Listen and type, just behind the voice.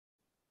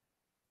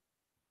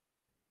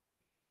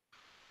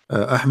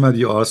Ahmad,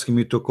 you asking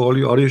me to call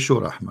you? Are you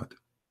sure, Ahmad?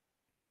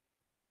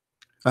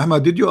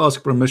 Ahmad, did you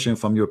ask permission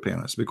from your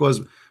parents?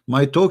 Because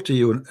my talk to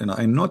you, and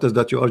I noticed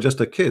that you are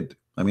just a kid.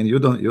 I mean, you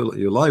don't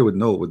you lie with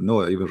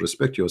no even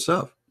respect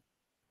yourself.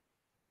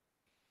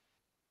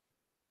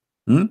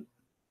 Hmm?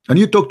 And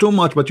you talk too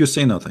much, but you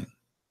say nothing.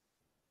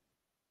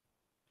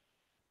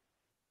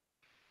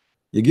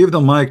 You give the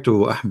mic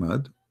to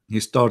Ahmad, he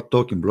start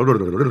talking.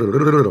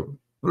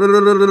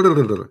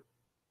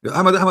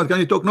 Ahmad, can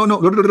you talk? No,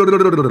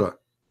 no.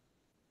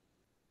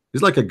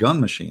 He's like a gun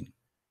machine.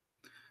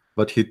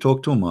 But he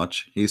talk too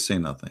much, he say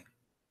nothing.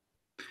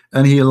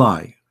 And he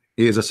lie.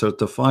 He is a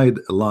certified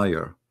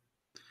liar.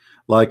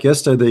 Like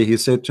yesterday, he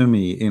said to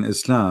me, in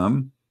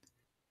Islam,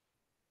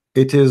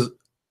 it is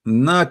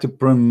not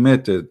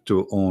permitted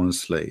to own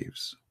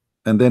slaves.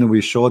 And then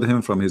we showed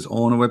him from his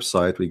own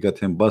website, we got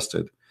him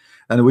busted.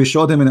 And we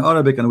showed him in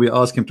Arabic and we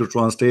asked him to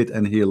translate,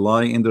 and he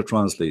lie in the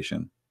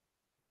translation.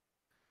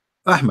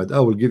 Ahmed, I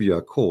will give you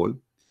a call.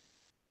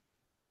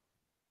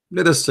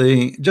 Let us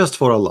say, just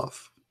for a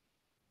laugh.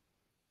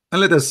 And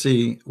let us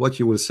see what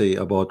you will say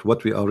about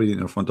what we are reading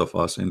in front of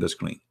us in the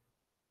screen.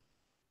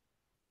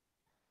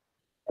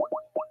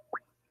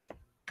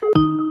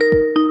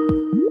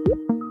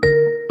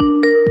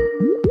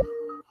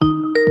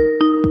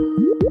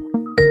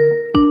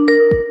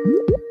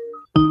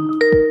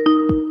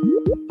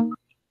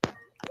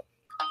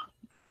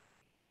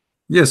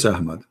 Yes,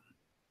 Ahmad.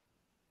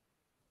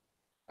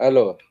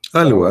 Hello.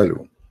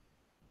 Hello.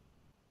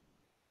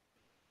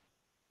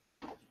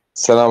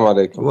 Assalamu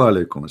alaikum. Wa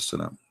alaikum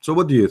assalam. So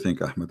what do you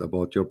think, Ahmed,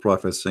 about your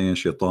prophet saying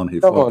shaitan he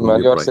Come fought on, when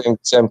man. You are saying the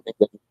same thing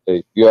every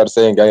day. You are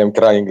saying I am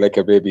crying like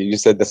a baby. You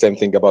said the same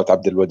thing about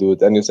Abdul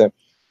Wadud. And you said,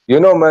 you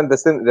know, man,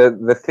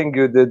 the thing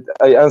you did,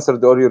 I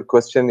answered all your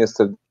question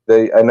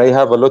yesterday. And I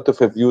have a lot of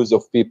reviews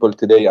of people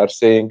today are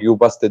saying you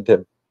busted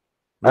him.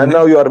 Really? And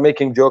now you are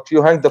making jokes.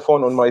 You hang the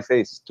phone on my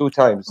face 2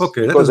 times.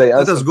 Okay, let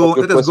us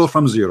go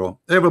from zero.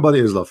 Everybody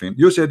is laughing.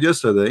 You said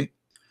yesterday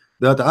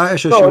that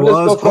Aisha, no, she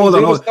was hold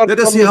on. Let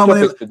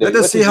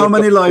us see how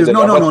many lies.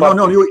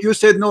 No. You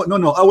said no.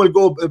 I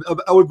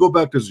will go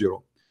back to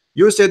zero.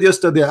 You said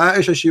yesterday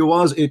Aisha, she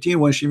was 18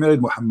 when she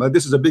married Muhammad.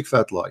 This is a big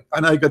fat lie.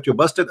 And I got you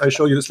busted. I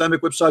show you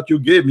Islamic website you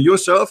gave me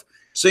yourself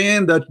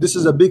saying that this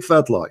is a big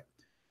fat lie.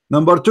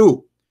 Number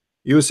 2,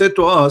 you said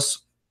to us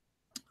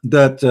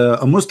that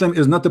a Muslim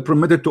is not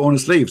permitted to own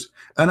slaves.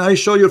 And I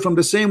show you from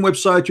the same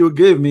website you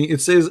gave me,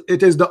 it says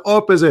it is the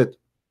opposite.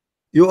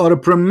 You are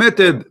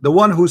permitted. The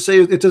one who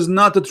says it is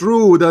not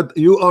true that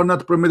you are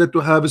not permitted to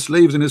have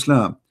slaves in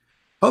Islam.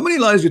 How many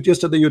lies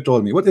yesterday you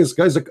told me? What else,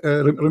 guys?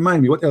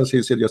 Remind me what else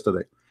he said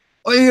yesterday.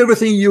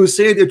 Everything you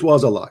said, it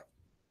was a lie.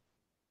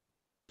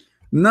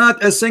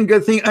 Not a single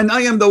thing. And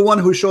I am the one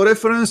who show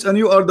reference, and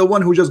you are the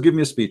one who just give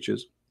me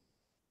speeches.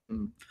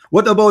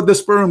 What about the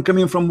sperm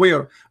coming from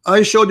where?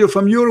 I showed you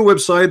from your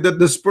website that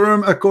the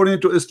sperm,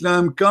 according to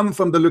Islam, come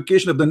from the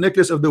location of the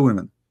necklace of the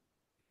women.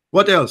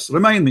 What else?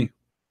 Remind me.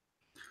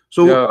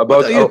 So yeah,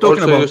 what are you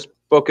talking about? You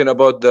spoken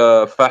about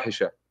the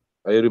fahisha.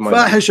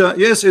 Fahisha,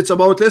 yes, it's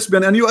about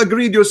lesbian, and you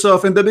agreed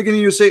yourself in the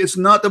beginning. You say it's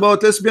not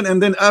about lesbian, and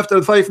then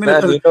after 5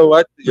 minutes, man, you know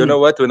what? You know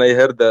what? When I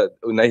heard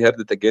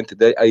it again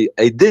today,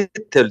 I did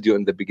tell you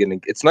in the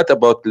beginning, it's not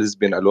about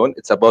lesbian alone.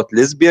 It's about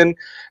lesbian,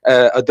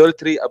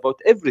 adultery, about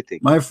everything.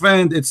 My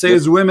friend, it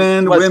says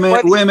women.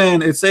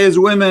 It says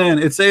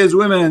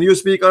women. You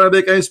speak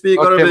Arabic, I speak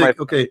Arabic.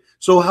 Okay,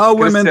 so how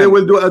women they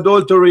will do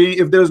adultery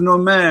if there's no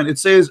man? It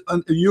says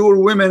your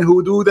women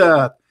who do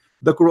that.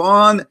 The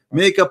Quran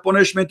make a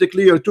punishment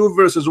clear, 2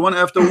 verses, one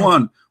after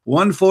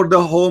one for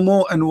the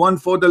homo and one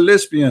for the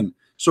lesbian.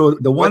 So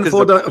the one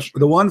for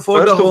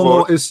the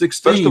homo is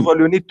 16. First of all,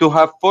 you need to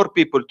have 4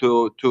 people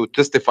to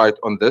testify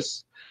on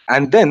this,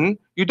 and then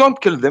you don't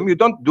kill them, you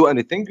don't do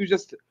anything, you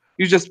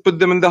just put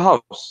them in the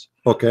house.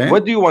 Okay.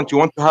 What do you want? You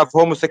want to have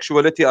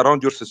homosexuality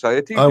around your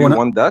society? Do you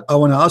want that? I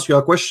want to ask you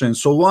a question.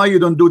 So why you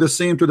don't do the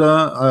same to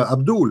the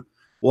Abdul?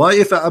 Why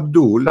if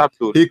Abdul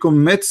he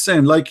commits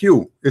sin like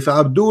you, if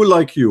Abdul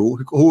like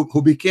you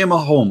who became a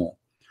homo,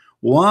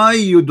 why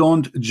you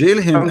don't jail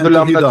him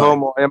until he died?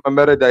 Homo. I am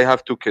married, I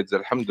have 2 kids,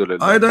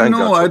 alhamdulillah. I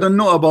don't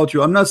know about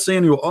you. I'm not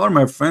saying you are,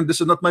 my friend. This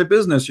is not my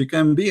business. You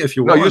can be if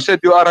you want. No, you said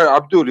you are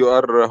Abdul, you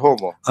are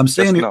homo. I'm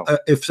saying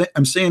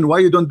I'm saying why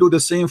you don't do the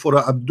same for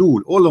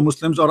Abdul. All the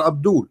Muslims are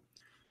Abdul.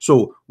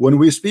 So when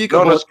we speak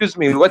no, excuse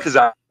me, what is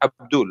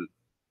Abdul?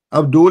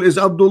 Abdul is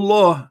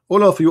Abdullah.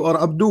 All of you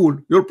are Abdul.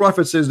 Your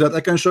prophet says that. I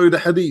can show you the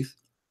hadith.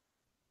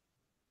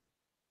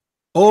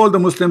 All the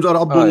Muslims are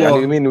Abdullah.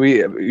 You mean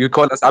you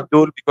call us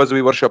Abdul because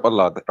we worship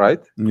Allah,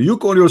 right? You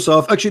call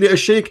yourself actually a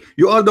sheikh.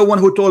 You are the one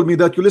who told me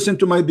that you listened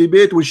to my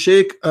debate with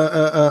Shaik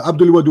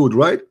Abdul Wadud,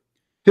 right?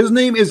 His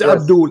name is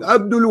Abdul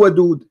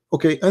Wadud.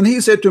 Okay, and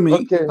he said to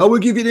me, I will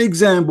give you an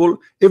example.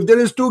 If there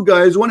is 2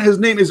 guys, one his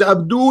name is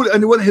Abdul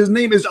and one his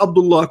name is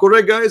Abdullah,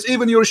 correct guys?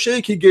 Even your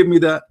sheikh he gave me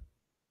that.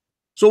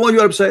 So why are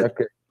you upset?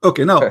 Okay.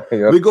 Okay, now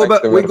we go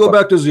back. We go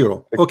back to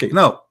zero. Okay,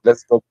 now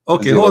let's go.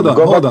 Okay, hold on.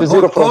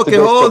 Okay,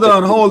 hold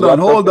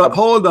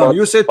on.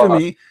 You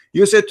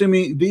said to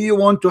me, do you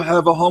want to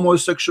have a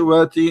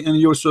homosexuality in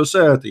your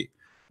society?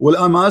 Well,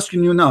 I'm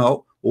asking you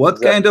now, what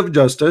kind of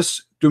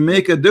justice to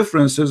make a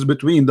differences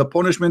between the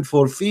punishment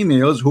for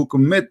females who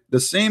commit the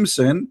same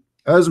sin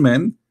as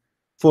men?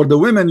 For the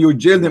women, you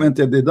jail them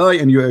until they die,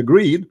 and you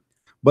agreed.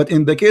 But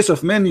in the case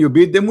of men, you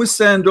beat them with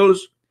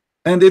sandals,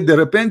 and if they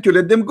repent, you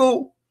let them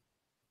go.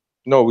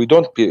 No, we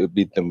don't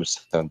beat them with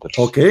sandals.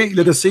 Okay,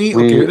 let us see.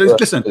 Okay,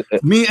 listen.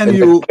 Me and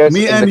you.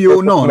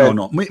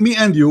 No. Me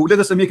and you. Let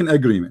us make an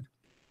agreement.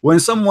 When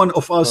someone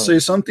of us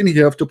says something,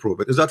 you have to prove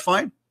it. Is that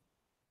fine?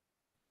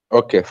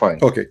 Okay, fine.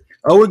 Okay,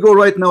 I will go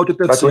right now to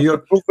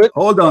Tafsir.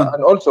 Hold on.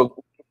 And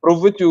also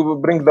prove it. You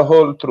bring the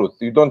whole truth.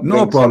 You don't.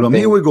 No problem.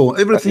 Here we go.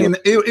 Everything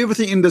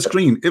in the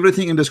screen.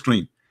 Everything in the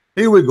screen.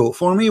 Here we go.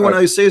 For me, when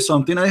I say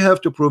something, I have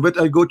to prove it.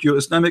 I go to your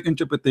Islamic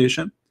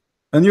interpretation.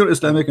 And your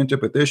Islamic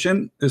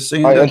interpretation is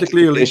saying my that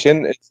clearly.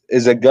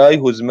 Is a guy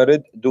who's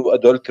married do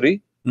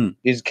adultery,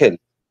 he's killed.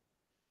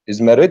 He's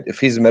married.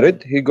 If he's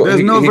married, he go.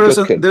 There's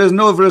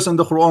no verse in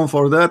the Quran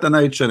for that, and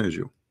I challenge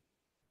you.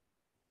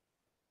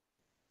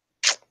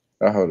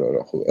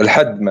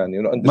 Man,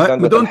 you know,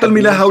 understand. Don't tell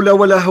me la hawla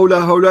wa la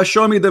hawla hawla.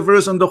 Show me the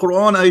verse in the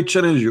Quran. I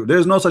challenge you.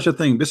 There's no such a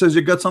thing. This is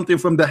you got something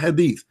from the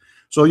Hadith.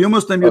 So you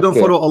Muslim, you don't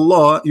follow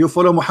Allah. You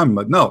follow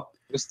Muhammad. Now.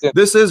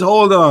 This is,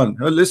 hold on,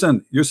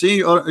 listen, you see,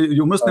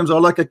 you Muslims are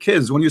like a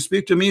kids. When you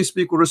speak to me,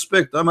 speak with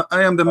respect.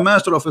 I am the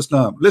master of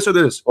Islam. Listen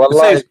to this.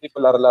 Says,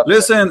 people are laughing.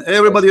 Listen,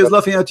 everybody is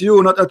laughing at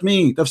you, not at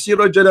me. Tafsir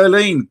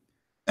al-Jalalain.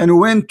 And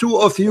when two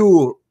of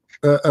you,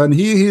 and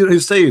he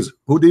says,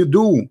 who they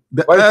do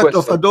the act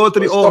of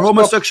adultery or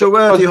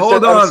homosexuality,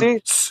 hold on. Let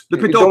me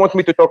talk. You don't want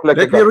me to talk like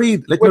Let me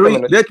read. Let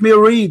me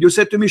read. You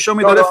said to me, show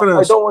me the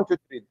reference. I don't want you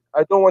to read.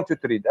 I don't want you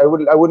to read. I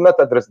will not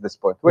address this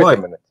point. Wait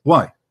a minute.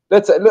 Why?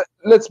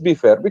 Let's be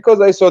fair,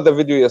 because I saw the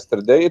video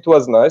yesterday. It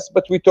was nice,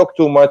 but we talked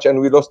too much and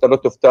we lost a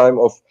lot of time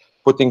of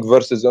putting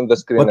verses on the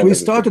screen. But we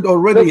started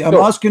already. I'm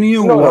asking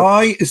you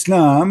why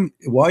Islam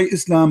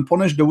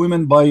punished the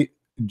women by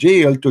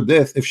jail to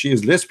death if she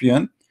is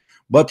lesbian,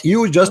 but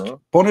you just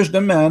punish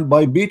the man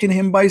by beating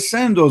him by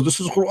sandals. This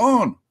is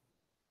Quran.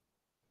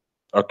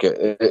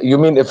 Okay, you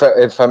mean if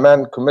a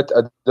man commit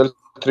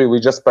adultery, we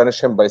just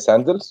punish him by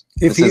sandals?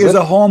 If he is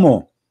a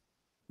homo,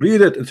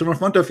 read it. It's in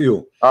front of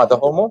you. The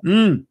homo.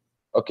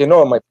 Okay,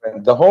 no, my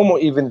friend. The homo,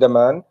 even the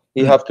man,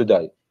 he have to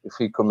die if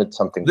he commits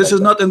something. This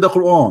is not in the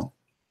Quran.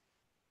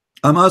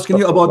 I'm asking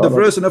you about the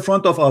verse in the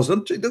front of us.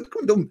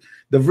 The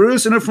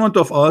verse in the front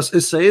of us, it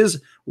says,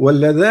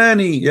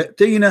 وَالَّذَانِ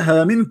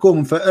يَأْتِينَهَا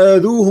مِنْكُمْ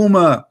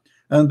فَآذُوهُمَا.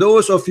 And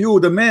those of you,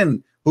 the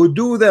men who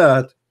do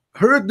that,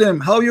 hurt them.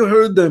 How you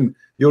hurt them?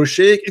 Your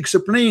sheikh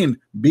explained,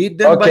 beat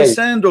them by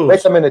sandals.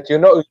 Wait a minute. You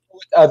know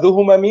what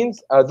adhuhuma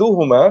means?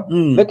 Adhuhuma.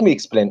 Let me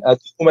explain.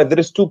 Adhuhuma. There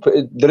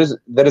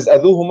is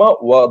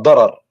adhuhuma wa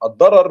darar.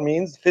 Darar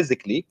means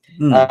physically.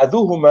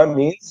 Adhuhuma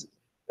means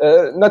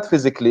not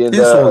physically.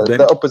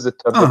 The opposite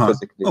term,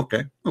 physically.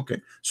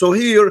 Okay. So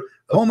here,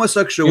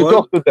 homosexual. You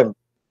talk to them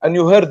and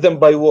you hurt them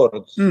by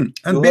words.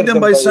 And beat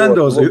them by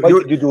sandals.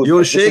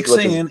 Your sheikh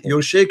saying,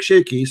 your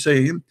shaky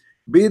saying,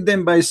 beat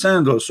them by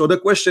sandals. So the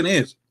question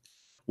is,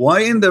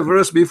 why in the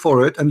verse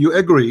before it, and you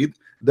agreed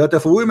that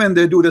if women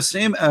they do the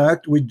same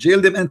act, we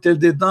jail them until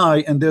they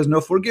die and there's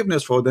no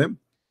forgiveness for them.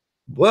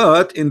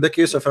 But in the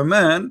case of a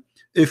man,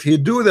 if he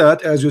do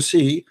that, as you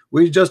see,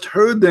 we just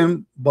hurt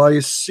them by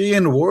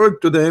saying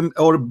word to them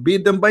or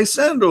beat them by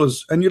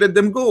sandals and you let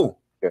them go.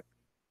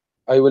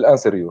 I will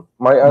answer you.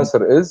 My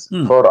answer is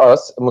for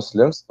us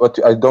Muslims,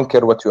 I don't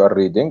care what you are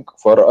reading,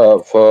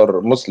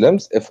 for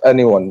Muslims, if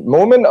anyone,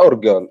 woman or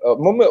girl,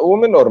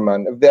 woman or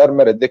man, if they are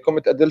married, they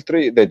commit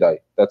adultery, they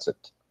die. That's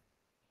it.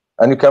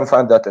 And you can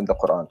find that in the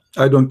Quran.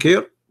 I don't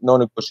care. No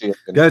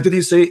negotiation. Guys, did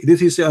he say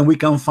and we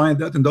can find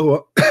that in the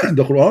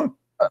Quran?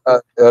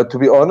 To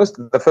be honest,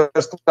 the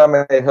first time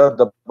I heard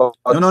about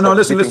no,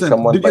 listen. Did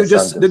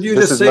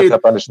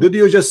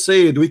you just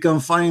say we can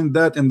find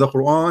that in the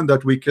Quran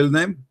that we kill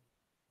them?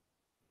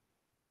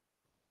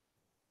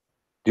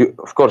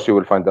 Of course you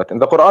will find that in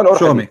the Quran or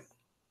show me.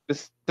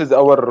 This is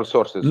our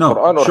resources. No,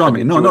 Quran or show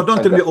me. No,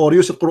 don't tell me or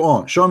use the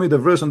Quran. Show me the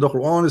verse in the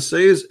Quran. It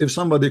says if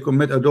somebody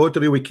commit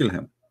adultery, we kill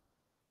him.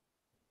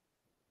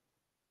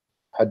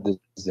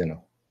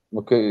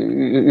 Okay,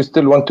 you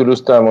still want to lose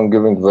time on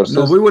giving verses?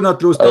 No, we will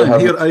not lose time.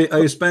 Here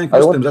I spank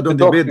Muslims. I don't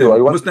debate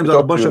them. Muslims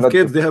are a bunch of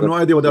kids. They have no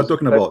idea what they're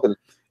talking about.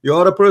 You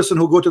are a person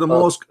who go to the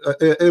mosque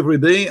every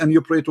day and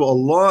you pray to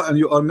Allah and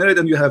you are married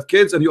and you have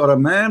kids and you are a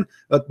man,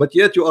 but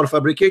yet you are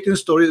fabricating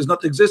stories does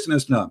not exist in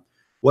Islam.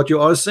 What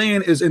you are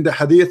saying is in the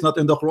hadith, not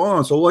in the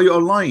Quran. So why you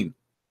are lying?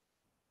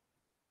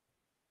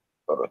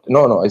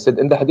 No, I said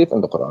in the hadith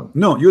and the Quran.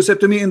 No, you said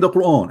to me in the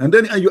Quran, and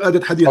then you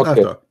added hadith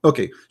after.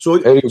 Okay, so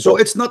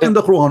it's not in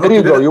the Quran. There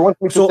you go. You want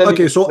me to tell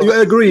you? So you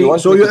agree.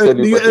 So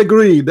you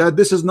agree that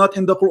this is not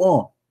in the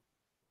Quran.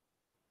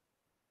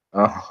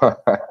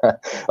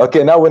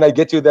 Okay, now when I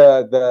get you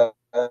the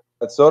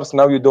source.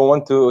 Now you don't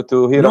want to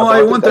hear no, about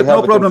I want it. it,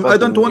 no problem. I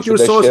don't want your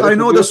source. I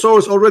know the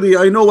source already.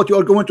 I know what you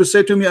are going to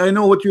say to me. I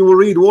know what you will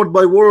read word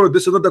by word.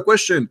 This is not the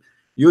question.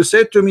 You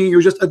said to me,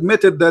 you just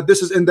admitted that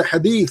this is in the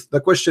hadith. The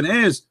question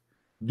is,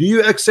 do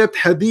you accept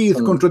hadith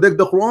contradict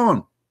the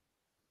Quran?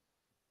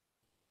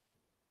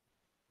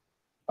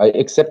 I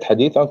accept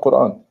hadith and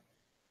Quran.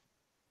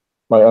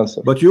 My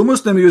answer. But you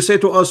Muslim, you say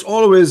to us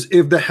always,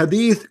 if the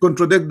hadith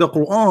contradict the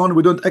Quran,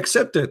 we don't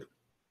accept it.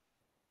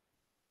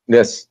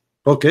 Yes.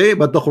 Okay,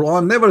 but the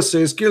Quran never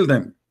says kill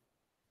them.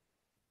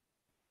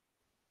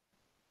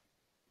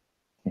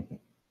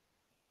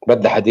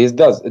 But the hadith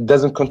does. It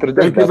doesn't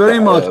contradict. Thank you very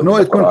much. No,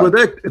 it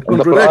contradicts. It contradicts. In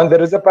the Quran,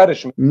 there is a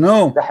punishment.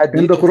 No,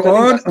 in the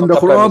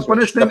Quran,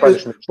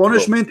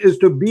 punishment is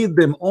to beat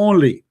them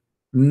only,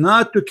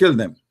 not to kill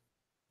them.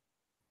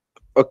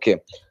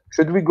 Okay.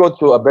 Should we go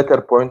to a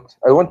better point?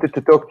 I wanted to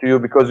talk to you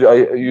because you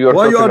are.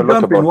 Why you are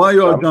jumping? Why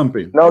you are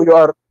jumping?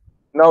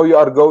 Now you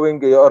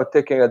are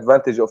taking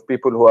advantage of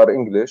people who are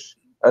English,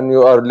 and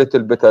you are a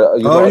little bit.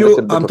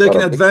 I'm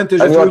taking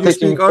advantage of you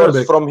speak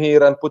Arabic from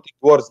here and putting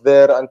words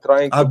there and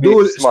trying to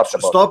be smart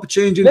about stop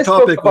changing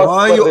topic.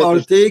 Why you are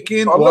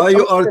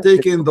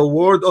taking the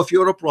word of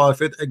your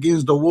prophet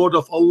against the word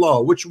of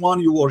Allah? Which one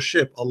you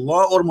worship,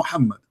 Allah or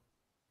Muhammad?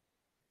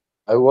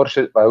 I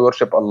worship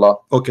Allah.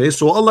 Okay,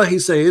 so Allah, he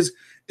says,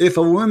 if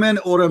a woman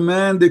or a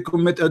man they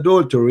commit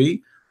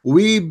adultery,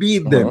 we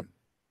beat them,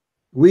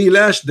 we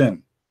lash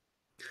them.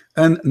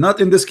 And not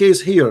in this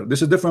case here.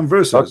 This is different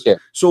verses. Okay.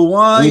 So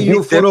why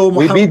you follow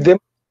Muhammad? We beat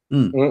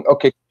them.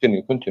 Okay,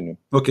 continue.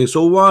 Okay,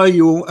 so why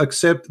you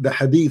accept the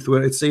hadith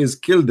where it says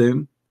kill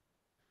them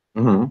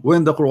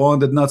when the Quran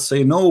did not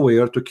say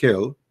nowhere to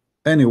kill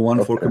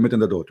anyone for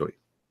committing adultery?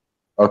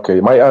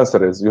 Okay, my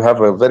answer is you have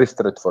a very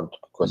straightforward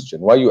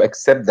question. Why you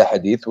accept the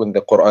hadith when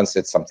the Quran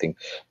said something?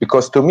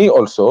 Because to me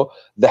also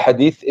the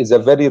hadith is a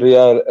very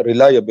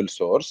reliable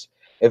source.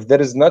 If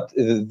there is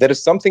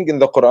something in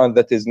the Quran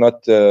that is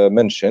not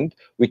mentioned,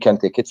 we can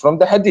take it from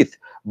the hadith.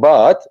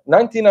 But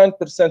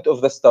 99% of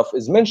the stuff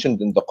is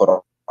mentioned in the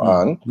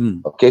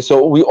Quran. Okay,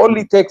 so we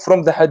only take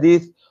from the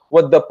hadith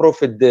what the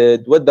Prophet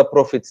did, what the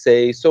Prophet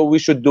say. So we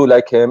should do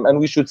like him, and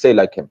we should say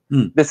like him.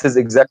 This is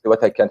exactly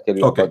what I can tell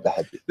you about the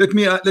hadith. Let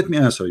me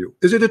answer you.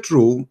 Is it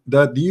true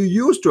that you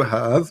used to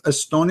have a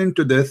stoning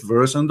to death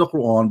verse in the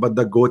Quran, but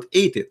the goat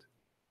ate it?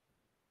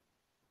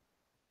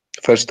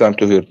 First time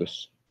to hear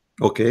this.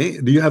 Okay,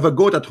 do you have a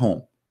goat at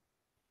home?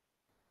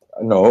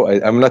 No,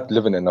 I'm not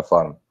living in a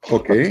farm.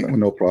 Okay,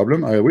 no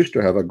problem. I wish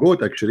to have a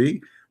goat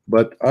actually,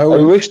 but I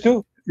wish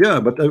to.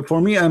 Yeah, but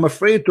for me, I'm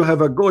afraid to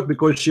have a goat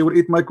because she will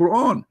eat my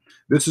Quran.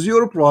 This is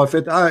your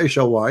prophet,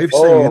 Aisha wife,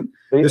 saying.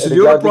 This is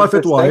your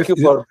prophet wife.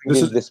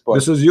 This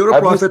is your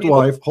prophet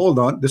wife. Hold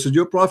on. This is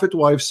your prophet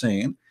wife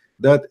saying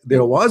that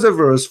there was a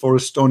verse for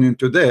stoning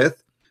to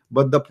death,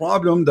 but the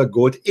problem, the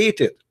goat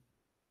ate it.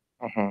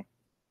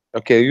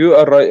 Okay, you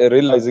are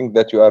realizing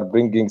that you are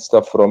bringing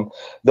stuff from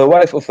the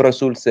wife of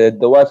Rasul said,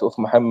 the wife of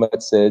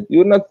Muhammad said.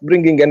 You're not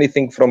bringing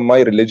anything from my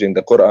religion,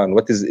 the Quran.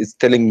 What is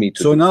telling me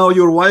to so do? Now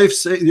your wife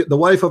say, the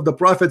wife of the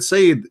prophet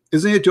said,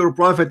 isn't it your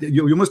prophet?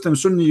 You Muslim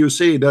Sunni, you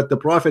say that the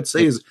prophet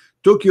says,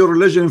 took your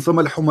religion from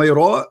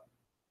al-Humayra?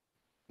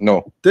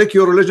 No. Take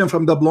your religion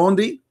from the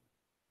blondie?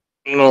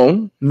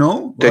 No.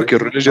 Take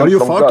your religion. Are you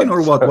from farting God.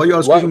 or what? Why are you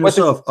asking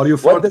yourself? Are you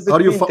farting?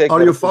 Are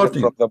you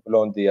farting from the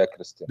blondie,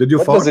 Christian? Did you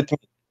what fart? Does it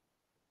mean?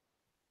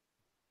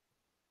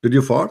 Did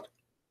you fart?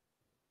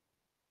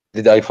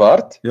 Did I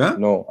fart? Yeah.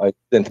 No, I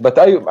didn't. But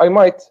I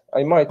might.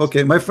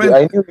 Okay, my friend.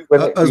 I knew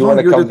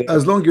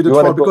as long you did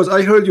fart, because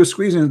I heard you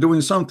squeezing and doing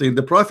something.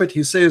 The prophet,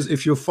 he says,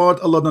 if you fart,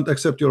 Allah don't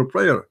accept your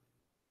prayer.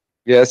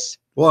 Yes.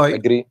 Why? I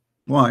agree.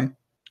 Why?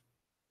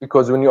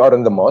 Because when you are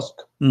in the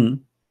mosque, you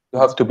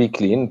have to be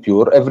clean,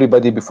 pure.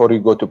 Everybody, before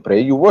you go to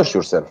pray, you wash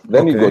yourself.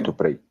 Then you go to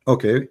pray.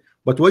 Okay.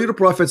 But what your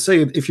prophet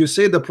said, if you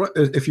say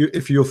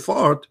if you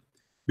fart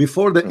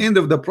before the end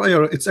of the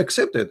prayer, it's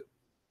accepted.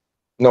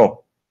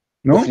 No.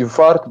 If you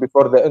fart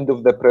before the end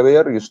of the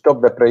prayer, you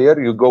stop the prayer,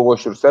 you go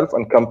wash yourself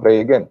and come pray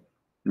again.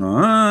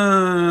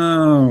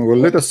 Well,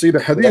 let us see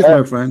the hadith,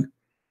 my friend.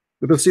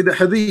 Let us see the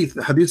hadith.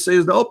 The hadith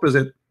says the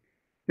opposite.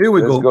 Here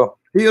we go.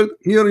 Here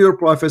your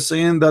prophet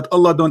saying that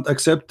Allah don't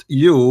accept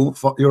you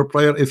for your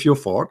prayer if you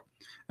fart.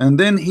 And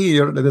then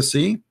here, let us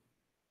see.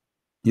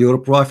 Your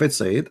prophet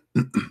said,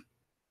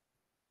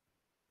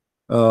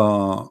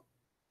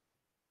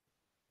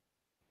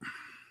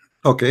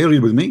 okay,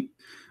 read with me.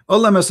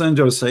 Allah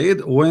Messenger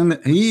said,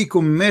 when he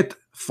commit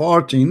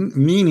farting,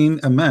 meaning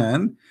a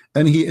man,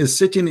 and he is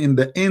sitting in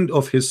the end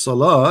of his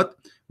salat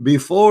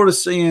before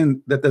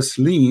saying the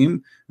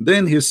taslim,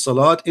 then his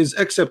salat is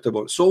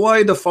acceptable. So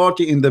why the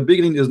farting in the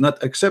beginning is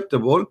not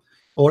acceptable,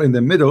 or in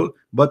the middle,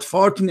 but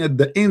farting at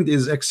the end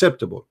is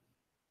acceptable?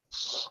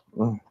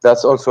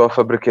 That's also a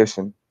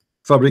fabrication.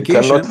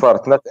 Fabrication? You cannot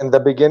fart, not in the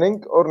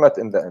beginning or not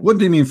in the end. What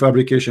do you mean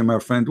fabrication, my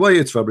friend? Why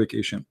it's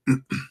fabrication?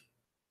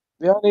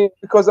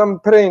 Because I'm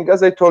praying,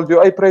 as I told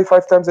you, I pray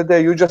 5 times a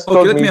day. You just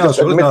told me. Let me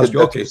ask you.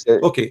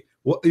 Okay.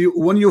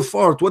 When you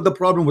fart, what's the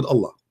problem with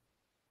Allah?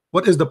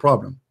 What is the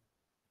problem?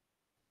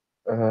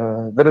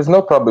 There is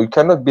no problem. You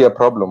cannot be a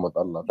problem with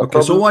Allah. The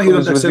Okay, so why he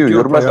don't accept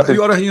your prayer?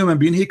 You are a human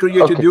being. He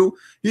created you.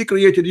 He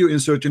created you in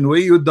certain way.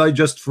 You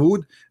digest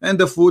food, and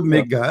the food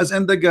make gas,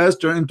 and the gas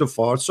turn into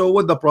fart. So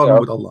what the problem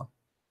with Allah?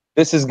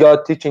 This is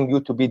God teaching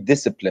you to be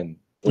disciplined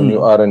when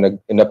you are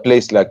in a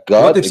place like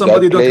God. What if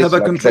somebody don't have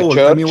a control?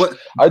 I mean,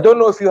 I don't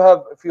know if you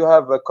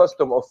have a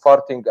custom of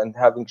farting and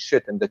having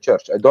shit in the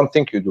church. I don't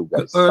think you do,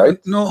 guys. Right?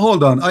 No,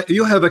 hold on.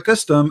 You have a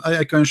custom.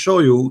 I can show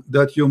you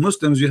that you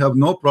Muslims, you have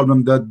no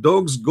problem that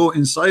dogs go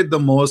inside the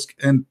mosque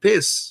and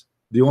piss.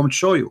 Do you want me to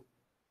show you?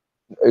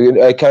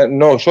 I can't.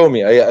 No, show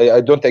me.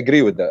 I don't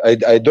agree with that.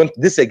 I don't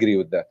disagree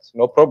with that.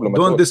 No problem.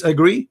 Don't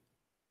disagree?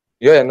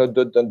 Yeah, no,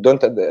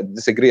 don't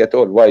disagree at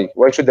all.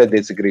 Why should I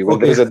disagree? Well,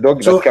 there is a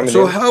dog so, that comes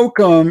so how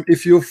come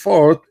if you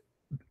fart,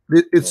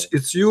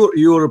 it's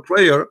your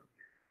prayer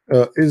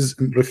is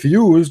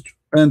refused,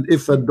 and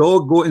if a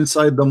dog go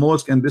inside the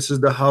mosque and this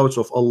is the house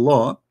of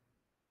Allah,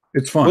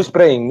 it's fine? Who's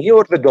praying, me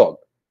or the dog?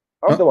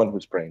 I'm the one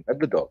who's praying, not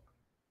the dog.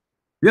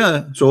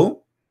 Yeah,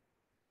 so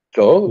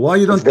why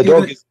you don't?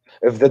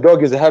 If the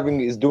dog is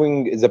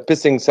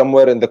pissing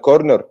somewhere in the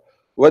corner,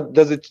 what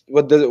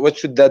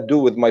should that do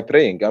with my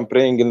praying? I'm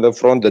praying in the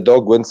front. The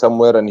dog went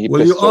somewhere and he. Well,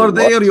 pissed. You are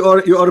there.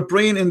 You are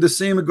praying in the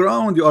same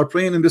ground. You are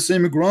praying in the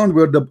same ground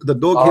where the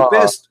dog he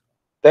pissed.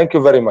 Thank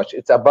you very much.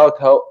 It's about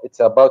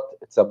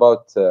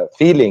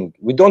feeling.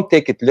 We don't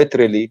take it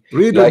literally.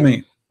 Read with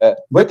me.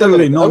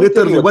 Literally, no,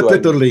 literally. What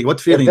literally? What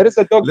feeling? There is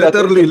a dog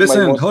literally.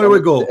 Listen, here we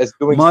go.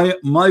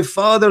 My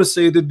father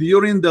said that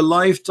during the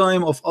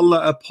lifetime of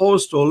Allah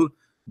Apostle,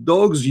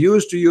 dogs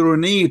used to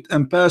urinate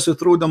and pass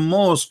through the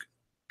mosque.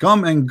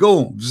 Come and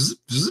go, bzz,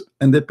 bzz,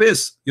 and they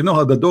piss. You know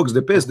how the dogs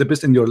they piss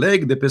in your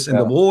leg, they piss in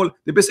the wall,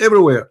 they piss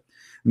everywhere.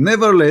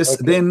 Nevertheless,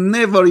 they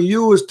never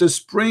used to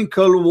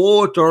sprinkle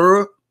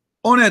water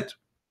on it.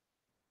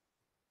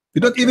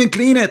 You don't even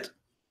clean it.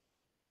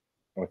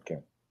 Okay.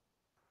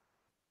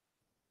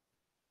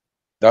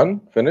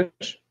 Done?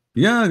 Finish?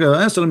 Yeah,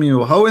 answer me.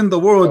 How in the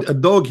world a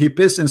dog he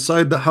piss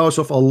inside the house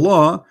of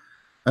Allah,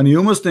 and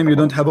you Muslim you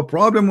don't have a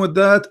problem with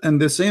that, and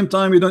at the same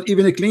time you don't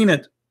even clean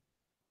it?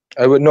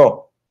 I would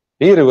know.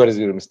 Here, where is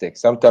your mistake?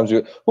 Sometimes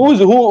who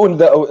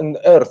on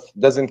earth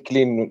doesn't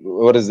clean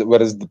where is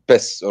the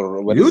piss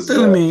or what? You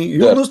tell me.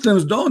 You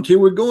Muslims don't. Here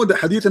we go. The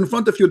hadith in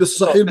front of you. This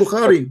is Sahih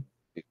Bukhari.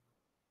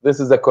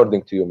 This is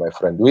according to you, my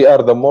friend. We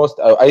are the most.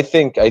 I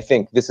think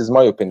this is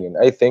my opinion.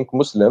 I think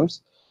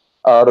Muslims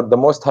are the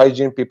most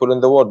hygiene people in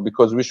the world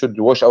because we should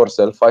wash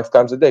ourselves 5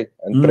 times a day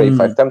and pray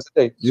 5 times a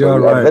day. So yeah,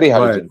 we are very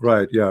hygiene.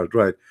 Right. Yeah,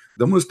 right.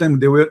 The Muslim,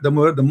 they were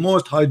the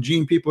most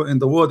hygiene people in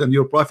the world, and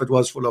your prophet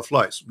was full of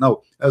lies.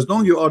 Now, as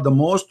long you are the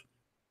most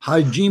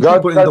hygiene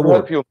people in the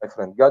world. God help you, my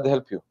friend. God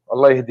help you.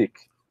 Allah yahdik.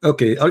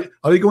 Okay,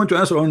 are you going to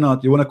answer or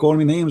not? You want to call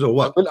me names or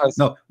what? I will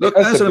answer. No, look,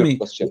 answer me.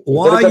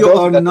 Why you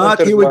are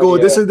not? Here we go.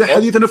 This is the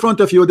hadith in front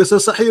of you. This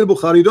is Sahih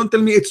Bukhari. Don't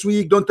tell me it's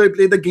weak. Don't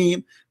play the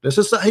game. This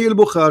is Sahih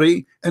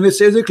Bukhari, and it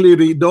says it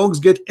clearly: dogs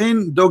get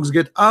in, dogs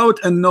get out,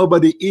 and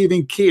nobody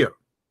even care.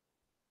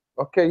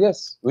 Okay,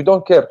 yes, we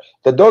don't care.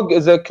 The dog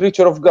is a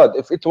creature of God.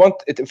 If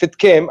it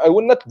came, I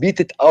will not beat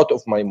it out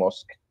of my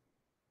mosque.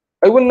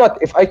 I will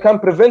not. If I can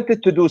prevent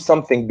it to do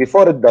something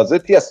before it does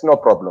it, yes, no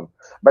problem.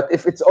 But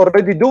if it's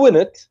already doing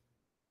it,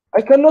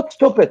 I cannot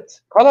stop it.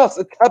 Khalas,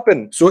 it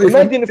happened. So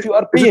imagine if you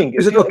are peeing.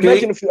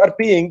 Imagine if you are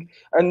peeing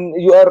and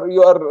you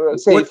are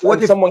safe.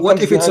 What if someone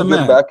comes behind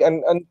your back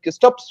and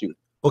stops you?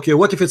 Okay,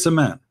 what if it's a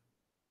man?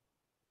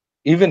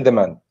 Even the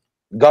man.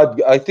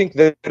 God, I think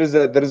there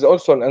is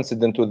also an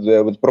incident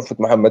with Prophet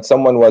Muhammad.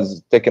 Someone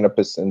was taking a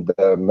piss in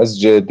the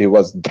masjid. He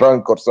was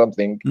drunk or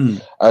something,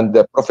 and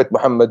the Prophet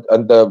Muhammad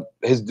and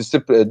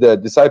the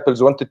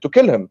disciples wanted to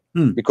kill him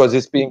because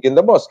he's peeing in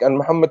the mosque. And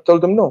Muhammad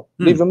told them, "No,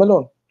 leave him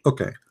alone."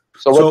 Okay.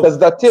 So what does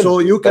that tell? So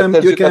you can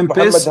piss. You can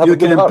piss.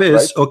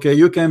 Right? Okay,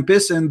 you can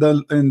piss in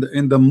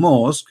the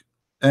mosque,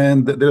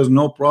 and there is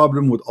no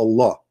problem with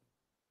Allah.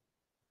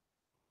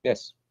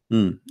 Yes.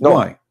 No.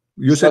 Why?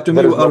 You said to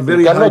me we are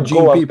very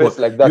hygiene people.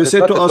 Like you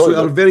said to us we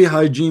are very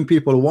hygiene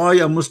people. Why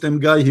a Muslim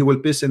guy he will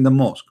piss in the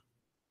mosque?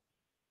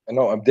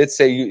 No, I did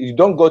say you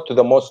don't go to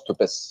the mosque to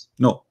piss.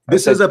 No,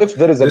 this is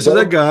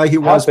a guy. He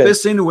was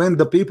pissing when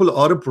the people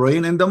are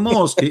praying in the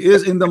mosque. He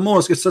is in the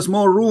mosque. It's a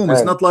small room.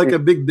 It's not like a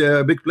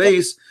big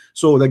place.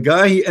 So the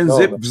guy he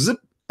zip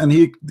and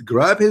he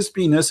grab his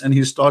penis and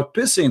he start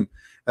pissing.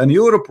 And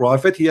you're a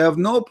prophet. He have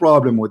no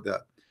problem with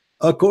that.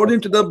 According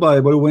to the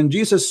Bible, when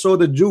Jesus saw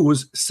the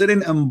Jews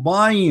sitting and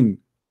buying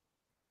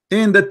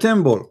in the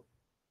temple,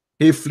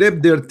 he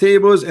flipped their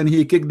tables and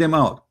he kicked them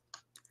out.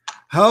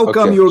 How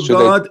come your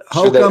God?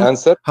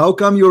 How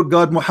come your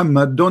God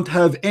Muhammad don't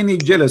have any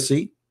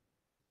jealousy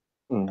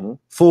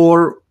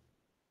for?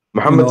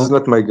 Muhammad is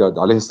not my God.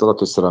 Alayhi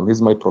salatu wasalam.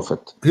 He's my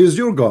prophet. He's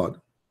your God.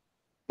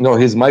 No,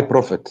 he's my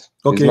prophet.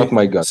 Okay. He's not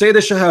my God. Say the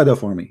shahada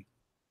for me.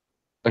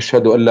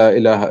 أشهد أن لا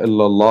إله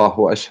إلا الله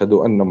وأشهد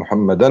أن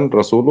محمدا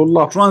رسول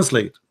الله.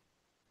 Translate.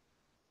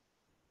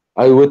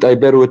 I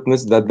bear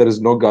witness that there is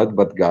no God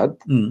but God,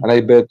 and I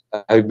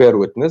bear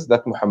witness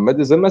that Muhammad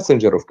is a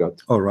messenger of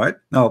God. All right.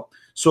 Now,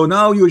 So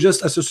now you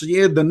just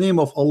associate the name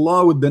of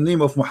Allah with the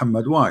name of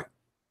Muhammad. Why?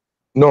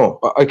 No,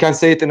 I can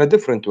say it in a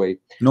different way.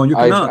 No, you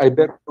cannot. I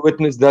bear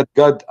witness that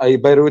God. I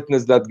bear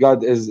witness that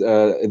God is.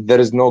 There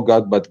is no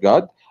God but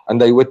God,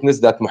 and I witness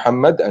that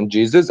Muhammad and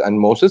Jesus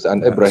and Moses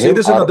and Ibrahim. See,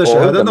 this is are not the all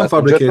shahada. the Don't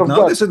fabricate of now.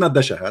 God. This is not the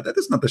shahada.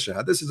 This is not the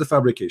shahada. This is a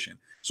fabrication.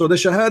 So the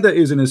shahada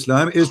is in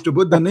Islam is to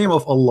put the name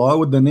of Allah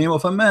with the name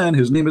of a man.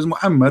 His name is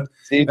Muhammad.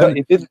 See, he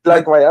didn't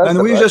like my answer.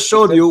 And we right? just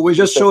showed you. We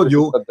just showed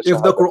you. The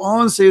If the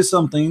Quran says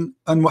something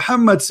and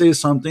Muhammad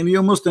says something,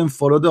 you Muslim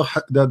follow the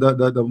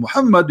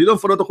Muhammad. You don't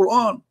follow the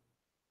Quran.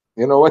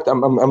 You know what?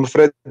 I'm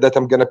afraid that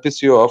I'm gonna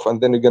piss you off, and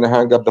then you're gonna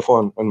hang up the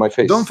phone on my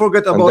face. Don't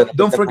forget about.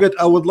 Don't forget.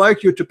 I would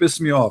like you to piss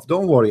me off.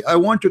 Don't worry. I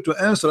want you to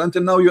answer.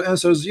 Until now, you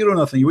answer zero,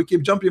 nothing. We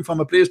keep jumping from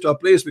a place to a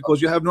place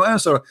because you have no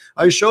answer.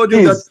 I showed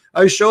you that.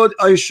 I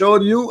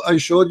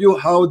showed you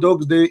how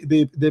dogs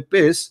they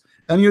piss,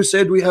 and you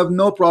said we have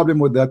no problem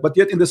with that. But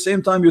yet, in the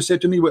same time, you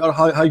said to me we are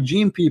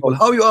hygiene people.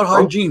 How you are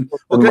hygiene?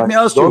 Okay, let me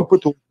ask you. Don't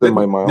put words in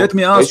my mouth. Let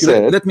me ask you.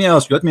 Let me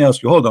ask you. Let me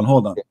ask you. Hold on.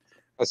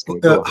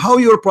 How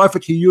your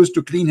prophet he used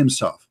to clean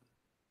himself?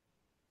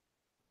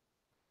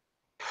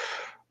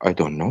 I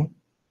don't know.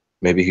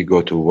 Maybe he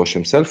go to wash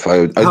himself.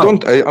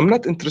 I'm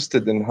not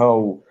interested in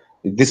how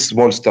this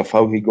small stuff,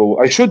 how he go.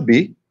 I should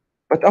be,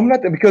 but I'm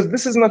not, because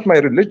this is not my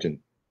religion.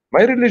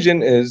 My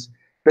religion is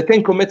the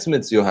 10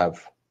 commitments you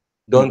have.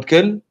 Don't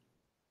kill,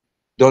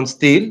 don't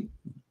steal,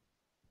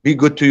 be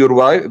good to your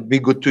wife, be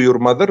good to your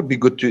mother, be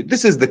good to.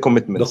 This is the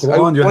commitments. I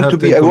want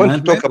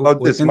to talk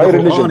about this. My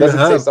religion doesn't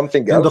say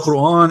something else. In the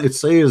Quran, it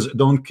says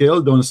don't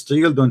kill, don't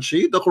steal, don't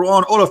cheat. The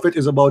Quran, all of it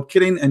is about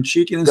killing and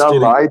cheating and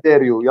stealing. I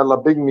dare you. Yalla,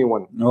 bring me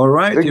one. All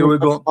right, here we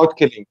go. About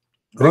killing.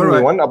 Bring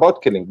me one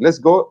about killing. Let's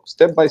go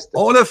step by step.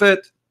 All of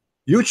it.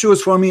 You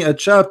choose for me a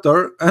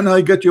chapter, and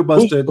I get you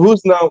busted.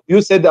 Who's now?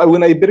 You said that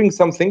when I bring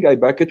something, I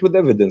back it with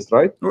evidence,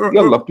 right?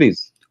 Yalla,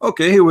 please.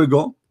 Okay, here we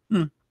go.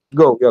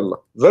 Go, yalla.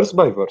 Verse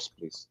by verse,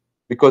 please.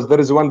 Because there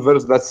is one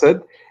verse that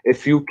said,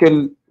 if you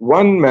kill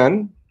one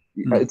man,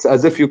 it's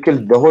as if you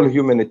killed the whole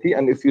humanity,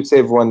 and if you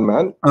save one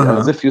man,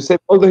 as if you save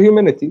all the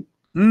humanity.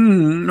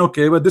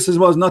 Okay, but this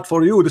was not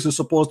for you. This is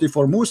supposedly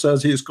for Musa,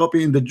 as he is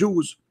copying the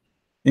Jews.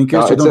 In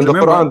case you don't remember. It's in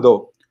the Quran,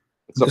 though.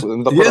 It's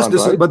in the Quran,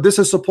 yes, right? but this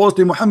is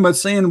supposedly Muhammad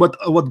saying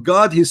what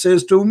God he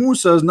says to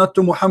Musa, not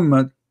to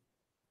Muhammad.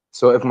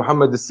 So if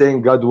Muhammad is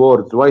saying God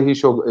words, why he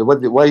should?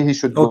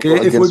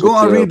 Okay, if we go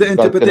and read the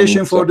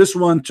interpretation for this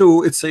one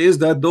too, it says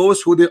that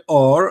those who they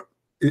are,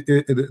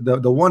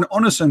 the one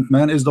innocent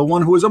man is the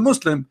one who is a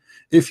Muslim.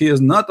 If he is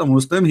not a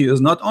Muslim, he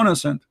is not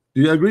innocent. Do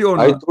you agree or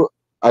not?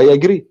 I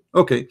agree.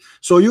 Okay,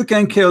 so you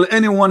can kill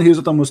anyone who is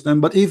not a Muslim,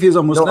 but if he's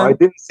a Muslim, no, I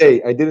didn't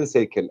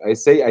say kill. I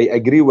say I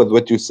agree with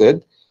what you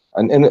said.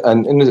 An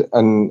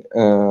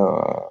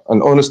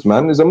honest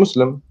man is a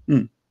Muslim.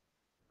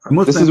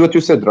 This is what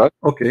you said, right?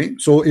 Okay,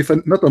 so if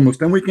not a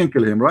Muslim, we can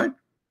kill him, right?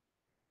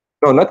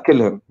 No, not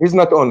kill him. He's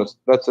not honest.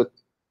 That's it.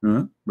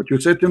 But you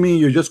said to me,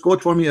 you just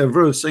quote for me a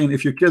verse saying,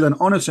 if you kill an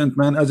innocent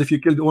man, as if you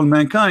killed all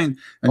mankind,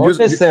 and you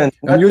just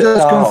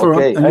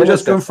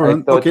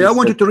confirmed. Okay, I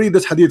want you to read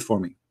this hadith for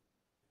me.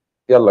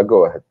 Yalla,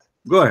 go ahead.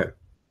 Go ahead.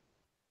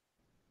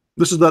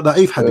 This is the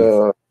da'if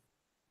hadith.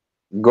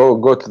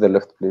 Go to the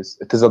left, please.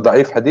 It is a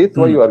da'if hadith.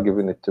 Why you are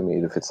giving it to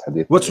me if it's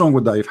hadith? What's wrong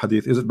with da'if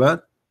hadith? Is it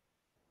bad?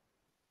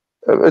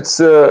 It's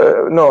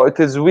no, it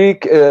is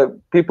weak.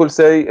 People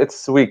say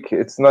it's weak.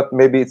 It's not.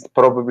 Maybe it's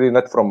probably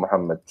not from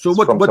Muhammad. So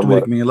what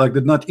weak mean? Like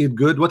did not eat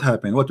good? What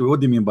happened? What do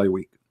you mean by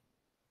weak?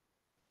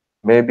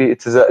 Maybe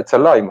it's a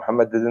lie.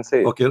 Muhammad didn't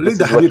say it. Okay, read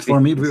the hadith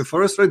for me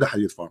first. Read the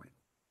hadith for me,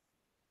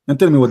 and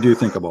tell me what do you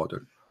think about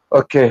it.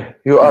 Okay,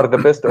 you are the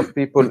best of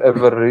people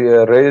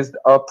ever raised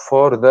up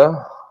for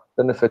the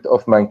benefit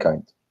of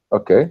mankind.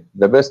 Okay,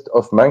 the best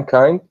of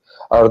mankind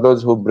are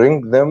those who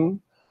bring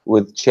them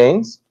with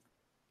chains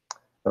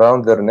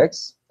round their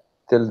necks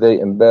till they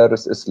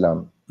embarrass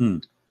Islam,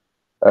 and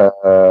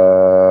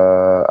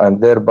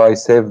thereby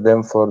save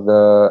them for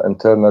the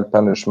eternal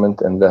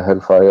punishment in the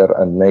hellfire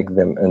and make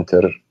them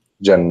enter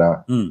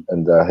Jannah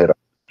in the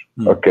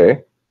hereafter.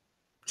 Okay.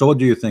 So what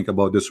do you think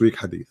about this week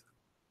hadith?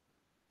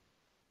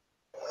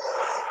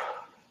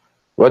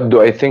 What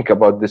do I think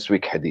about this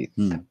week hadith?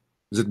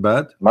 Is it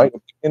bad? My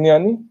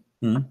opinion,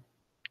 yani?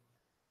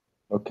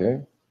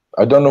 Okay.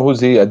 I don't know who's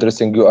he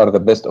addressing. You are the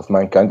best of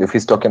mankind. If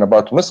he's talking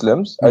about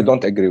Muslims, I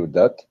don't agree with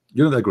that.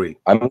 You don't agree?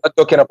 I'm not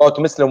talking about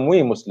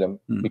we Muslim,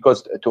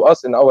 because to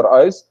us, in our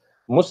eyes,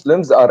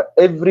 Muslims are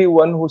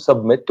everyone who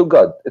submit to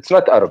God. It's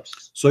not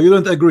Arabs. So you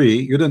don't agree?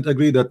 You don't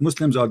agree that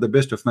Muslims are the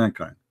best of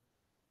mankind?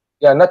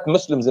 Yeah, not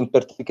Muslims in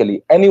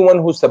particularly. Anyone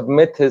who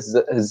submit his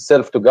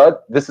self to God,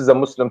 this is a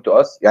Muslim to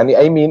us. Yani,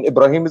 I mean,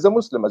 Ibrahim is a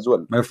Muslim as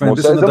well. My friend,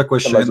 this is not a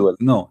question. Well.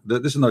 No,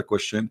 this is not a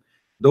question.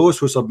 Those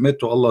who submit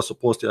to Allah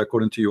supposedly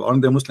according to you,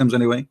 aren't they Muslims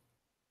anyway?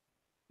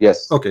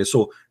 Yes. Okay,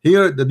 so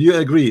here, do you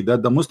agree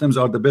that the Muslims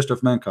are the best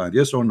of mankind?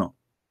 Yes or no?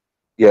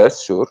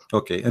 Yes, sure.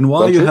 Okay, and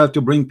why you have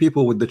to bring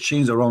people with the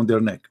chains around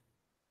their neck?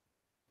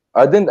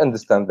 I didn't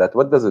understand that.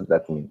 What does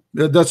that mean?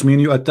 That's mean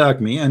you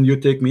attack me and you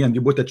take me and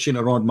you put a chain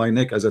around my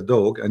neck as a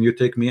dog and you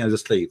take me as a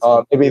slave.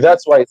 Maybe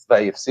that's why it's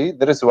daif. See,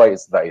 there is why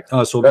it's daif.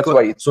 So that's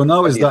why so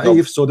now it's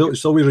daif.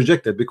 So we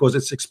reject it because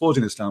it's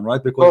exposing Islam,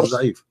 right? Because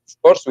it's daif.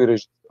 Of course we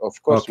reject.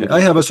 Of course. Okay. I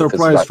have a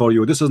surprise for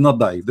you. This is not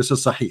daif. This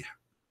is sahih.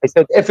 I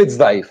said if it's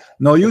daif.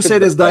 No, you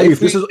said it's daif.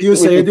 This is you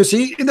said. You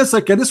see, in a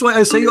second. This is why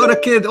I say you are a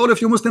kid. All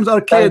of you Muslims are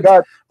kids.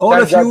 All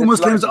of you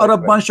Muslims are a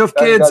bunch of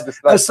kids.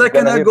 A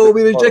second ago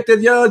we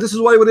rejected. Yeah, this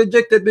is why we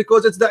rejected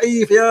because it's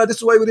daif. Yeah, this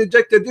is why we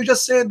rejected. You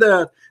just said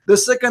that. The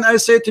second I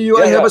say to you,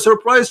 I have a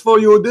surprise for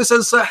you. This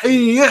is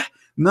sahih.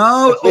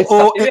 Now,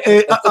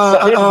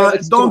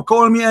 don't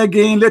call me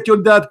again. Let your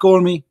dad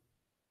call me.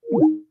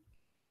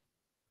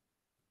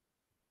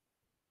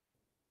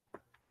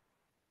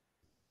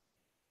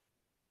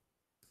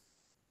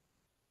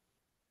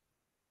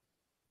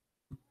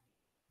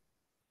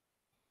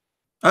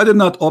 I did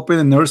not open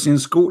a nursing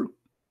school.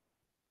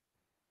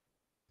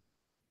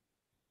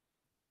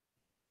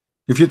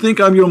 If you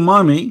think I'm your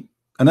mommy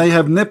and I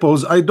have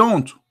nipples, I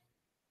don't.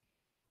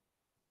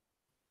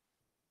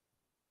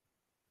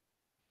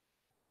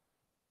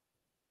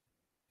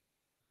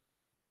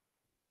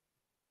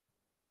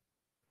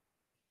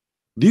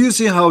 Do you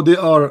see how they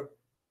are?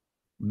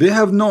 They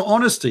have no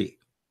honesty.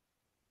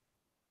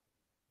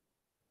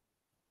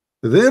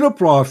 They're a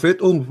prophet.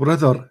 Oh,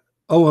 brother.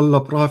 Oh,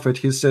 Allah Prophet,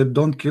 he said,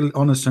 don't kill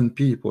innocent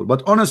people.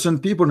 But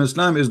innocent people in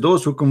Islam is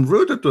those who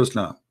converted to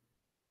Islam.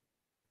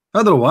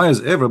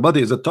 Otherwise,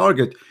 everybody is a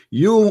target.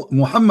 You,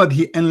 Muhammad,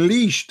 he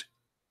unleashed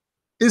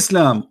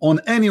Islam on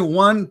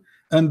anyone,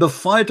 and the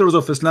fighters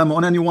of Islam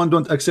on anyone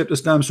don't accept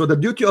Islam. So the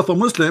duty of a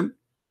Muslim,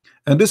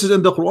 and this is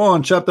in the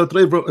Quran, chapter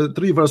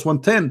 3, verse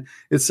 110,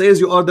 it says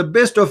you are the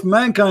best of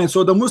mankind.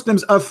 So the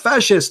Muslims are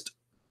fascist.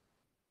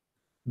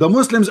 The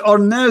Muslims are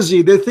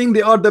Nazi. They think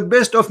they are the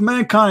best of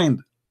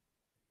mankind.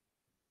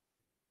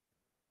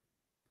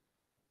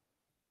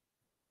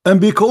 And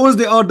because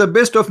they are the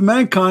best of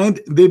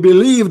mankind, they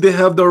believe they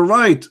have the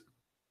right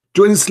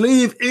to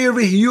enslave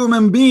every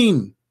human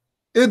being.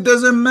 It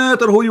doesn't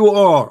matter who you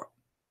are.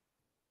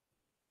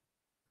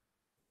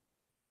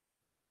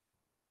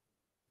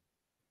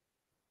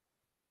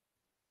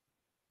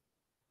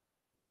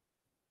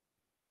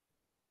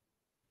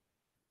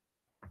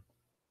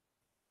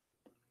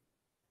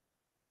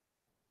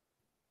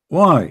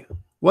 Why?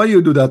 Why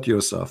you do that to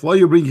yourself? Why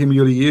you bring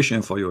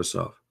humiliation for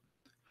yourself?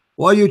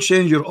 Why you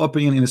change your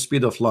opinion in the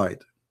speed of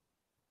light?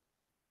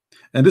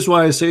 And this is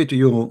why I say to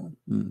you,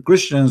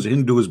 Christians,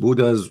 Hindus,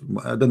 Buddhas,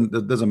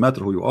 it doesn't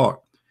matter who you are.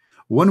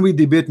 When we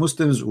debate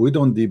Muslims, we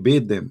don't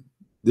debate them.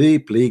 They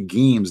play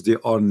games. They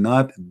are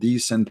not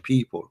decent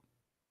people.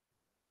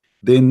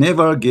 They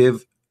never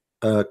give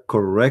a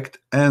correct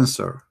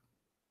answer.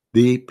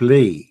 They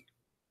play.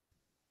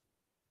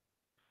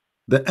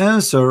 The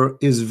answer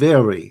is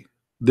vary,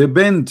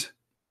 depend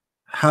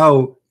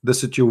how the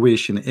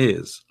situation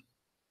is.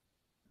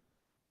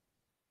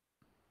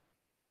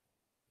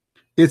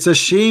 It's a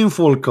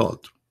shameful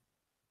cult.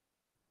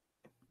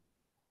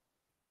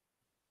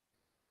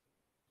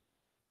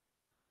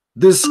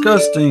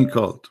 Disgusting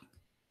cult.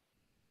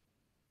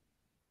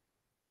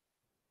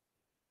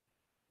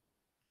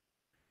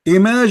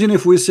 Imagine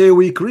if we say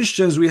we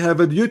Christians, we have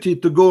a duty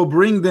to go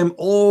bring them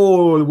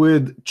all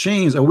with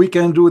chains, and we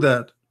can do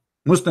that.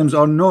 Muslims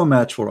are no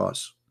match for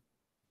us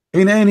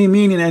in any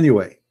mean, in any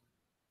way.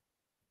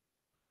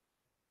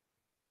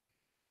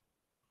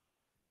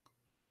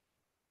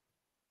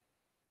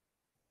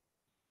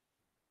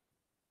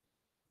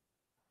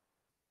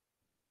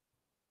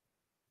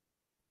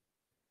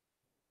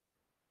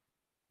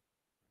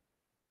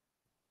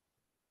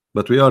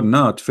 But we are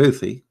not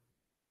filthy.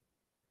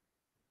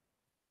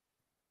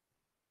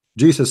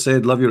 Jesus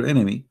said, love your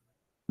enemy.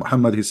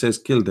 Muhammad, he says,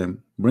 kill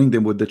them, bring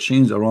them with the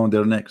chains around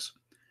their necks.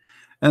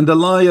 And the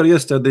liar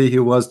yesterday, he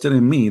was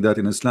telling me that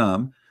in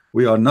Islam,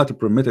 we are not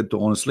permitted to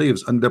own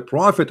slaves. And the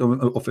Prophet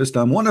of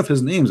Islam, one of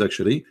his names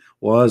actually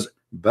was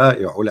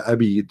Ba'i'ul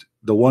Abid,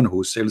 the one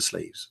who sells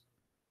slaves.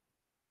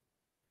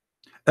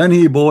 And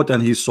he bought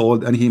and he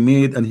sold and he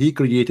made and he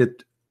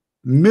created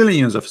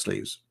millions of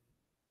slaves.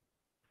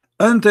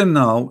 Until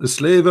now,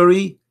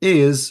 slavery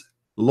is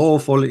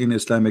lawful in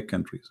Islamic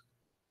countries.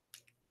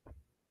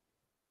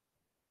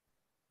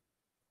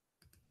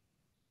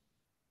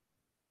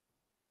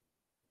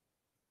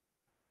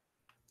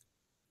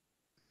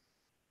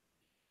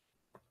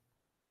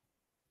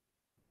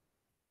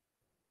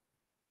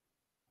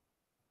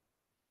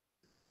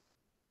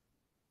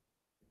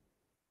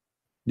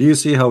 Do you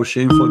see how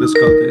shameful this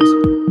cult is?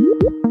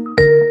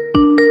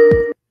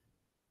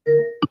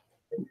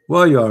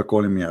 Why you are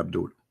calling me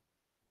Abdul?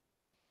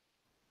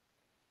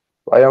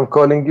 I am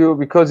calling you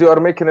because you are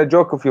making a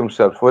joke of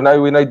yourself. When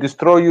I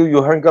destroy you,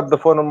 you hang up the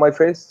phone on my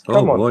face.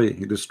 Come on. Boy,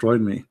 he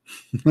destroyed me.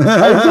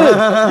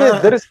 I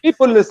did. There is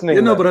people listening.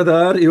 You know,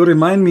 brother, you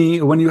remind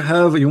me when you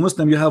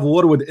Muslim, you have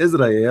war with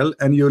Israel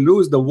and you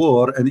lose the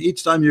war, and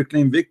each time you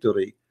claim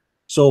victory.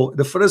 So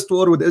the first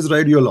war with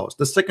Israel you lost,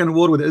 the second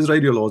war with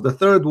Israel you lost, the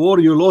third war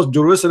you lost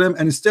Jerusalem,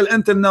 and still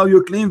until now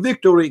you claim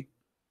victory.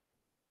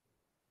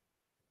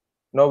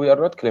 No, we are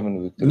not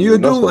claiming victory. You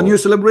do, and you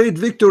celebrate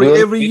victory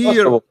every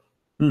year.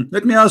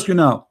 Let me ask you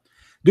now.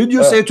 Did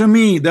you say to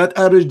me that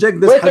I reject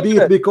this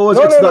hadith because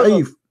it's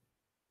da'if?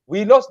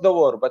 We lost the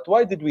war, but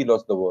why did we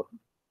lose the war?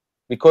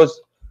 Because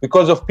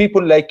of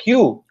people like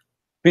you.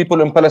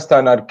 People in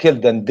Palestine are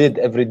killed and dead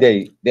every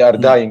day. They are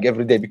dying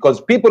every day because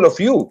people of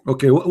you.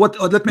 Okay, what?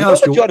 Let me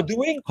ask you. What you are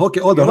doing? Okay,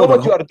 hold on.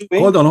 What you are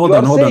doing? Hold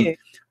on.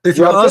 If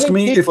you ask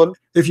me,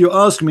 if you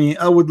ask me,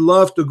 I would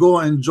love to go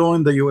and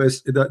join the U.S.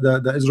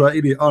 the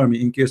Israeli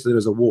army in case there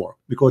is a war,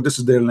 because this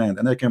is their land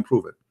and I can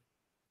prove it.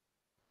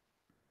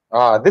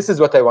 This is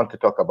what I want to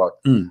talk about.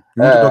 You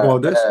want to talk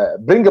about this?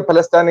 Bring a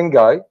Palestinian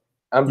guy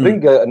and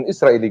bring an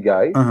Israeli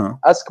guy.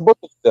 Ask both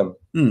of them.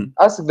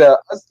 Ask the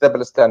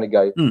Palestinian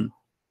guy.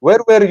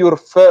 Where were your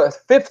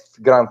fifth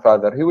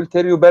grandfather? He will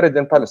tell you buried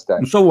in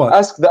Palestine. So what?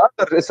 Ask the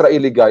other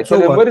Israeli guy.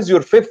 Tell him, where is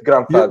your fifth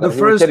grandfather? The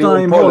first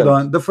time, hold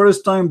on. The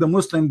first time the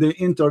Muslim they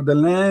enter the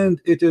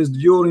land, it is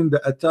during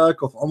the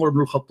attack of Umar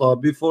ibn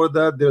al-Khattab. Before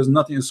that, there's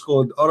nothing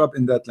called Arab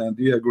in that land.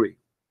 Do you agree?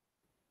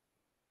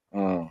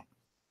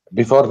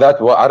 Before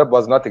that, Arab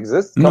was not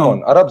exist. Come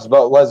on, Arabs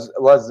was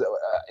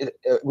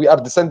we are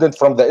descended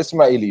from the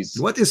Ismailis.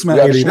 What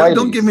Ismaili?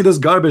 Don't give me this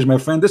garbage, my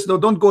friend.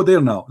 Don't go there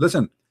now.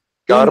 Listen.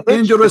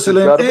 In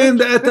Jerusalem, in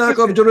the attack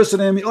of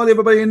Jerusalem,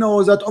 everybody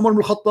knows that Umar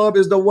ibn al-Khattab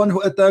is the one who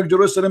attacked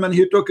Jerusalem and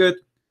he took it.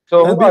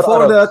 So and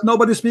before that,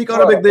 nobody speak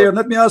Arabic there.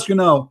 Let me ask you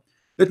now.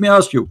 Let me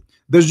ask you.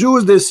 The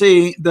Jews, they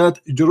say that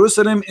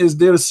Jerusalem is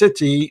their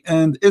city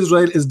and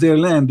Israel is their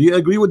land. Do you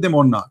agree with them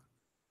or not?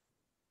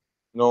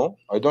 No,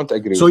 I don't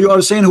agree. So you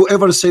are saying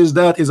whoever says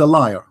that is a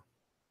liar.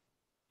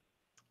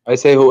 I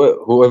say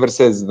whoever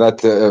says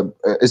that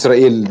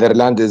Israel, their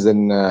land is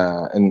in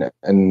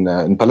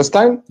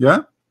Palestine.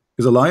 Yeah.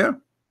 Is a liar?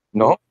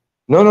 No.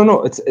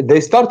 They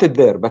started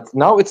there, but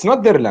now it's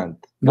not their land.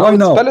 Why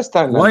now?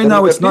 Palestine land. Why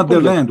now it's not their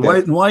land?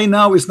 Why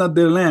now it's not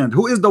their land?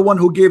 Who is the one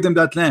who gave them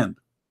that land?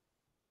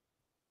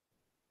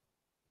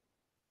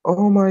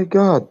 Oh my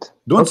God!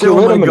 Don't say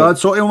oh my God.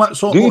 So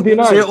do you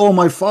deny? Say oh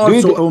my father.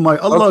 So oh my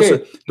Allah.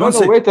 Okay. Don't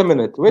say. Wait a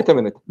minute.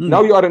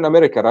 Now you are in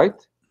America, right?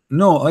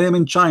 No, I am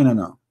in China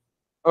now.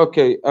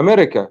 Okay,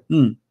 America.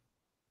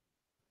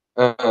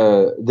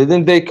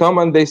 Didn't they come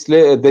and they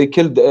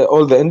killed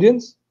all the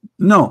Indians?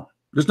 No,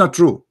 it's not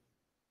true.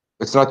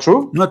 It's not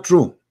true? Not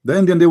true. The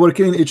Indian, they were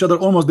killing each other.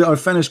 Almost they are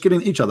finished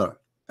killing each other.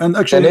 And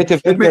actually, let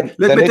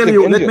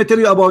me tell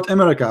you about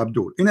America,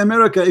 Abdul. In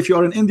America, if you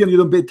are an Indian, you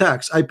don't pay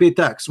tax. I pay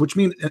tax, which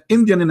means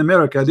Indian in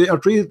America, they are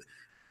treated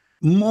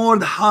more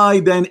high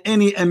than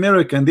any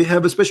American. They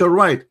have a special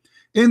right.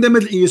 In the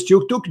Middle East,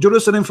 you took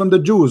Jerusalem from the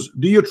Jews.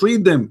 Do you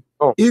treat them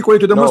equally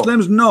to the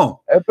Muslims?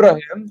 No.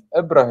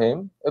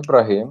 Ibrahim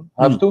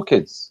have two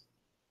kids.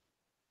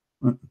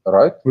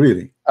 Right?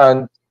 Really?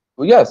 And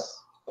yes,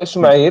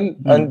 Ishmael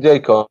and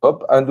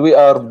Jacob, and we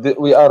are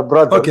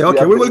brothers.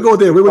 Okay, we will go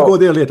there. We will go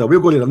there later. We'll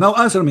go later. Now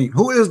answer me.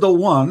 Who is the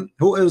one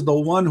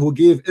who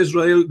gave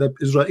Israel, the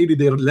Israeli,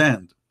 their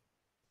land?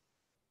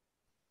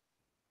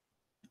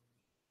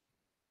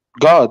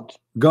 God.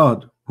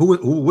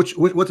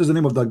 What is the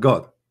name of that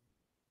God?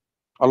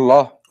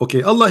 Allah.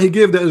 Okay, Allah, he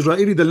gave the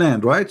Israeli the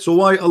land, right? So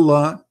why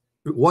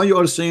you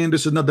are saying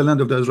this is not the land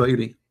of the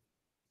Israeli?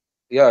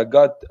 Yeah,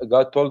 God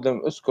told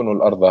them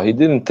uskunul arda. He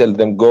didn't tell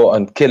them go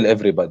and kill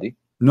everybody.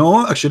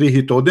 No, actually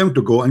he told them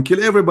to go and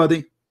kill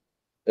everybody.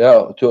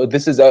 Yeah,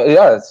 this is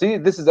see,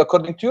 this is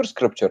according to your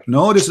scripture.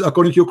 No, this is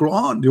according to your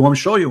Quran. Do you want me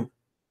to show you?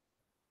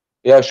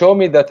 Yeah, show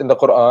me that in the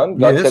Quran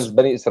God tells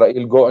Bani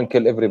Israel go and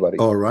kill everybody.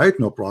 All right,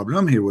 no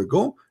problem. Here we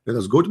go. Let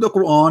us go to the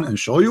Quran and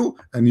show you.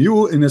 And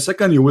you, in a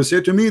second, you will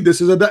say to me, this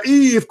is a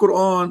da'if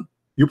Quran.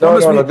 You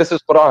promise me? No, this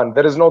is Quran.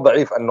 There is no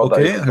da'if and no da'if.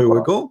 Okay, here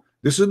we go.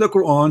 This is the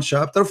Quran,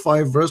 chapter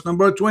 5, verse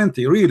number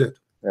 20. Read it.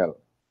 Yeah.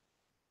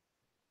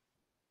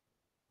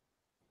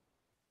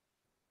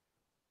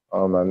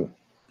 Oh man.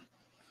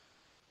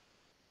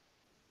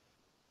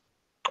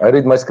 I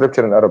read my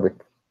scripture in Arabic.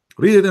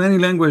 Read it in any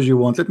language you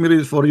want. Let me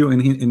read it for you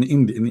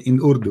in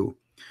Urdu.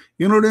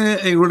 You are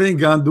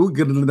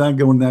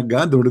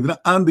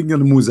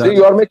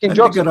making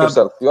jokes of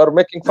yourself. You are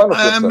making fun of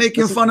yourself. I'm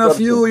making fun of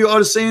you. You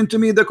are saying to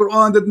me the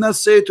Quran did not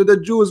say to the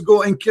Jews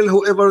go and kill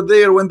whoever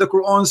there, when the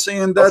Quran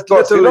saying that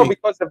literally. You know,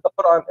 because if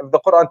the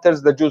Quran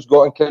tells the Jews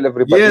go and kill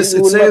everybody. Yes,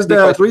 it says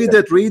that. Read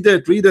it.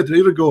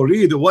 Here we go.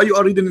 Read. Why you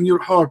are reading in your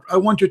heart? I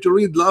want you to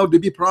read loudly.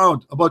 Be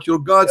proud about your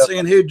God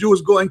saying, hey,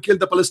 Jews, go and kill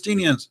the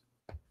Palestinians.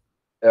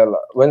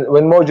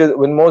 When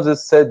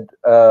Moses said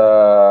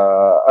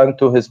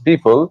unto his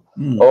people,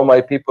 "Oh my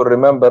people,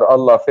 remember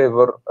Allah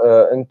favor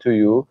into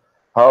you,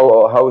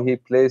 how He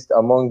placed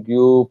among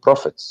you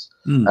prophets,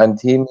 and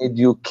He made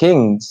you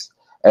kings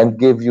and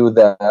gave you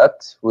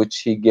that which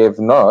He gave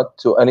not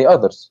to any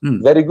others."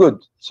 Very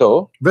good.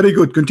 So very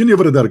good. Continue,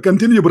 brother.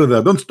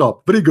 Don't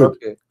stop. Very good.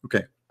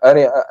 Okay.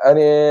 Any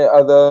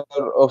other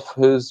of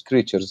His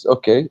creatures?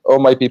 Okay. Oh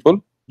my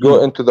people,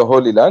 go into the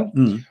Holy Land,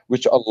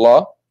 which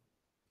Allah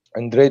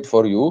engrayed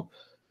for you,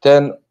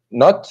 then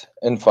not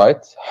in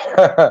fight.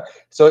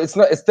 So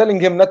it's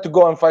telling him not to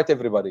go and fight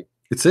everybody.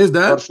 It says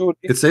that? Sure.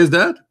 It says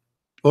that?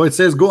 Oh, it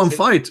says go and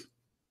fight.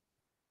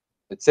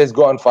 It says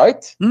go and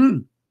fight.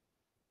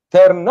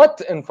 Turn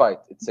not in fight.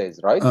 It says,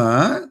 right?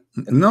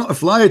 No, a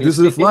flight. This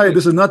is a flight.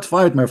 This is not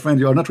fight, my friend.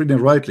 You are not reading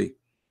rightly.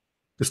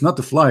 It's not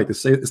a flight.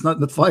 It's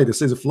not fight. It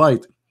says a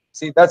flight.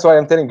 See, that's why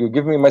I'm telling you.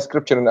 Give me my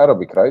scripture in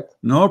Arabic, right?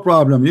 No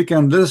problem. You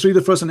can let's read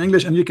it first in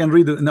English, and you can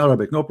read it in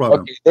Arabic. No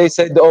problem. Okay. They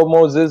said, "Oh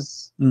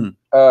Moses,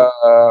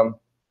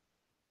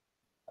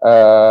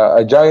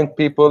 a giant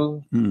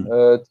people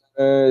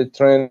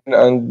train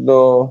and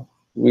no."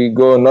 We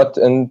go not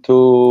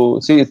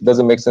into see it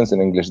doesn't make sense in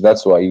English.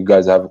 That's why you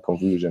guys have a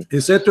confusion. He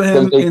said to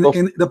him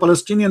in the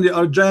Palestinian, they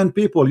are giant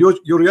people. Your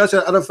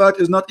Yasser Arafat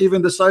is not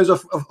even the size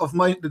of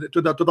my to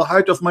the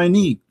height of my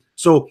knee.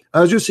 So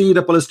as you see,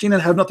 the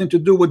Palestinians have nothing to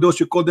do with those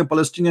you call them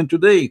Palestinian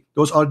today.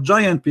 Those are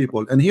giant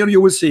people. And here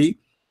you will see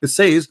it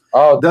says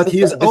that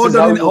he is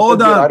ordering.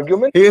 Hold on.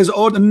 He is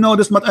ordering. No,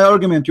 this is not an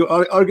argument. Your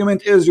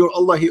argument is your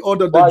Allah. He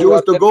ordered the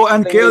Jews to go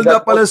and kill the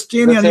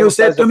Palestinian. You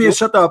said to me,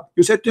 shut up.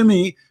 You said to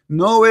me,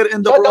 nowhere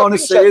in the Quran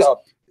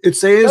it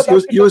says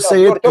you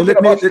said.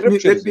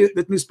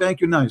 Let me spank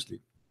you nicely.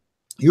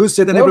 You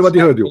said, and everybody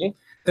heard you.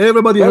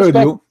 Everybody heard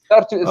you.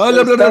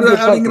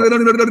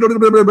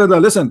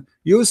 Listen,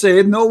 you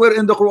said nowhere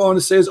in the Quran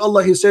it says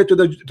Allah. He said to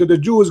the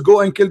Jews,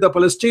 go and kill the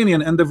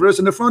Palestinian, and the verse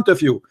in the front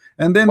of you.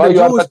 And then the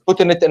Jews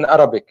putting it in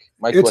Arabic.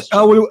 My question.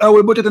 I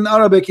will put it in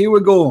Arabic. Here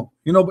we go.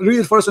 You know, read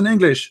it first in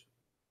English.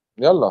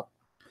 Yalla.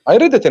 I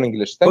read it in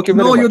English. Thank you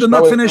very much. No, you did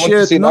not finish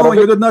yet. No,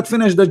 you did not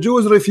finish. The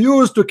Jews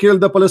refused to kill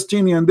the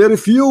Palestinian. They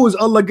refused.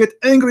 Allah get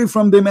angry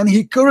from them, and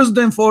He cursed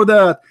them for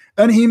that.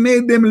 And He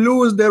made them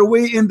lose their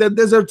way in the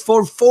desert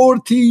for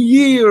 40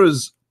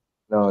 years.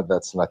 No,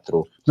 that's not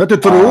true. Not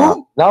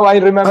true? Now I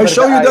remember. I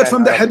show you that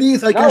from the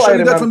hadith. I can show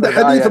you that from the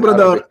hadith,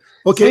 brother.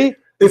 Okay. See?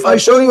 If I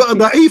show you a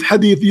da'if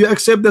hadith, you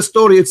accept the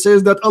story. It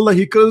says that Allah,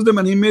 He cursed them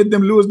and He made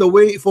them lose the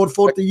way for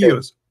 40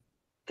 years.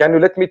 Can you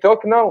let me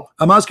talk now?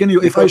 I'm asking you,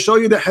 if I show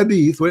you the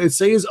hadith where it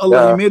says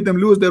Allah, He made them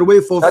lose their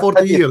way for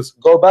 40 years.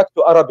 Go back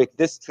to Arabic.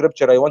 This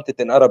scripture, I want it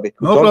in Arabic.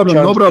 No problem,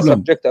 no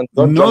problem.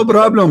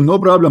 No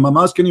problem. I'm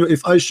asking you,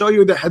 if I show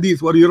you the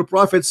hadith where your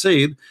prophet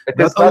said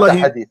that Allah...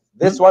 hadith.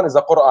 This one is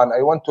a Quran.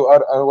 I want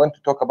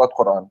to talk about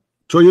Quran.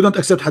 So you don't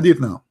accept hadith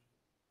now?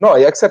 No, I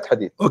accept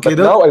hadith. Okay,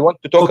 but now I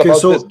want to talk about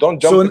this.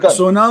 Don't jump the gun.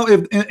 So now,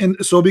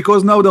 so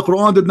because now the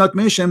Quran did not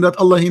mention that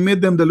Allah, He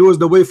made them lose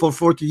the way for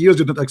 40 years,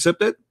 you don't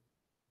accept it?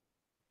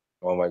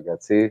 Oh my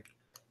God! See,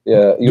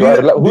 yeah,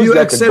 do you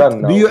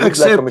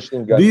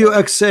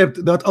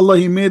accept that Allah,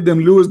 He made them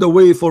lose the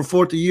way for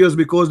 40 years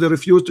because they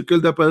refused to kill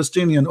the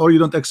Palestinian, or you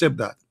don't accept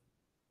that?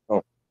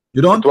 No,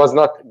 you don't. It was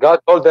not. God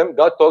told them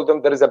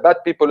there is a bad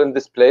people in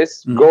this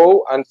place.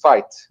 Go and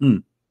fight.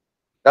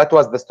 That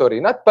was the story,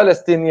 not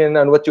Palestinian.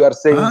 And what you are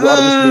saying, you are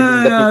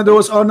misleading the people.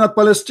 Those are not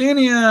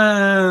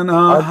Palestinian.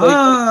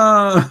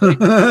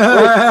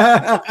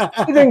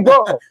 They didn't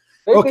go.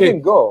 They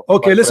didn't go.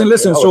 Okay,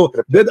 listen. So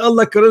did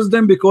Allah curse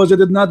them because they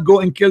did not go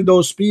and kill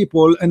those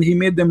people, and He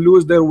made them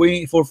lose their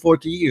way for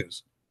 40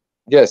 years?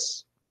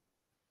 Yes.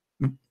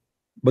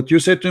 But you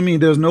said to me,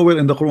 there's nowhere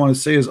in the Quran it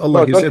says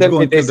Allah. No, don't tell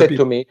me they said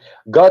to me.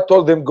 God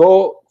told them,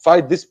 go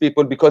fight these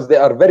people because they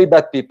are very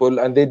bad people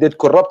and they did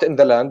corrupt in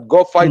the land.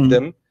 Go fight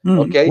them.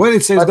 Okay. Where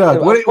it says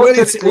that? Where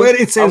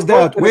it says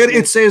that? Where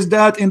it says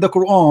that in the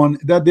Quran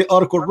that they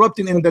are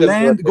corrupting in the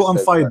land? Go and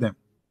fight them.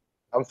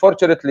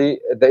 Unfortunately,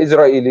 the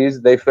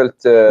Israelis, they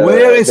felt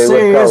where it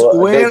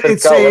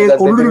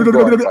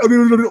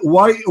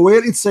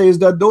says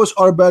that those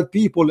are bad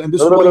people and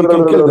this is why you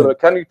can kill them.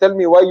 Can you tell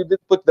me why you did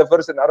put the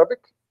verse in Arabic?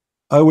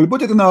 I will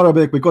put it in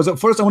Arabic because at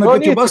first I want to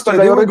get you busted.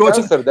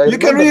 You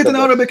can read it in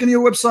Arabic in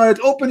your website.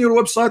 Open your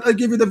website. I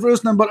give you the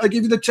verse number. I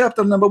give you the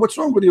chapter number. What's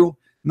wrong with you?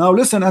 Now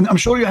listen, and I'm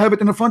sure you have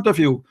it in front of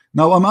you.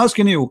 Now I'm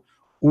asking you,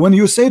 when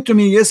you say to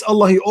me, yes,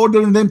 Allah, He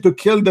ordered them to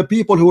kill the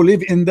people who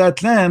live in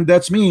that land,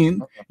 that's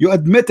mean you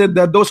admitted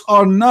that those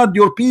are not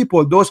your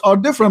people. Those are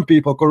different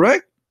people,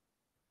 correct?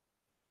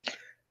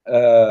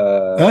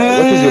 What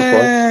is your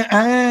point?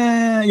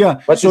 Yeah.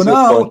 So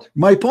now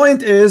my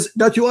point is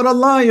that you are a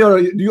liar.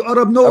 You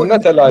Arab know. I'm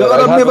not a liar. The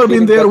Arab never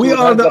been there. We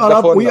are the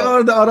Arab. We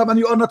are the Arab, and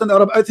you are not an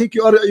Arab. I think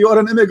you are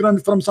an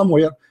immigrant from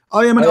somewhere.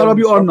 I am an Arab.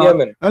 You are not.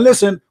 Yemen. And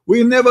listen,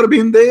 we never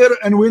been there,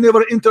 and we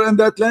never enter in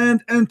that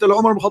land until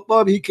Umar ibn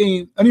Khattab he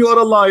came. And you are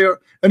a liar.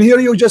 And here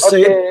you just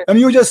say, and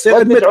you just say,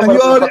 admit, and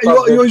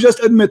you just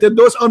admitted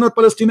those are not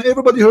Palestinian.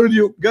 Everybody heard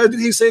you, guys. Did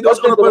he say those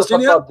are not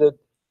Palestinian?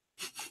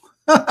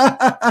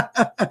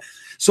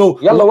 So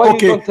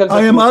okay,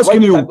 I am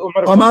asking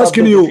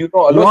you,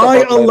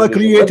 why Allah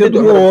created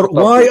war?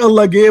 Why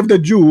Allah gave the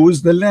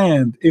Jews the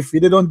land if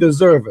they don't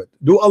deserve it?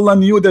 Do Allah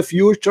knew the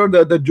future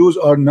that the Jews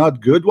are not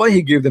good? Why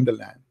He gave them the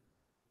land?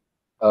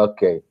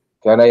 Okay,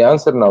 can I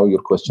answer now your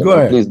question? Go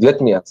ahead. Please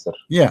let me answer.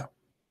 Yeah.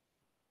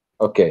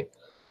 Okay.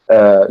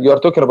 You are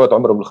talking about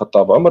Umar ibn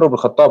Khattab. Umar ibn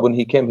Khattab, when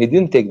he came, he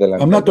didn't take the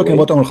land. I'm not talking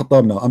about Umar ibn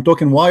Khattab now. I'm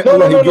talking why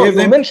Allah He gave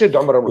them. Mentioned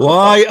Umar ibn Khattab.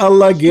 Why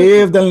Allah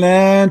gave the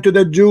land to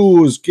the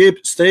Jews.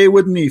 Stay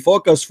with me.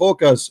 Focus.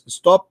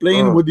 Stop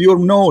playing with your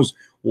nose.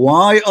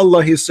 Why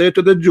Allah He said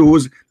to the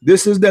Jews,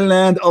 this is the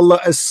land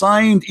Allah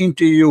assigned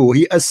into you.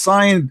 He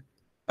assigned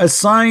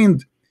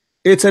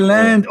It's a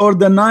land or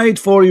the night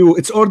for you.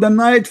 It's or the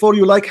night for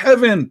you, like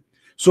heaven.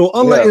 So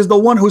Allah is the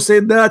one who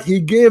said that He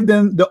gave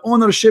them the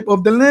ownership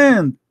of the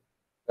land.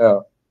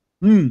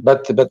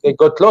 But they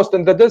got lost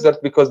in the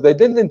desert because they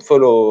didn't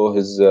follow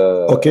His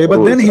okay, but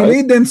rules, then He right?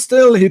 lead them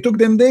still. He took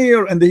them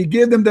there and He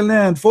gave them the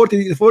land.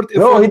 40.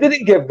 No, He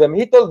didn't give them.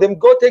 He told them,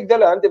 go take the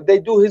land if they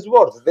do His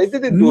words. They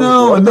didn't do His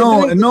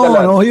words.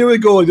 No. Here we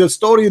go. The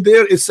story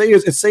there, it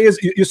says,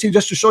 you see,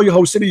 just to show you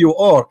how silly you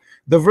are.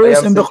 The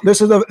verse in this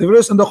is the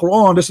verse in the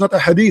Quran. This is not a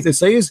hadith. It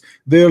says,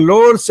 the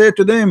Lord said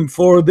to them,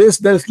 for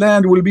this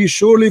land will be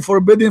surely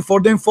forbidden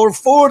for them for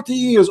 40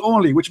 years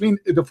only, which means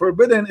the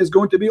forbidden is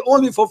going to be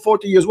only for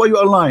 40 years. Why you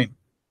are lying?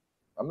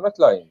 I'm not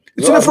lying.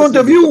 It's in front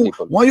of you.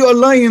 Why you are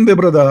lying, the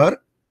brother?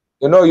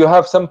 You know, you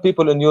have some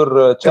people in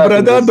your chat.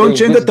 Brother, don't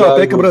change the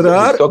topic,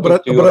 brother.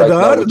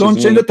 Brother, don't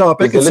change the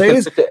topic. It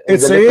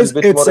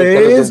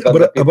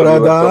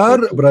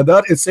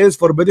says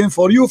forbidden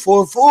for you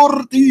for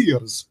 40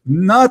 years,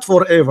 not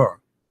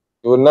forever.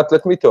 You will not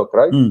let me talk,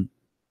 right?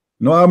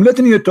 No, I'm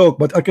letting you talk,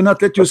 but I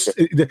cannot let you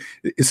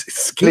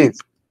escape.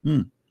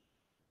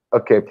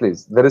 Okay,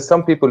 please. There is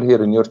some people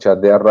here in your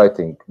chat. They are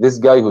writing, this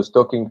guy who's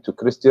talking to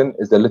Christian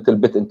is a little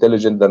bit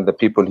intelligent than the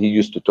people he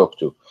used to talk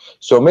to.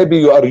 So maybe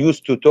you are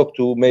used to talk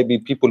to maybe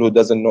people who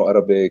doesn't know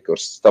Arabic or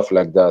stuff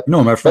like that.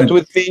 No, my friend. But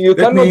with me, you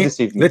cannot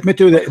deceive me. Let me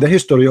tell you the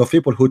history of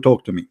people who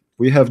talk to me.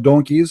 We have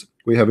donkeys.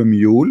 We have a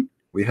mule.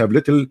 We have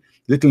little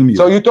mule.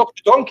 So you talk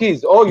to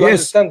donkeys? Oh, you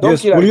understand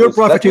donkey? Yes. Well, your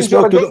prophet he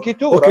spoke to donkey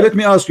too, okay, right? let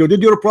me ask you.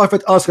 Did your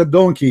prophet ask a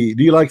donkey,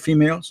 do you like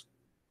females?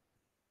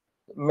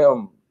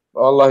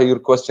 Allah, your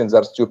questions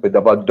are stupid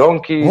about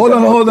donkeys. Hold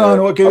on.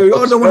 Okay, you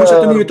are the one who said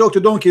to me you talk to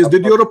donkeys.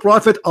 Did your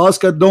prophet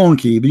ask a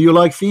donkey, do you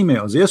like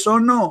females? Yes or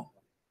no?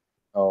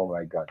 Oh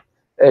my God.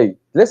 Hey,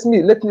 let's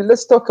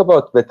talk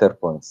about better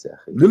points.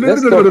 Why you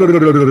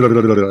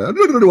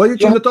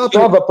change the topic? You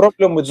have a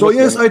problem with so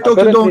yes, I talk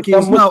to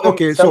donkeys now.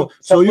 Okay, so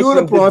you're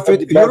a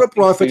prophet,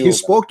 he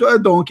spoke to a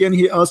donkey and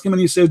he asked him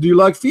and he says, do you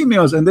like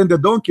females? And then the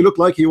donkey looked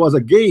like he was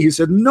a gay. He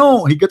said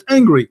no. He got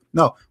angry.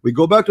 Now we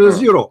go back to the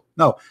zero.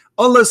 Now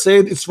Allah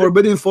said it's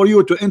forbidden for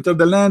you to enter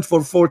the land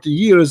for 40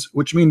 years,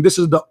 which means this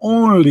is the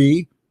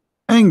only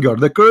anger.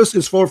 The curse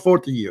is for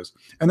 40 years,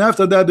 and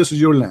after that this is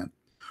your land.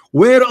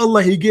 Where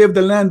Allah He gave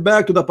the land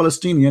back to the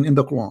Palestinian in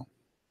the Quran?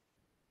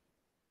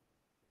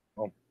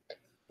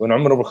 When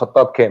Umar ibn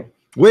Khattab came.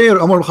 Where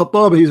Umar ibn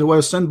Khattab, he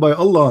was sent by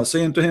Allah,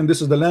 saying to him,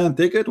 this is the land,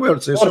 take it. Where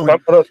it says so?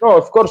 No,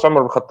 of course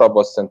Umar ibn Khattab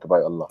was sent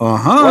by Allah.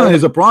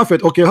 He's a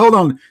prophet. Okay, hold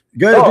on.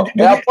 Guys,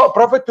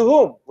 prophet to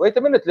whom? Wait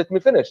a minute, let me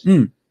finish.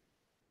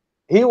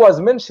 He was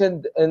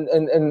mentioned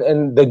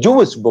in the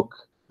Jewish book.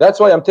 That's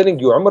why I'm telling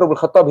you, Umar ibn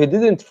Khattab, he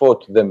didn't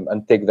vote them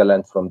and take the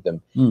land from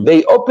them.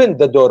 They opened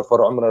the door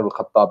for Umar ibn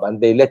Khattab and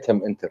they let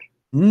him enter.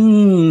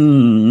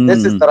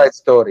 This is the right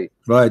story.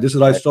 Right, this is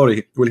the right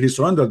story. Will he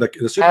surrender the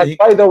city? And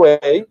by the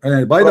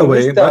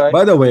way,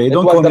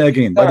 don't call me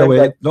again. By the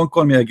way, don't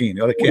call me again.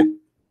 You're a kid.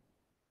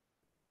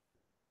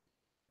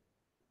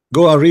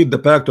 Go and read the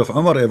Pact of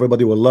Umar.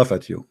 Everybody will laugh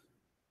at you.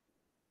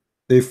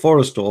 They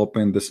forced to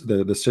open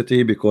the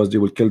city because they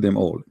will kill them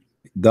all.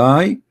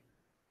 Die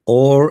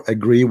or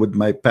agree with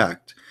my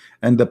pact.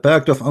 And the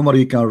Pact of Umar,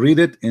 you can read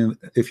it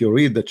if you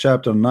read the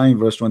chapter 9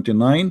 verse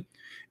 29,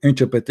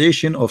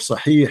 interpretation of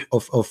Sahih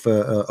of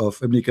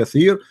Ibn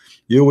Kathir,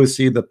 you will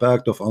see the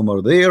Pact of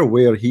Umar there,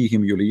 where he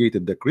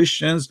humiliated the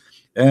Christians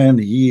and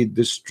he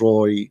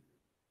destroyed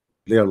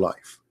their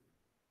life,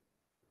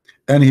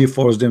 and he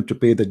forced them to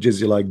pay the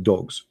jizya like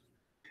dogs.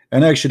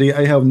 And actually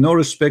I have no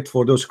respect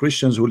for those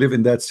Christians who live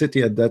in that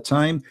city at that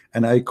time,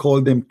 and I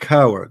call them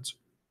cowards.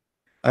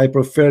 I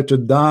prefer to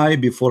die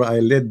before I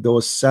let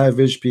those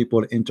savage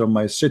people enter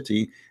my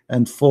city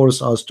and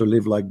force us to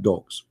live like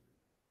dogs.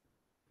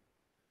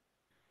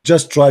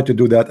 Just try to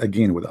do that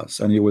again with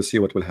us and you will see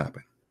what will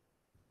happen.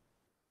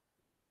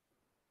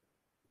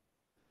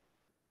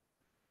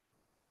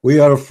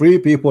 We are free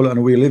people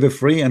and we live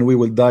free and we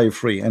will die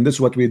free. And this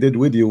is what we did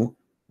with you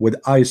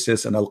with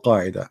ISIS and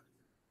Al-Qaeda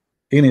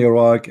in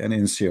Iraq and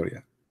in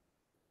Syria.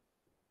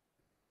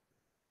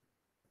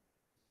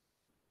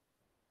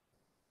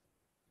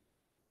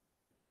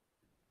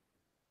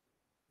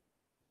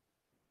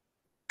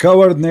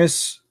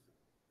 Cowardness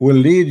will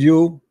lead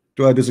you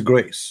to a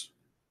disgrace.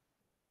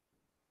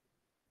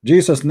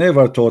 Jesus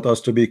never taught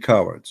us to be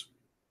cowards.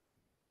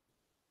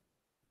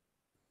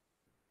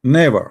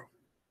 Never.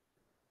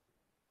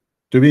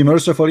 To be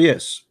merciful,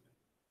 yes.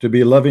 To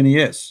be loving,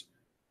 yes.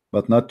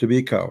 But not to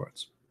be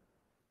cowards.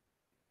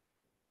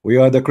 We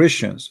are the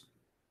Christians.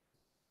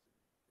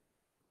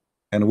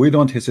 And we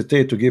don't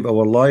hesitate to give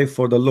our life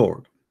for the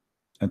Lord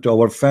and to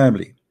our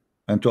family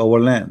and to our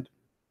land.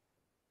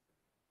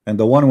 And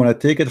the one when I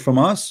take it from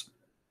us,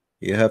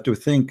 you have to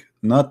think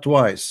not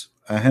twice,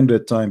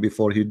 100 times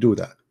before he do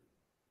that.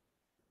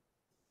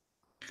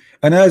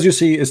 And as you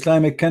see,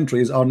 Islamic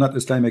countries are not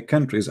Islamic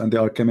countries, and they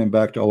are coming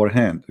back to our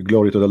hand.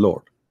 Glory to the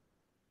Lord.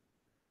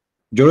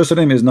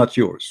 Jerusalem is not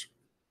yours.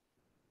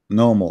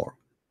 No more.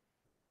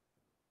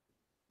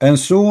 And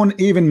soon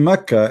even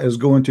Mecca is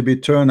going to be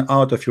turned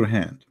out of your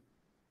hand.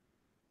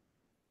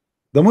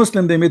 The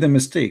Muslim, they made a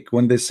mistake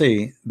when they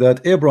say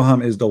that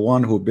Abraham is the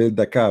one who built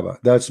the Kaaba.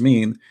 That's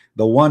mean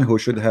the one who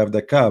should have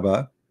the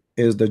Kaaba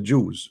is the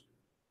Jews,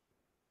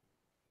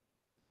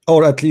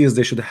 or at least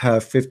they should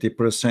have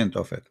 50%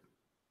 of it.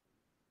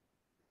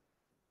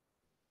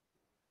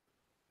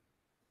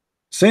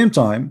 Same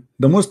time,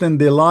 the Muslim,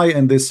 they lie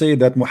and they say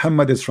that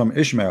Muhammad is from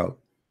Ishmael,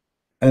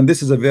 and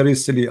this is a very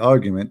silly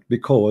argument,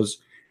 because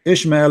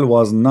Ishmael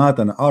was not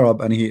an Arab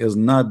and he is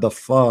not the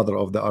father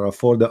of the Arab,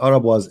 for the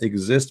Arab was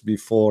exist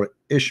before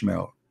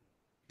Ishmael.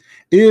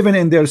 Even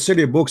in their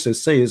silly books it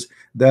says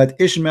that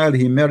Ishmael,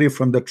 he married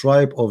from the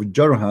tribe of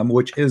Jarham,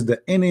 which is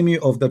the enemy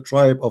of the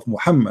tribe of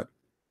Muhammad.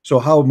 So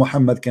how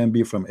Muhammad can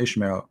be from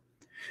Ishmael?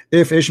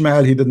 If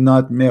Ishmael, he did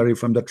not marry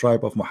from the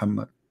tribe of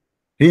Muhammad,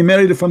 he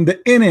married from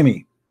the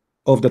enemy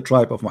of the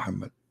tribe of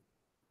Muhammad.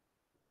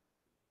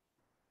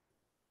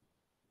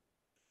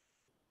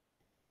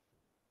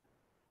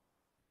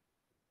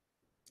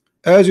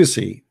 As you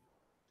see,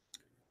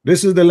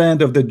 this is the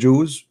land of the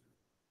Jews,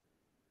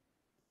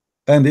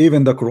 and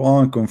even the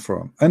Quran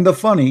confirm. And the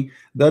funny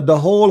that the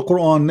whole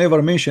Quran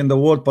never mentioned the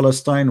word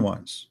Palestine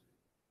once.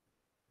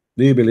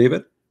 Do you believe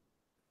it?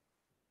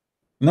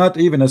 Not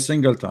even a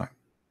single time.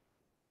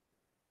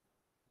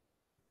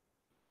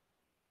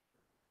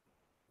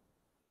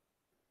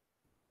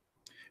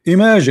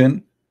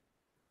 Imagine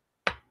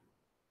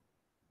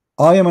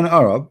I am an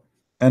Arab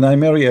and I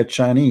marry a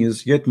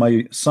Chinese, yet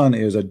my son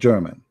is a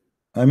German.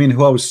 I mean,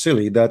 how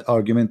silly that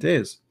argument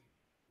is.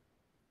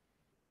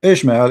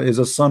 Ishmael is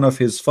a son of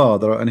his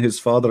father, and his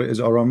father is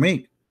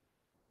Aramaic,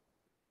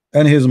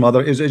 and his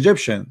mother is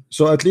Egyptian.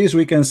 So at least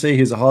we can say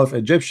he's half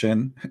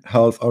Egyptian,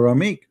 half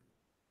Aramaic.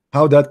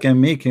 How that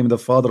can make him the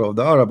father of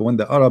the Arab when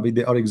the Arab,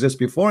 they are exist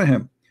before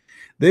him?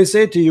 They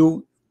say to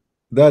you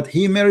that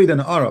he married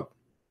an Arab.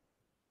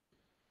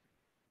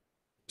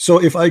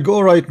 So if I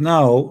go right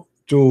now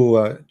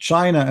to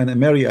China and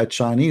marry a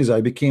Chinese, I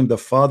became the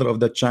father of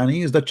the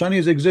Chinese. The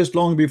Chinese exist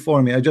long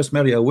before me. I just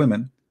marry a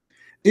woman.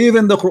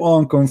 Even the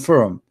Quran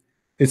confirm.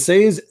 It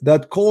says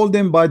that call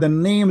them by the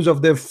names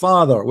of their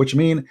father, which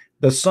mean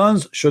the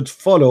sons should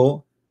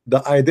follow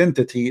the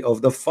identity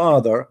of the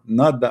father,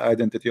 not the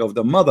identity of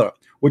the mother.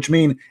 Which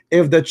mean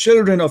if the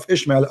children of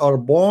Ishmael are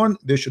born,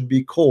 they should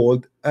be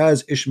called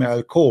as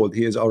Ishmael called.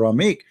 He is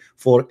Aramaic,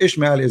 for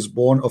Ishmael is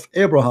born of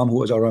Abraham,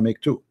 who is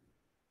Aramaic too.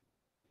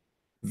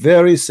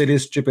 Very silly,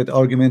 stupid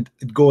argument.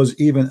 It goes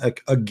even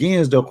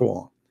against the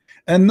Quran.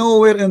 And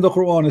nowhere in the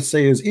Quran it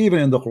says, even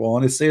in the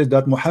Quran, it says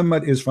that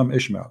Muhammad is from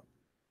Ishmael.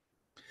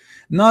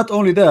 Not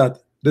only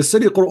that, the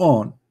silly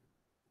Quran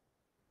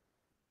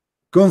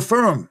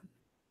confirm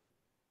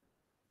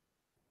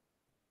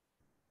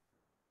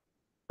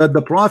that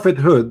the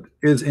prophethood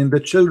is in the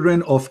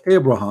children of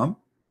Abraham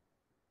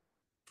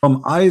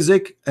from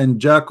Isaac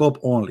and Jacob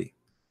only.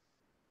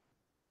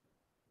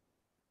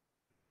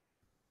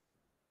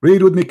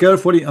 Read with me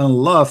carefully and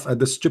laugh at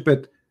the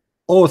stupid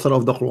author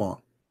of the Quran.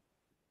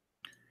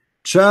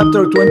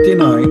 Chapter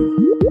 29.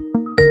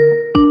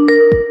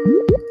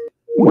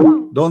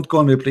 Don't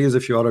call me please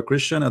if you are a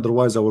Christian,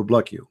 otherwise I will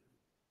block you.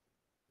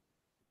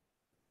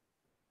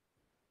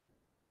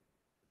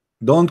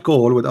 Don't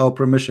call without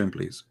permission,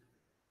 please.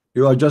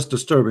 You are just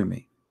disturbing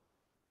me.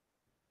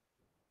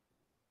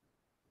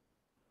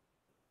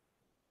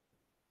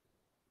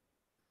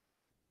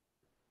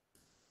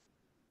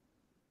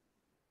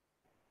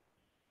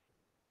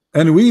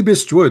 And we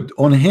bestowed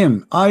on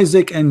him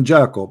Isaac and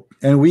Jacob,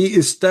 and we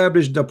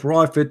established the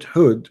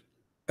prophethood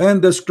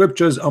and the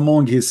scriptures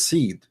among his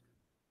seed.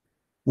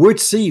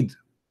 Which seed?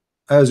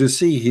 As you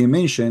see, he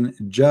mentioned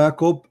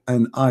Jacob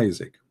and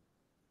Isaac.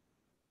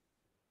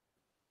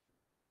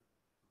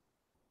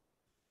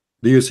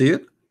 Do you see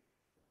it?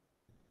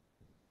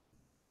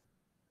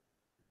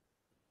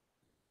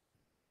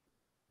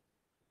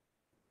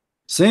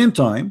 Same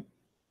time,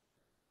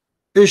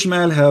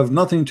 Ishmael have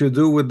nothing to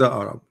do with the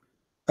Arab.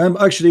 And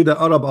actually the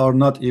Arab are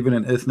not even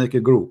an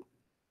ethnic group.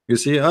 You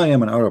see, I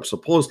am an Arab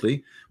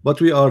supposedly,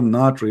 but we are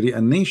not really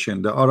a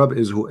nation. The Arab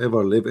is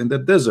whoever live in the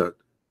desert.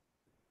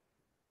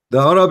 The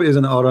Arab is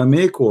an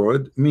Aramaic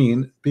word,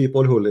 mean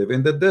people who live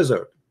in the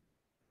desert.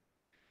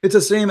 It's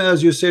the same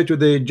as you say to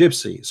the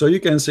gypsy. So you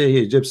can say,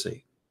 hey,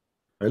 gypsy.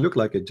 I look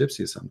like a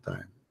gypsy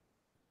sometime.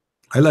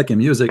 I like a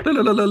music. La,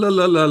 la, la, la,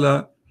 la, la,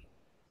 la.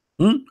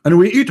 And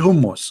we eat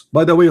hummus.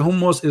 By the way,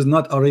 hummus is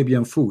not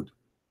Arabian food.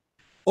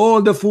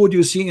 All the food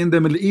you see in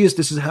the Middle East,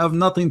 this is have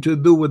nothing to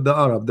do with the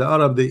Arab. The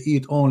Arab, they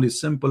eat only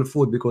simple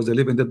food because they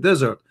live in the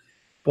desert.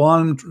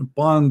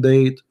 Palm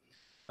date,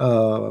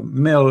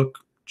 milk,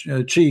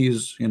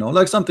 cheese, you know,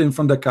 like something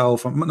from the cow,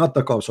 from not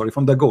the cow, sorry,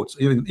 from the goats.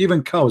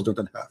 Even cows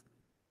don't have.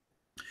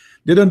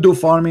 They don't do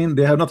farming.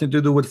 They have nothing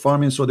to do with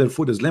farming, so their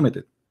food is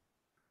limited.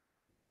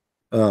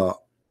 So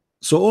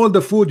all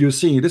the food you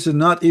see, this is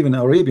not even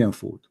Arabian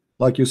food.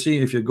 Like you see,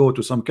 if you go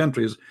to some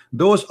countries,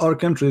 those are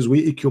countries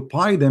we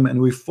occupy them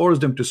and we force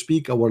them to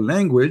speak our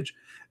language,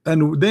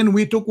 and then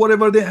we took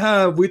whatever they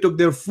have. We took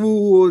their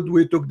food,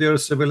 we took their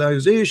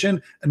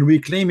civilization, and we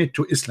claim it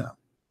to Islam.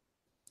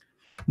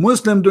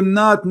 Muslims do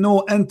not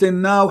know until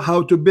now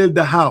how to build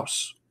a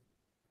house.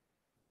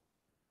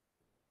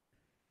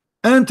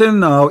 Until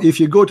now, if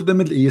you go to the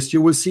Middle East,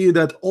 you will see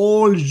that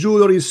all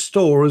jewelry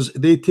stores,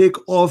 they take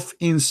off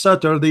in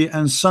Saturday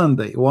and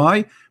Sunday.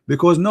 Why?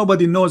 Because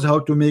nobody knows how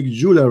to make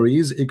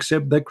jewelries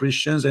except the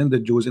Christians and the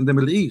Jews in the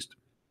Middle East.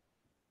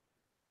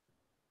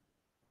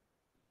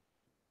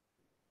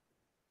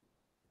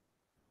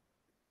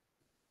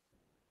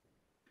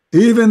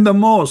 Even the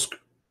mosque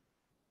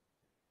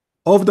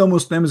of the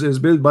Muslims is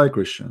built by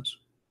Christians.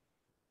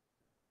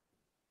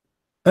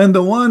 And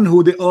the one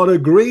who they are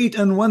great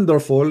and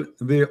wonderful,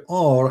 they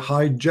are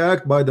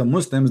hijacked by the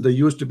Muslims. They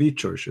used to be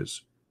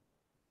churches.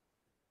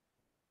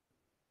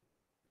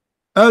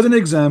 As an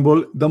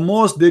example, the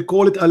mosque, they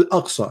call it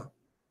Al-Aqsa.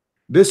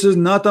 This is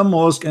not a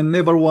mosque and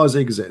never was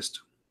exist.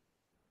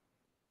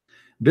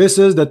 This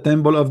is the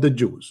temple of the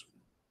Jews.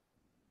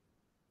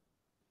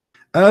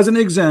 As an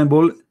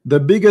example, the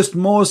biggest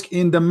mosque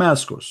in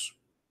Damascus.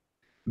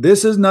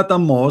 This is not a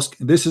mosque,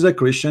 this is a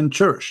Christian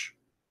church.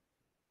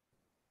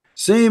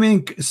 Same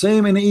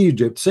in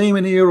Egypt, same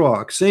in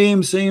Iraq,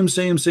 same.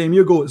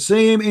 You go,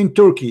 same in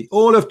Turkey.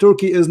 All of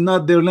Turkey is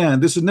not their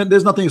land. This is not,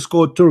 there's nothing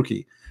called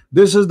Turkey.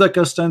 This is the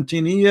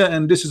Constantinia,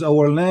 and this is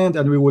our land,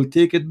 and we will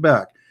take it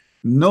back.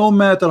 No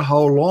matter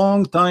how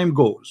long time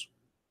goes,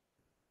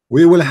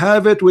 we will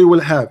have it, we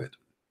will have it.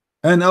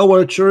 And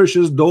our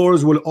church's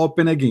doors will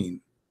open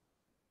again.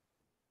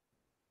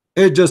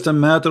 It's just a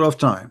matter of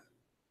time.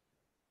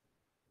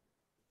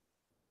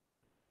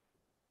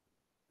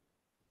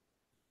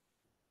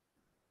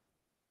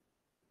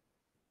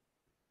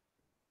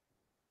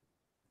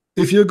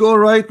 If you go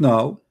right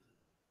now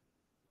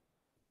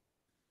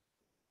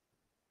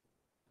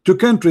to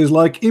countries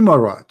like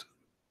Emirat,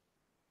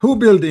 who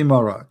built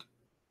Emirat?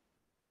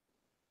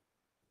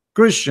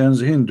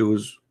 Christians,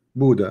 Hindus,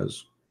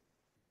 Buddhas.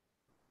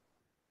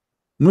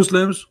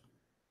 Muslims,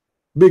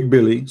 Big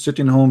Billy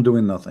sitting home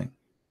doing nothing.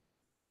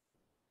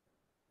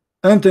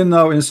 Until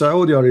now in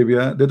Saudi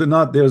Arabia, they do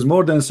not, there's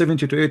more than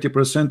 70 to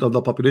 80% of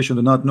the population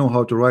do not know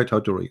how to write,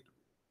 how to read.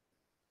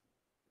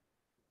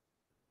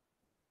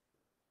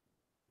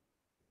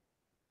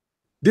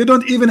 They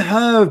don't even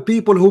have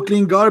people who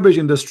clean garbage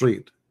in the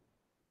street.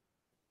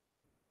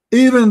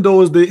 Even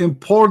those, they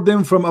import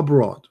them from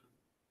abroad.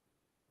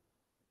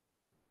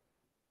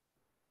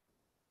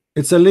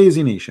 It's a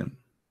lazy nation.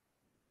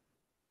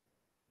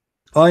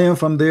 I am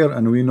from there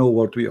and we know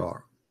what we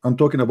are. I'm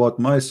talking about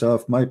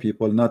myself, my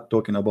people, not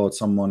talking about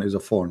someone is a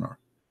foreigner.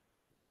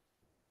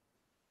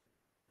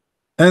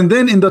 And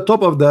then in the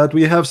top of that,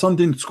 we have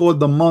something called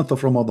the month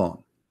of Ramadan.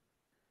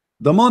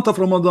 The month of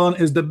Ramadan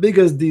is the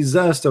biggest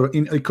disaster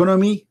in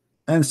economy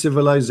and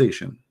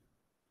civilization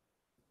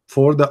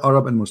for the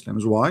Arab and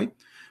Muslims. Why?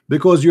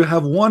 Because you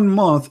have 1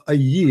 month a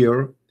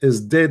year is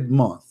dead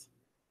month.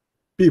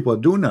 People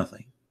do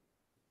nothing.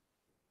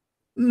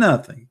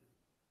 Nothing.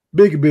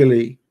 Big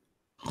Billy.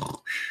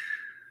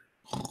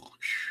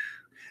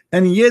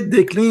 And yet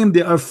they claim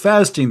they are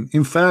fasting.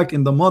 In fact,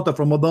 in the month of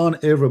Ramadan,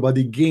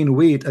 everybody gain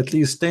weight at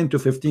least 10 to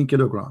 15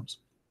 kilograms.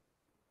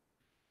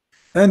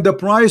 And the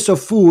price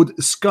of food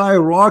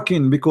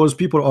skyrocketing because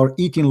people are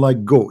eating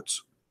like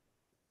goats.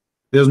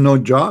 There's no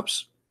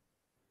jobs.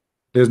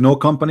 There's no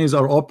companies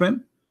are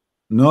open.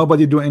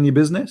 Nobody do any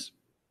business.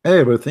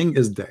 Everything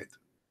is dead.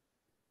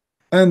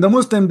 And the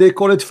Muslim, they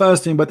call it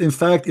fasting, but in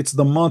fact it's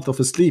the month of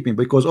sleeping,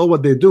 because all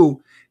what they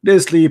do, they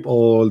sleep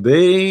all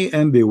day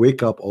and they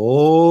wake up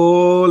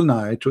all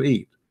night to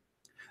eat.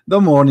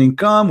 The morning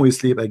come, we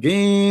sleep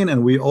again,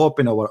 and we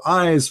open our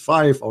eyes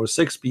 5 or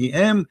 6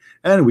 p.m.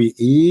 and we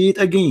eat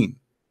again.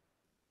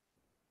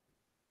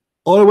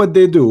 All what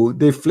they do,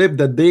 they flip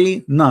the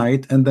day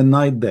night and the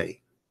night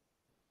day.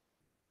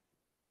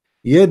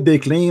 Yet they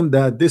claim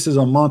that this is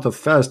a month of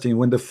fasting,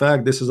 when the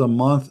fact this is a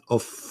month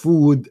of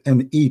food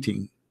and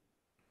eating.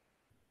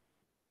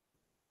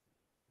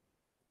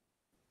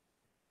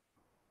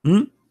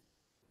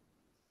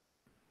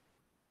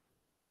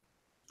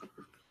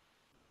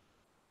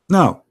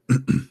 Now,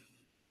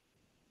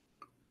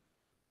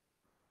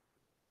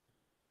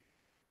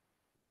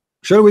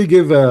 shall we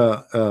give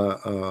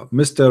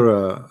Mr.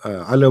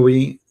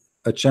 Alawi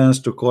a chance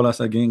to call us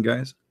again,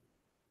 guys?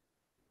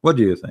 What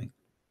do you think?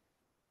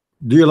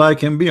 Do you like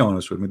him? Be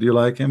honest with me. Do you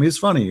like him? He's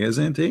funny,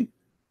 isn't he?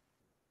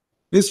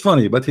 He's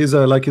funny, but he's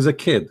like he's a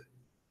kid.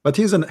 But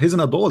he's an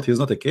adult. He's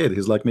not a kid.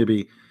 He's like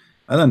maybe,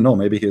 I don't know,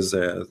 maybe he's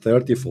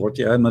 30,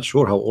 40. I'm not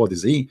sure how old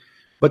is he.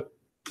 But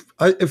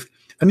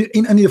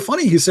and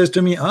funny, he says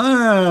to me,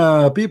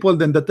 people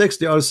then the text,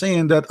 they are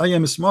saying that I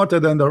am smarter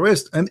than the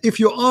rest. And if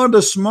you are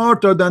the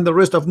smarter than the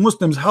rest of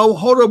Muslims, how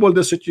horrible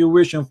the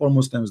situation for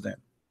Muslims then.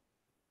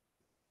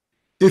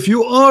 If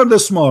you are the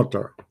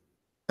smarter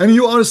and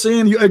you are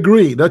saying you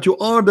agree that you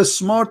are the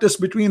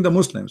smartest between the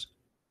Muslims,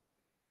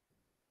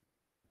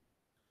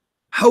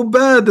 how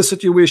bad the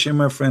situation,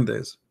 my friend,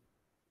 is.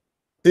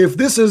 If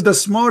this is the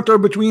smarter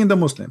between the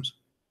Muslims,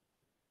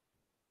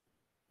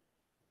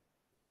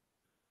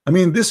 I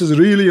mean, this is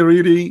really,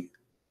 really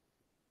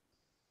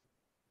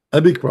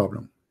a big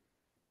problem.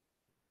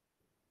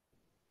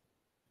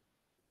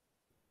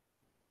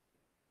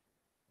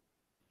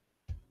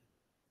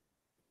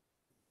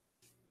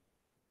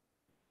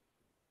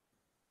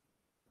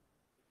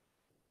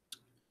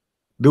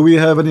 Do we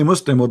have any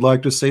Muslim would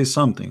like to say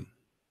something?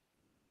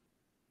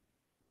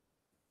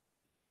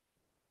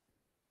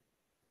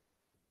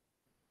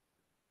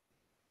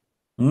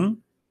 Hmm?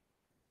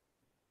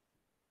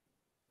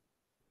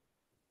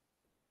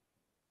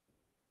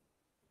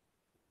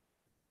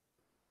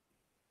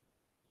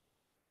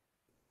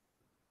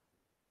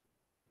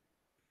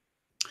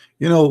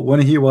 You know, when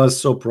he was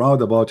so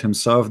proud about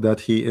himself that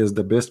he is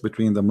the best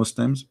between the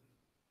Muslims,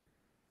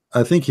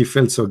 I think he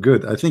felt so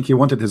good. I think he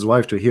wanted his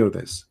wife to hear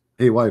this.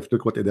 Hey wife,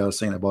 look what they are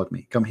saying about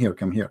me. Come here,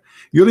 come here.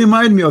 You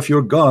remind me of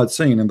your God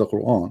saying in the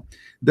Quran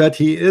that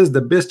he is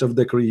the best of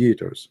the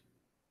creators.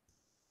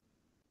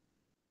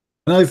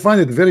 And I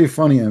find it very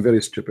funny and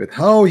very stupid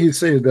how he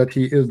says that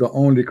he is the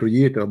only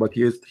creator, but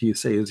he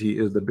says he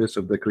is the best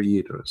of the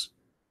creators.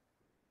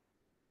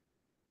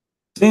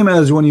 Same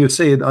as when you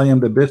said I am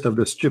the best of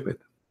the stupid.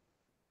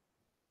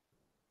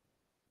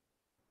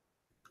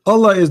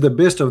 Allah is the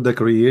best of the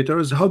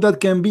creators. How that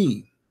can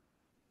be?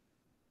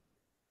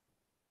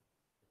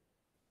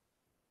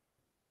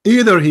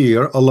 Either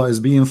here Allah is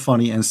being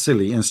funny and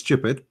silly and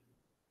stupid,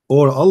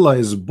 or Allah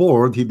is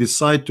bored, he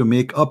decided to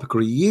make up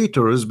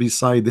creators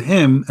beside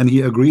him, and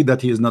he agreed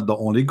that he is not the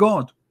only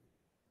God.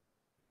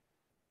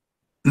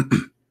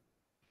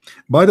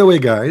 By the way,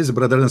 guys,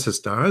 brothers and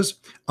sisters,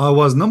 I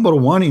was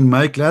 #1 in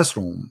my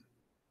classroom.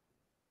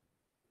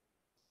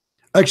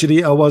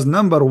 Actually, I was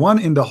 #1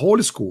 in the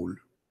whole school.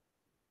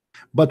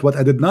 But what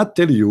I did not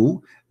tell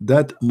you,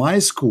 that my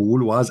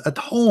school was at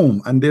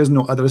home and there's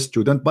no other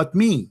student but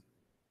me.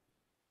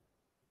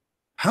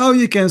 How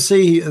you can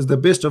say he is the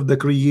best of the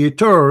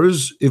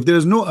creators if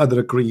there's no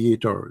other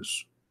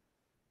creators?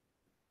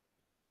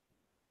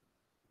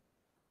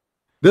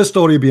 The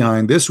story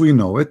behind this, we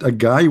know it. A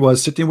guy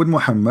was sitting with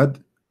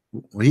Muhammad.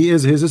 He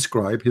is his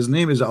scribe. His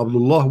name is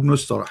Abdullah ibn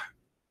Sarh.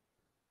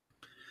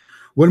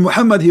 When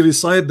Muhammad he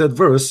recited that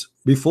verse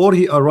before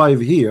he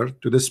arrived here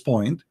to this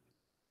point,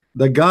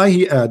 the guy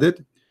he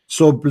added,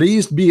 so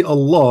pleased be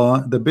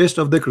Allah, the best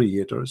of the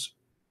creators.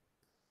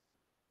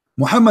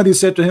 Muhammad he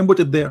said to him, put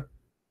it there.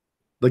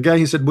 The guy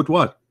he said, but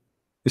what?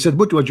 He said,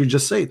 but what you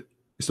just said.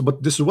 He said,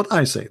 but this is what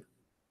I said.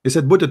 He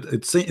said, but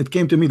it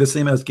came to me the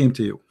same as it came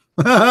to you.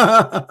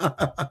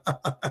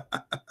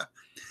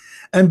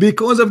 And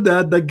because of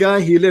that, the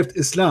guy he left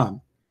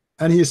Islam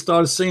and he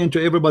starts saying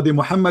to everybody,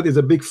 Muhammad is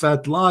a big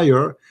fat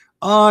liar.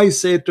 I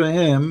said to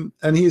him,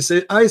 and he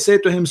said, I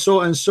said to him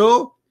so and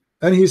so,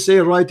 and he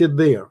said, write it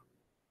there.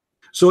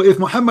 So if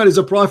Muhammad is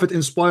a prophet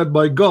inspired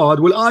by God,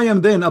 well, I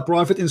am then a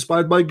prophet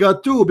inspired by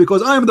God too,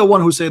 because I am the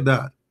one who said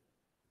that.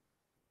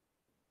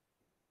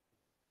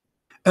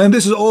 And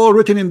this is all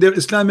written in their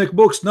Islamic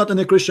books, not in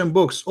the Christian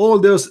books. All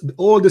this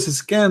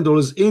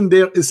scandals in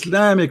their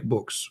Islamic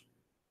books.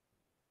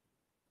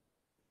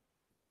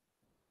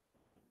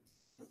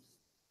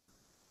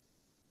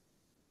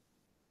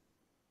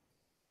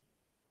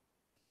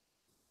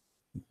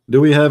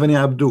 Do we have any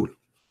Abdul?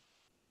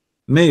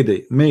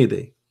 Mayday,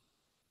 Mayday.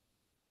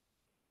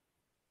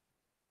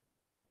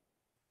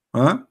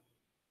 Huh?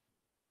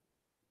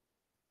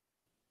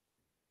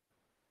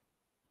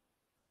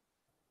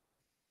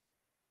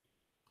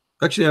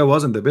 Actually, I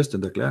wasn't the best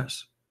in the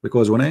class,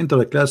 because when I enter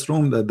the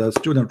classroom, the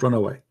student run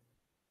away.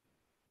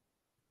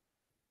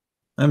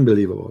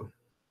 Unbelievable.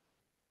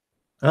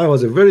 I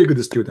was a very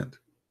good student.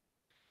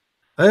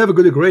 I have a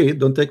good grade,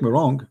 don't take me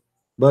wrong,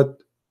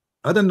 but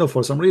I don't know,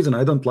 for some reason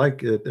I don't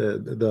like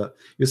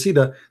you see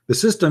the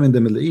system in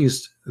the Middle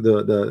East,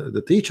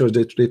 the teachers,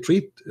 they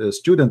treat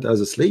student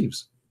as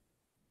slaves,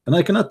 and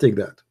I cannot take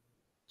that.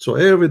 So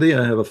every day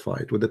I have a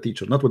fight with the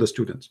teacher, not with the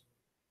students.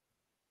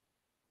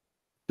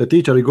 The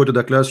teacher, he go to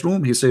the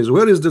classroom, he says,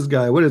 where is this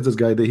guy? Where is this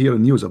guy? They hear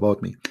news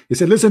about me. He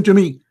said, listen to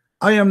me,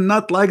 I am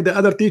not like the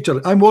other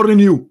teacher. I'm warning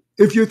you.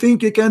 If you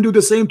think you can do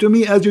the same to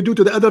me as you do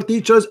to the other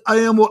teachers, I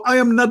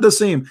am not the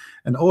same.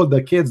 And all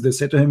the kids, they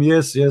say to him,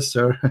 yes, yes,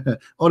 sir.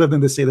 All of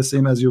them, they say the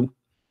same as you.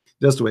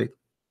 Just wait.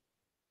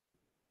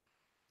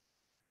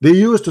 They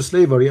used to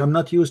slavery. I'm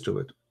not used to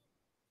it.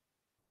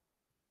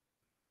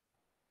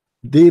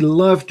 They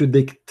love to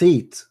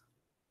dictate.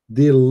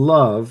 They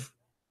love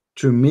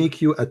to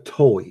make you a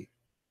toy.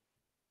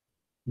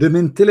 The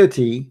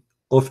mentality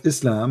of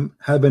Islam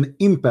have an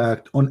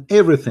impact on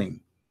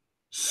everything.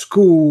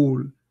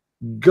 School,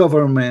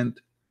 government,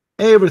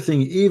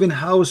 everything, even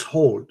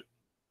household.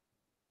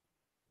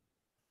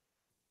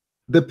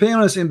 The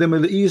parents in the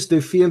Middle East, they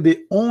feel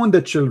they own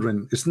the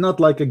children. It's not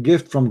like a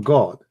gift from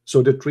God,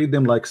 so they treat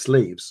them like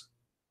slaves.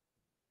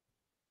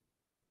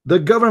 The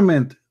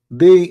government,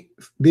 they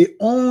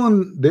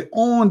own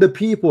the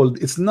people.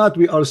 It's not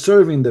we are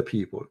serving the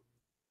people.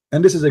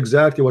 And this is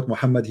exactly what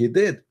Muhammad he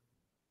did.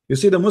 You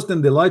see, the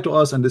Muslim, they lie to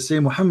us and they say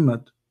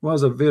Muhammad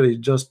was a very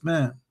just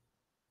man.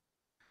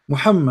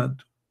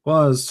 Muhammad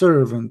was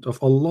servant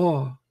of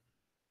Allah.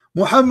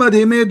 Muhammad,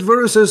 he made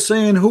verses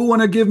saying, who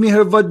wanna give me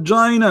her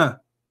vagina?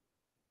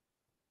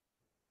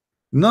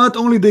 Not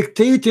only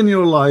dictating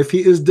your life,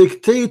 he is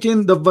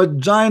dictating the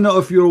vagina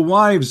of your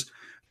wives.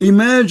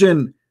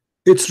 Imagine,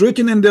 it's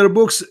written in their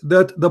books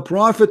that the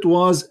prophet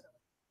was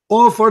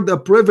offered a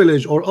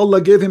privilege, or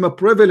Allah gave him a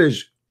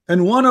privilege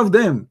And one of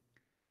them,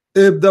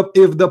 if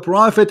the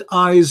prophet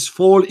eyes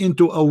fall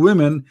into a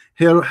woman,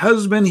 her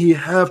husband, he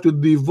have to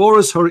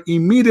divorce her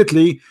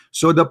immediately,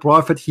 so the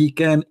prophet he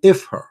can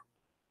if her.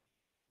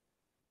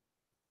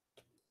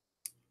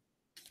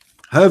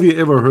 Have you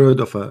ever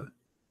heard of a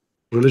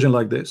religion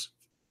like this?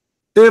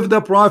 If the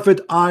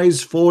prophet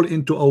eyes fall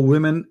into a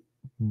woman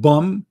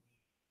bum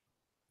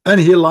and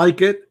he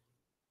like it,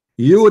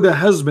 you the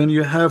husband,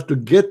 you have to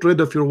get rid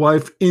of your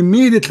wife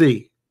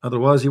immediately,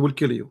 otherwise he will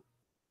kill you.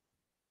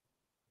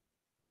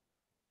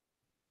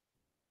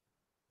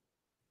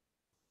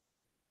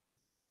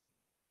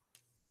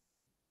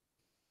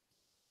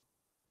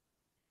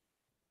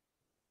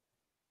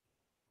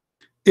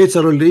 It's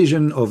a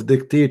religion of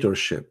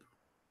dictatorship.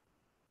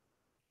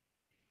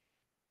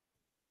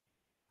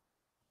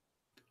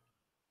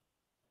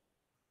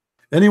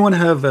 Anyone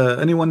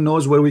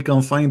knows where we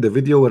can find the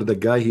video where the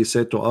guy he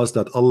said to us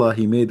that Allah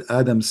he made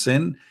Adam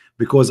sin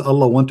because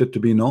Allah wanted to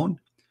be known?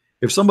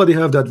 If somebody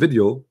have that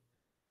video,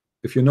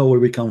 if you know where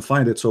we can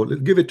find it, so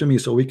give it to me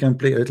so we can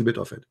play a little bit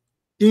of it.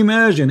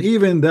 Imagine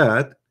even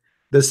that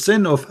the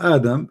sin of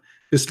Adam,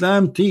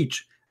 Islam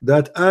teach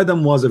that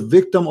Adam was a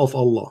victim of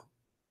Allah.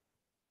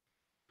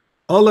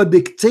 Allah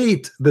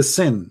dictate the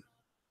sin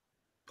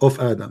of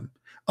Adam.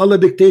 Allah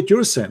dictate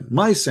your sin,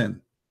 my sin.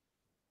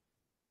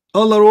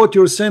 Allah wrote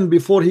your sin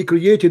before he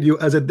created you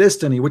as a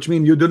destiny, which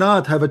means you do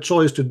not have a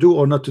choice to do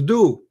or not to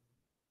do.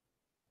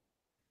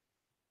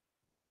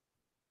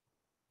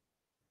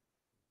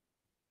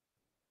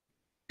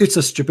 It's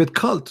a stupid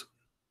cult.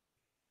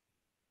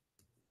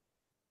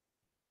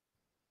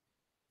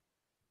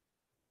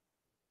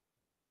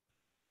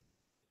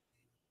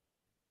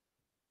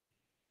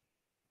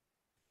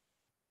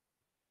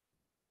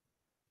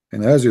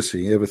 And as you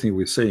see, everything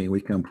we say,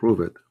 we can prove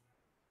it.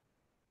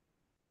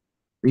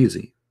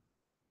 Easy.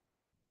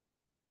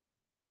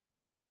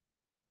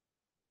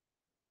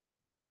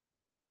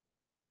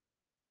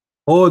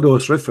 All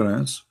those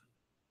references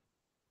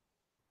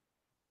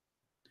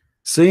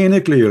saying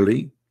it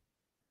clearly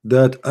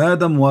that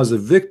Adam was a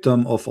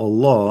victim of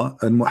Allah,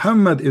 and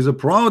Muhammad is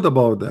proud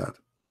about that.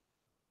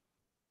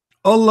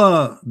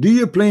 Allah, do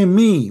you blame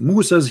me?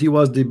 Musa says he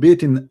was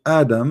debating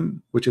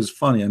Adam, which is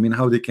funny. I mean,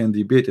 how they can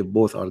debate if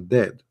both are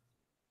dead?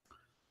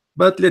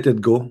 But let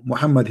it go.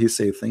 Muhammad, he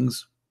say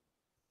things.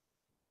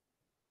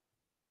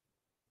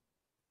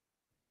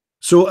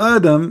 So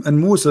Adam and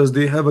Musa,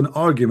 they have an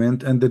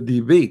argument and a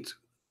debate.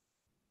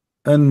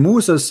 And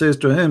Musa says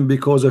to him,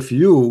 because of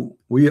you,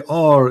 we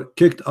are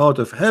kicked out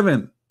of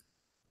heaven.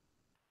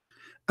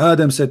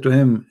 Adam said to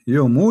him,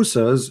 you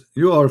Moses,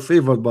 you are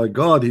favored by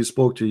God. He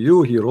spoke to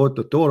you. He wrote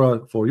the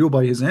Torah for you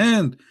by his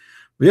hand.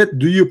 Yet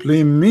do you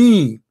blame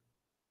me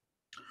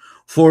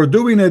for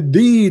doing a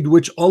deed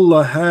which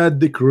Allah had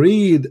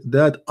decreed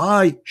that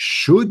I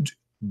should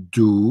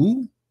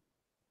do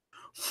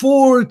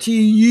 40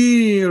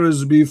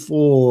 years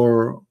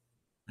before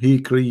he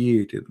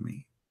created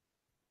me?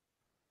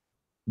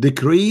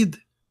 Decreed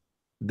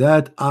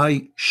that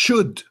I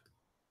should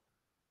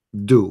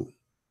do.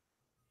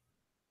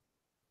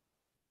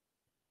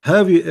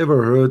 Have you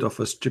ever heard of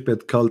a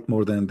stupid cult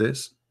more than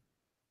this?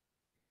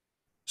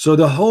 So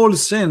the whole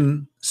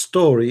sin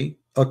story,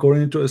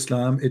 according to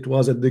Islam, it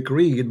was a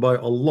decreed by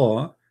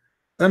Allah,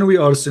 and we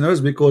are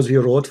sinners because he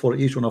wrote for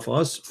each one of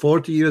us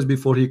 40 years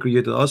before he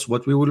created us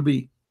what we will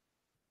be.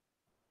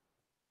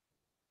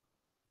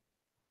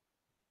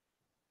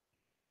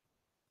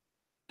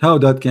 How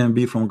that can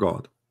be from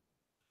God?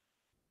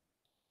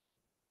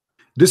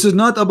 This is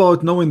not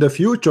about knowing the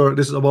future.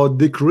 This is about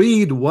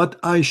decreed what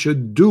I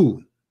should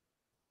do.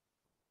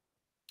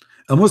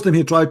 A Muslim,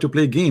 he tried to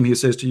play game. He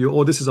says to you,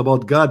 oh, this is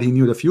about God. He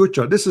knew the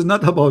future. This is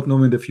not about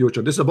knowing the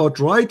future. This is about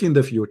writing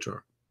the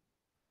future.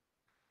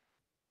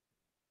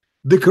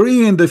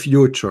 Decreeing the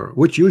future,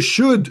 which you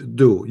should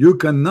do. You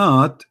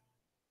cannot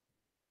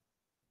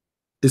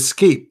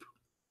escape.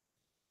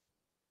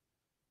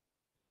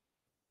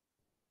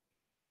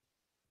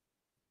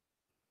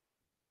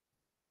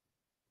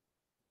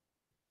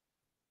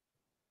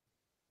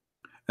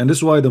 And this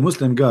is why the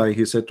Muslim guy,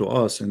 he said to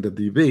us in the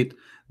debate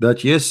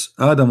that yes,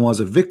 Adam was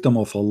a victim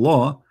of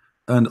Allah,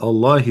 and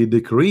Allah he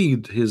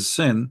decreed his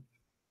sin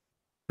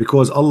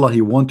because Allah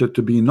he wanted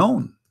to be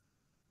known.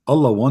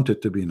 Allah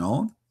wanted to be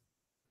known.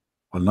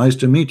 Well, nice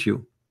to meet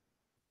you.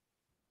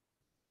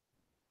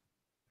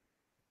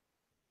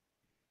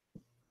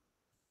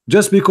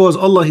 Just because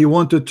Allah he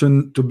wanted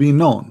to be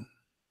known,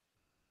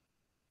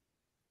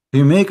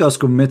 he make us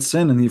commit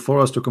sin and he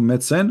forced us to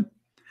commit sin.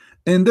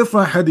 In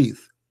different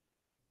hadith,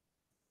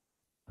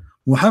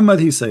 Muhammad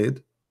he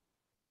said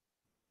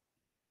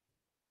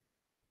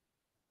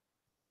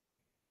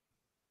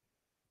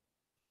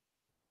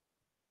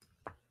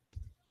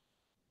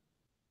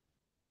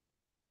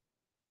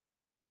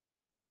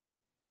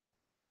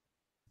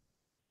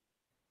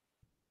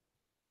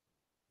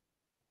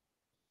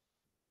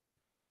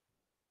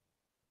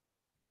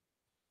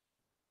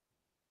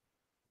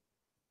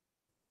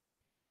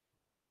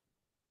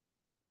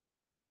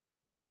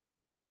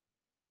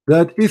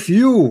that if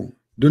you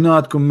do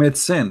not commit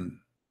sin,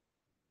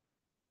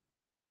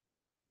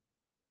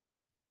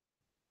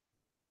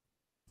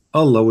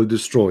 Allah will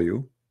destroy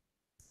you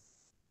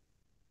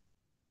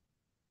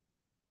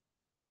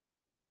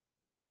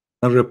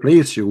and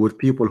replace you with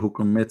people who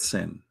commit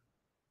sin.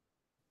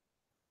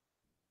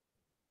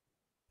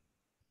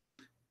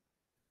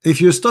 If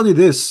you study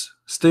this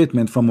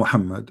statement from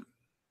Muhammad,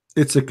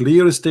 it's a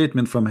clear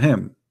statement from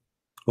him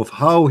of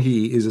how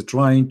he is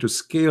trying to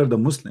scare the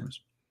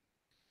Muslims,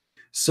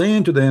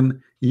 saying to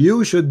them,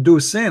 you should do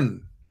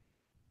sin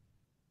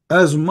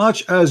as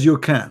much as you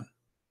can,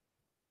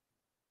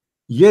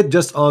 yet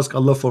just ask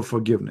Allah for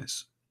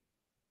forgiveness.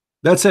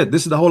 That's it.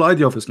 This is the whole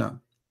idea of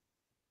Islam.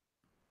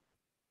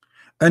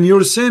 And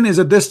your sin is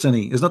a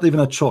destiny, it's not even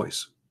a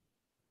choice.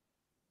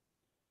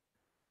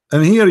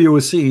 And here you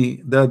will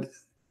see that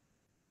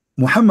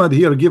Muhammad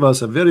here give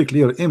us a very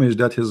clear image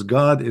that his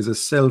God is a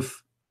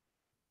self.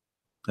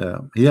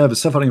 He have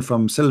suffering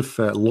from self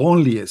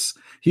loneliness.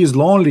 He is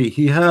lonely.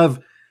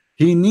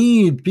 He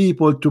need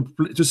people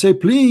to say,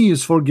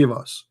 please forgive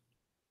us.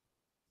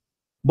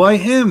 By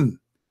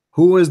him,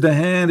 who is the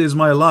hand is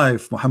my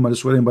life. Muhammad is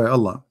swearing by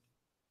Allah.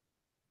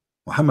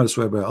 Muhammad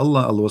swear by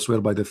Allah. Allah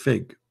swear by the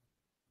fig.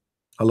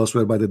 Allah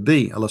swear by the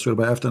day. Allah swear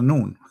by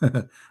afternoon.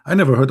 I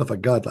never heard of a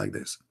God like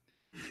this.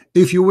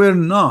 If you were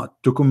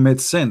not to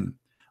commit sin,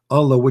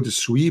 Allah would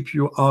sweep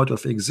you out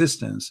of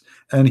existence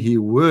and he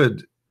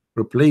would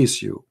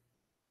replace you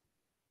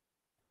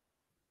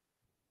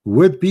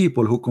with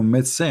people who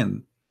commit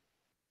sin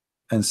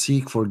and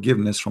seek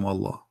forgiveness from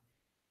Allah,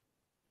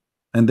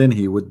 and then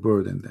he would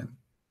burden them.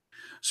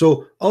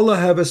 So Allah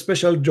have a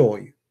special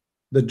joy.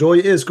 The joy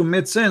is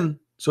commit sin,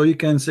 so you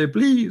can say,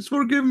 please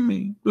forgive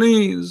me,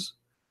 please,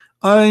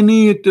 I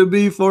need to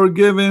be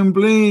forgiven,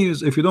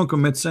 please. If you don't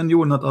commit sin, you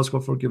will not ask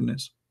for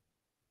forgiveness,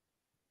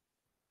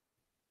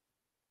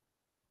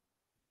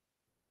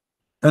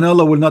 and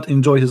Allah will not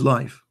enjoy his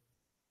life.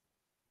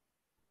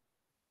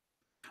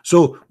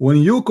 So when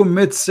you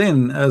commit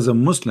sin as a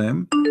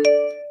Muslim,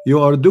 you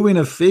are doing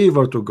a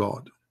favor to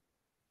God.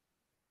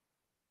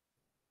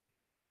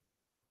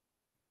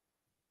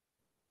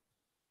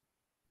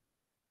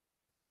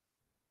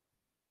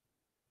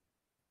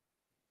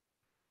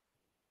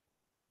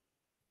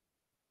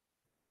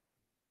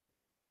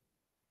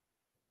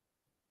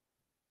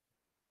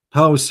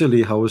 How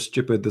silly, how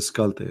stupid this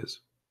cult is.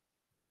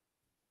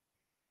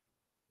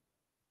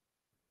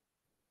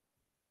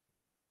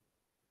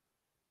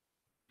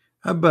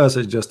 Abbas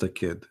is just a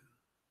kid.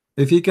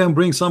 If he can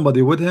bring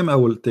somebody with him, I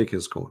will take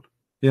his call.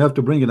 You have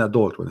to bring an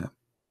adult with him.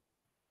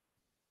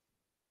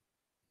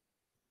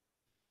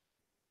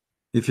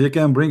 If he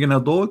can bring an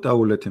adult, I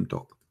will let him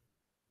talk.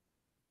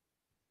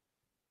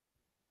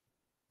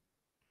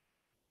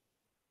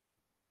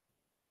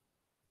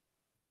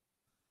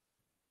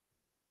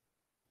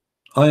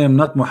 I am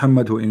not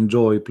Muhammad who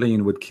enjoy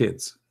playing with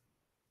kids.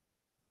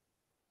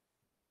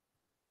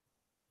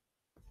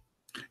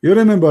 You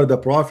remember the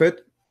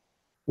Prophet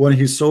when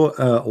he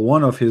saw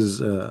one of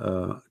his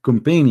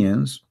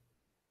companions,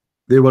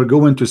 they were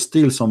going to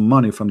steal some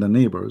money from the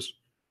neighbors,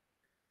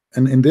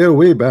 and in their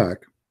way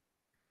back,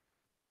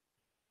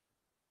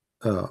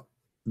 the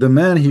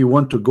man, he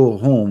want to go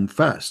home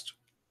fast.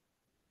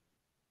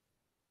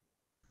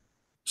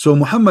 So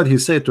Muhammad, he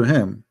said to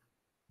him,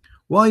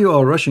 why you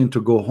are rushing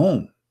to go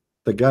home?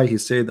 The guy, he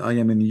said, I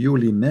am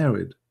newly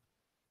married,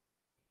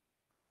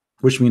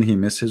 which means he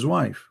missed his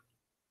wife.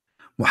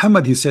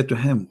 Muhammad, he said to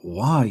him,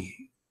 why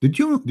did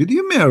you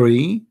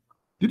marry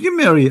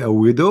a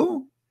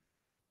widow?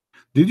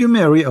 Did you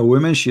marry a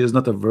woman she is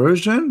not a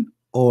virgin,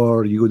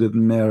 or you did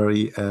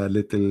marry a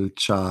little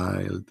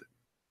child?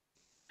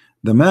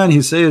 The man,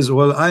 he says,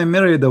 well, I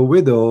married a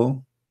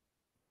widow.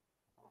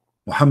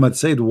 Muhammad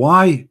said,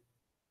 why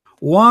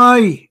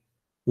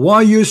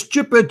you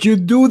stupid, you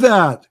do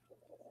that?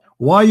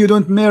 Why you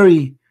don't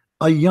marry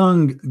a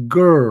young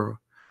girl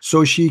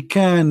so she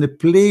can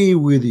play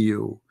with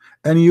you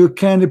and you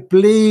can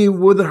play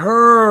with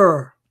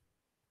her?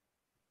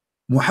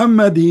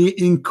 Muhammad, he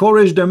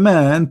encouraged a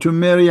man to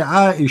marry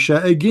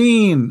Aisha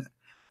again,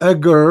 a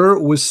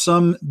girl with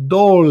some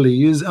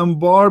dollies and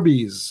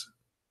Barbies.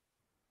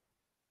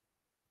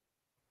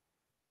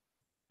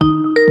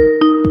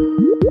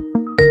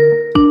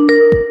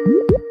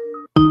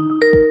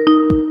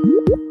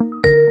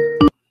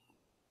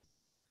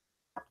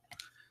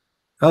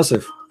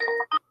 Asif,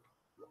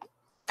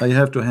 I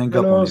have to hang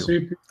up on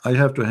you. I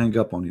have to hang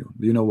up on you.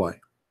 Do you know why?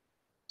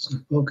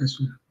 Okay,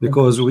 sir.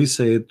 Because we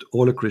said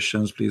all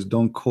Christians, please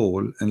don't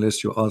call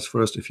unless you ask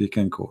first if you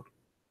can call.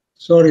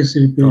 Sorry,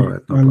 CP. All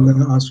right, no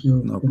problem. I'll ask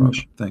you. No problem.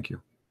 Thank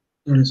you.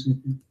 Sorry,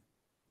 CP.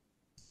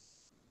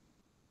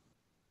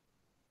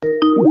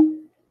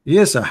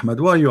 Yes, Ahmed,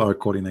 why you are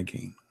calling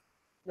again?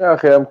 Yeah,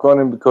 okay, I'm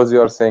calling because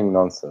you are saying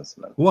nonsense,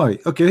 man. Why?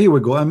 Okay, here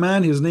we go. A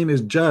man, his name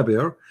is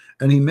Jabir,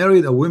 and he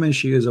married a woman,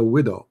 she is a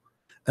widow.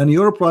 And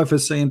your prophet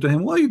saying to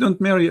him, why you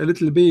don't marry a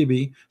little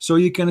baby so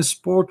you can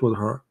sport with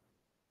her?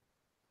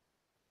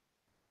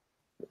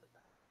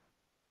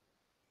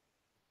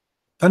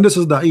 And this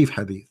is da'if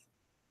hadith.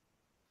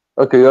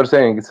 Okay, you're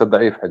saying it's a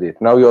da'if hadith.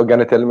 Now you're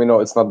gonna tell me no,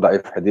 it's not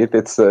da'if hadith.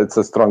 It's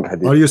a strong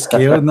hadith. Are you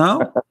scared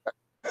now?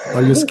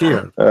 Are you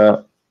scared?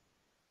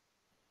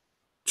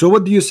 So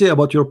what do you say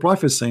about your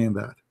prophet saying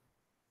that?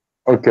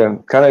 Okay,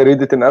 can I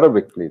read it in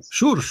Arabic, please?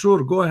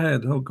 Sure, go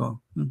ahead.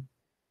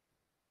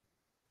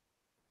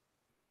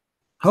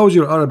 How's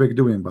your Arabic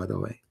doing, by the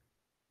way?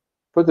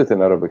 Put it in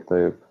Arabic,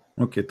 طيب.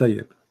 Okay,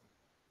 طيب.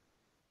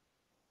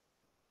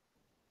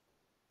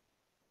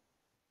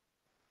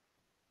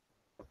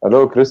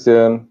 Hello,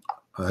 Christian.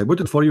 I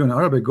put it for you in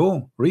Arabic.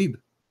 Go, read.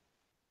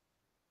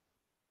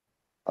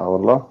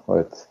 Wallah,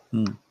 wait.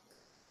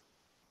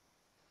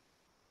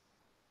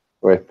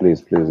 Wait,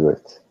 please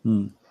wait.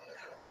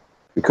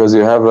 Because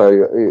you have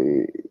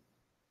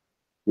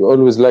you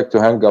always like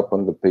to hang up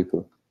on the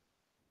people.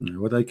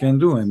 What I can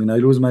do? I mean, I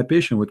lose my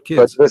patience with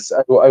kids. But this,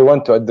 I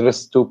want to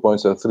address 2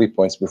 points or 3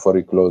 points before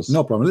you close.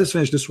 No problem. Let's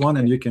finish this one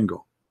and you can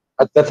go.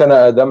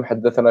 حدثنا آدم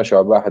حدثنا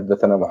شعبة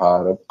حدثنا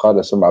محارب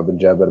قال سمع بن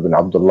جابر بن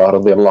عبد الله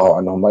رضي الله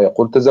عنهما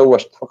يقول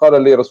تزوجت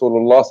فقال لي رسول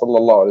الله صلى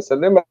الله عليه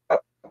وسلم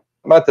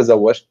ما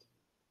تزوجت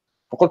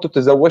فقلت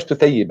تزوجت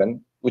ثيبا,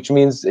 which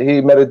means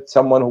he married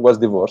someone who was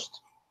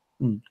divorced.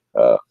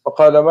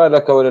 فقال ما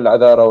لك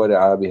وللعذارى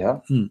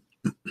ولعابها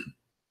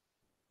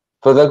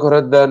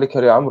فذكرت ذلك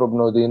لعمرو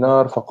بن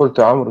دينار فقلت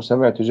عمرو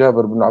سمعت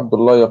جابر بن عبد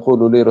الله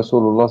يقول لي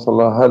رسول الله صلى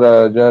الله عليه وسلم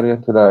هلا جارية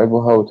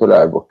تلاعبها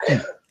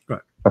وتلاعبك.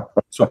 Right.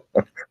 So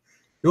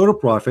your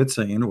prophet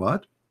saying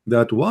what?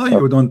 That why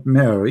you don't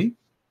marry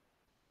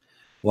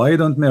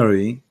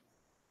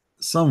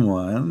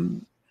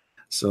someone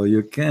so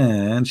you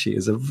can, she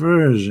is a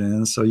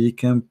virgin, so you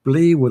can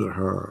play with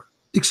her.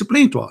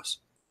 Explain to us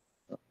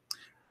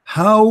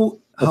how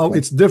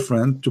it's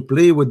different to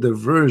play with the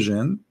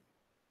virgin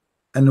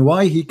and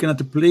why he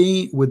cannot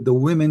play with the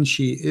women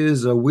she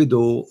is a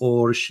widow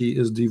or she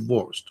is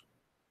divorced.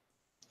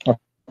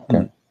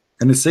 Okay.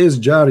 And it says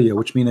Jariya,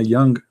 which means a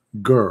young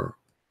girl.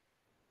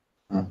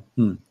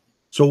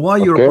 So why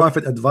your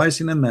prophet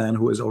advising a man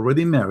who is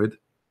already married?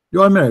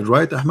 You are married,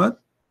 right, Ahmad?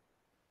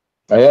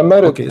 I am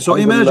married. Okay, so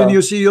imagine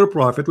you see your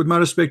prophet, with my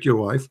respect, your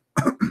wife,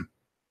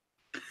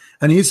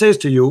 and he says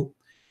to you,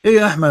 hey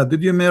Ahmad,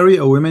 did you marry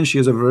a woman, she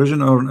is a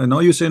virgin? Or no,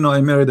 you say no,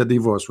 I married a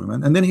divorced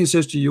woman. And then he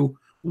says to you,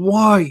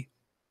 why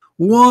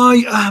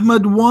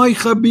Ahmad, why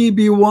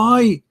Habibi,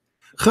 why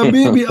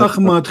Habibi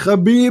Ahmad,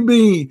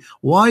 Habibi,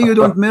 why you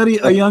don't marry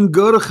a young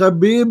girl,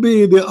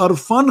 Habibi? They are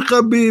fun,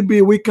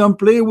 Habibi, we can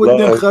play with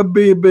them,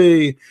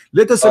 Habibi.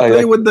 Let us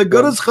play with the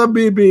girls,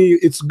 Habibi.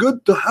 It's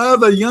good to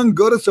have a young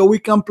girl so we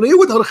can play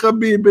with her,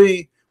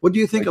 Habibi. What do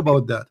you think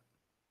about that?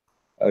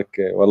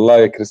 Okay,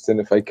 Wallahi, Christian,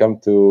 if I come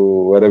to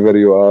wherever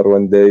you are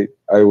one day,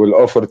 I will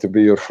offer to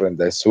be your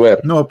friend, I swear.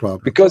 No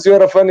problem. Because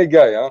you're a funny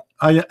guy, huh?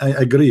 I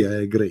agree.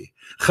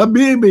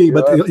 Habibi,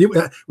 but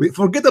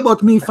forget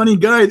about me, funny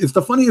guy. It's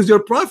the funny is your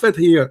prophet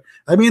here.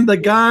 I mean, the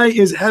guy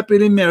is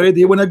happily married.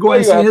 He wanna go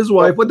and see his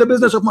wife. What the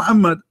business of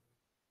Muhammad?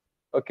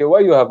 Okay, why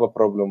you have a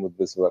problem with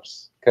this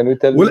verse? Can you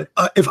tell me?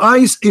 If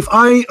I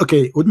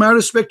okay, with my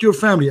respect, your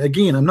family.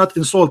 Again, I'm not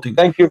insulting.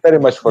 Thank you very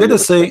much for. Let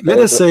us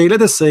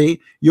say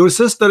your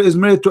sister is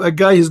married to a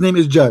guy. His name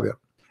is Jabir.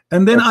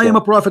 And then I am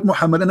a prophet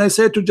Muhammad, and I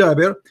said to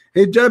Jabir,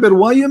 hey Jabir,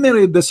 why you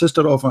married the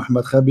sister of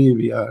Muhammad?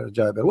 Habibi,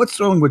 Jabir, what's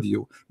wrong with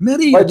you?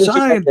 Marry a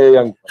child.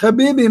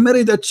 Habibi,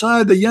 married a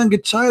child, a young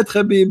child,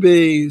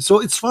 Habibi. So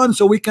it's fun,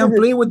 so we can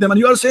play with them.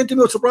 And you are saying to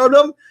me, what's the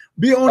problem?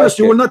 Be honest,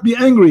 you will not be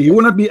angry. You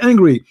will not be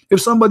angry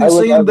if somebody is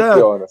saying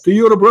that to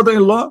your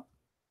brother-in-law.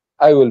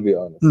 I will be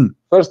honest.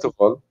 First of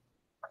all,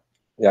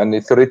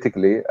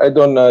 theoretically, I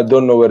don't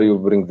know where you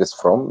bring this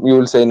from. You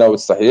will say now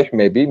it's sahih,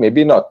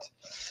 maybe not.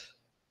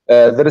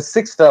 There is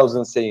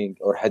 6,000 saying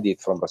or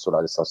hadith from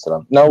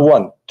Rasulullah. Now,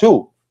 1,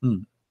 2.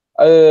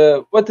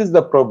 What is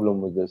the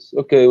problem with this?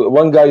 Okay,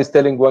 one guy is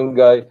telling one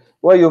guy,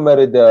 why you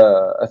married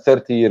a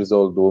 30 years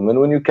old woman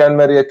when you can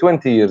marry a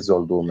 20 years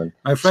old woman?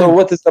 My friend, so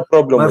what is the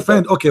problem? My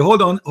friend, okay,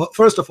 hold on.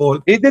 First of all,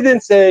 he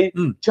didn't say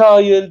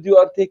child. You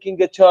are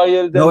taking a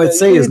child. No, it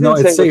says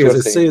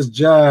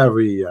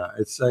Jariya.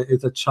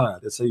 It's a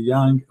child. It's a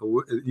young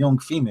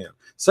female.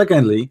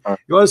 Secondly,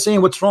 you are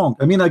saying what's wrong?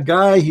 I mean, a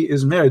guy, he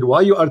is married.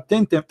 Why you are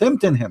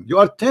tempting him? You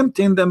are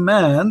tempting the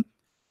man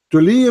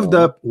to leave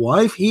the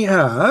wife he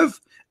have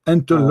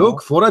and to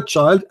look for a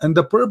child. And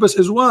the purpose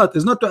is what?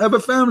 Is not to have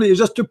a family. It's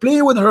just to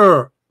play with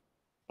her.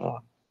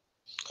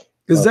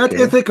 Is that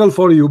ethical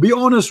for you? Be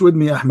honest with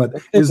me, Ahmad.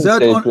 Is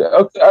that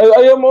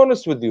I am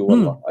honest with you.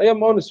 I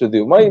am honest with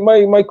you.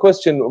 My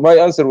question, my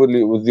answer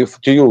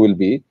to you will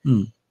be.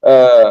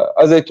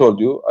 As I told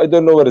you, I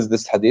don't know where is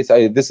this hadith.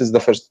 This is the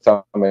first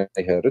time I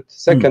heard it.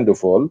 Second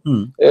of all,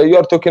 you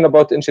are talking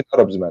about ancient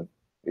Arabs, man.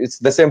 It's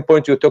the same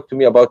point you talked to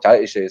me about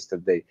Aisha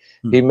yesterday.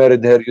 He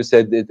married her, you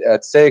said it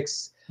at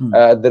 6.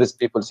 There is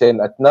people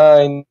saying at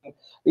 9.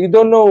 You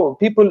don't know,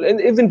 people, and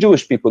even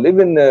Jewish people,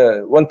 even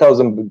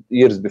 1,000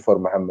 years before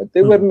Muhammad,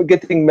 they were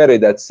getting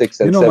married at 6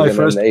 and 7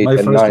 and 8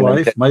 and 9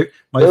 and 10. My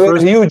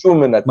first huge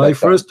woman at my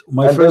first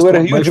wife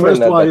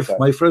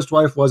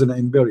was an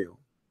embryo.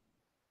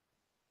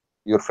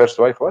 Your first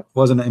wife what?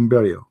 Was an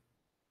embryo.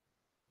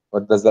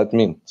 What does that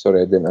mean?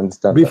 Sorry, I didn't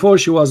understand. Before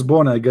she was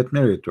born, I got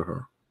married to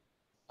her.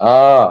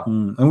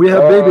 And we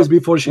have babies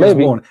before she is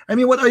maybe. born. I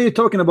mean, what are you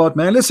talking about,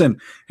 man? Listen,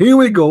 here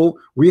we go.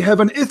 We have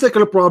an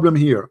ethical problem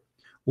here.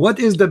 What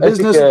is the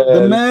business?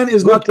 The man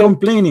is not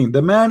complaining.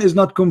 The man is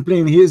not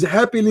complaining. He is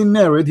happily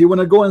married. He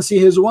want to go and see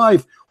his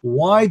wife.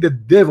 Why the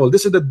devil?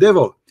 This is the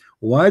devil.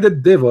 Why the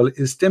devil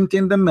is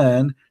tempting the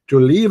man to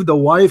leave the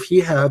wife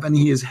he have and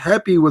he is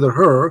happy with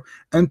her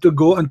and to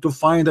go and to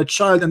find a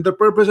child, and the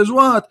purpose is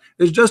what?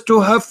 It's just to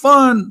have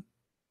fun.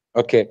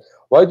 Okay.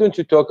 Why don't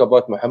you talk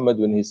about Muhammad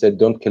when he said,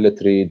 don't kill a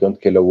tree,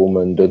 don't kill a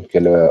woman, don't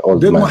kill a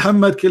old man? Did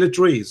Muhammad kill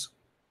trees?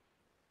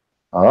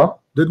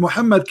 Did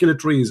Muhammad kill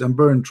trees and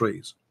burn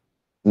trees?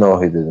 No,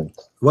 he didn't.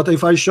 What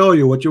if I show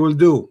you what you will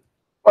do?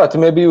 What?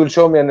 Maybe you will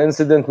show me an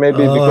incident, maybe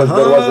because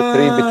there was a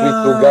tree between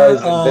two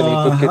guys and then he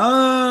took it.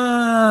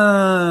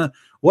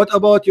 What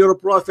about your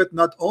prophet?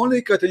 Not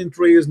only cutting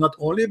trees, not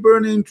only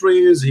burning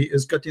trees, he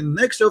is cutting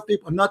necks of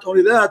people. Not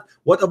only that,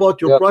 what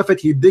about your prophet?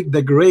 He dig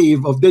the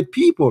grave of dead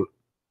people.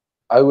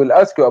 I will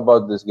ask you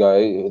about this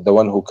guy, the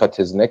one who cut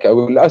his neck. I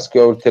will ask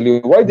you, I will tell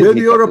you, why did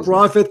your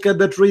prophet cut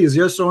the trees?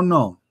 Yes or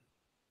no?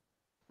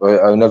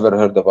 I never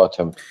heard about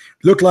him.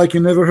 Look like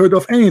you never heard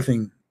of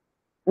anything.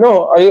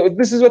 No,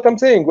 this is what I'm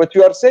saying. What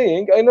you are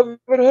saying, I never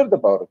heard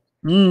about it.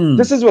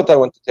 This is what I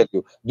want to tell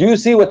you. Do you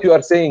see what you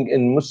are saying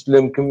in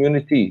Muslim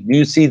community? Do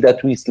you see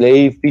that we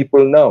slave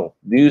people now?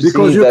 Do you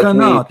because see you that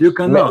cannot, you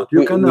cannot.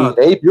 You cannot.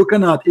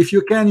 If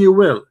you can, you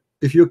will.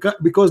 If you can,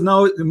 because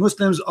now the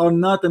Muslims are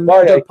not a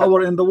major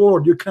power in the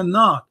world. You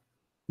cannot.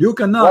 You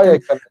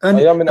cannot.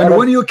 And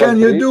when you can,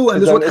 you do.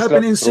 And this is what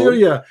happened in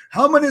Syria.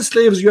 How many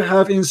slaves you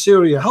have in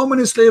Syria? How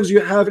many slaves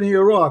you have in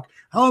Iraq?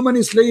 How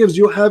many slaves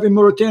you have in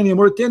Mauritania?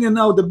 Mauritania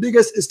now the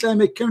biggest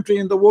Islamic country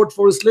in the world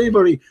for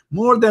slavery.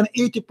 More than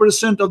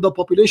 80% of the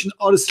population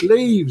are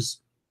slaves.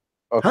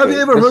 Okay. Have you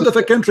ever heard of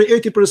a country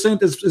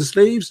 80% is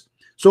slaves?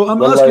 So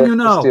I'm asking you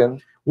now,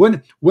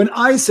 when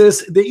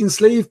ISIS they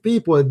enslave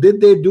people,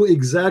 did they do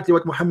exactly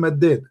what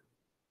Muhammad did?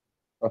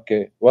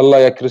 Okay,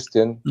 Wallah,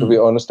 Christian, to be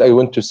honest, I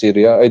went to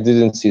Syria. I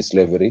didn't see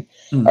slavery.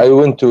 I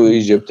went to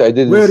Egypt. I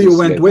didn't Where see you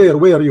went? slavery.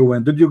 Where you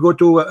went? Did you go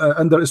to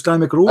under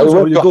Islamic rules? I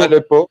went to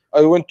Aleppo.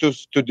 I went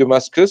to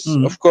Damascus.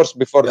 Of course,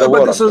 before the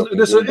war.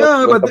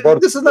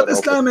 This is not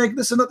Islamic.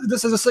 This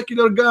is a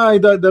secular guy.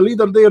 The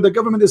leader there, the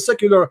government is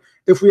secular.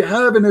 If we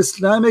have an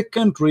Islamic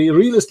country,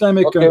 real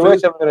Islamic country.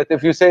 Wait a minute.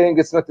 If you're saying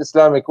it's not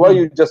Islamic, why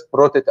you just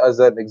brought it as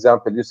an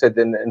example? You said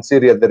in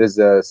Syria there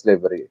is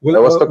slavery. Well, I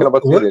was talking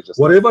about Syria just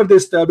whatever they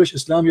establish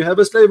Islam, you have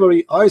a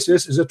slavery.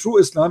 ISIS is a true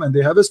Islam and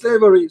they have a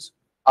slaveries.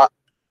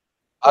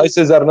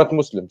 ISIS are not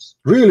Muslims.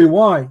 Really?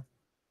 Why?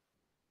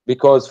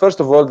 Because first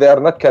of all, they are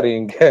not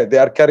carrying. They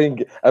are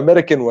carrying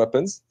American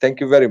weapons. Thank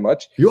you very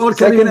much. You are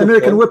carrying an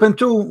American weapon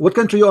too. What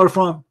country you are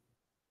from?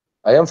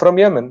 I am from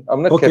Yemen.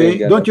 I'm not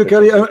carrying. Don't you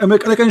carry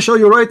American? I can show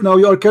you right now.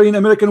 You are carrying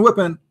American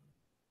weapon.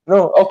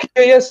 No,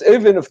 okay, yes,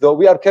 even if though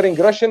we are carrying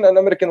Russian and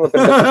American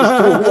weapons,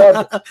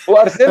 who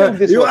are selling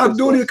this. You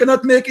Abdul, you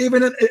cannot make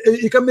even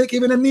you can make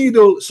even a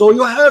needle, so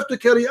you have to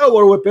carry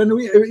our weapon.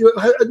 You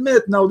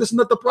admit now this is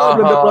not the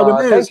problem. The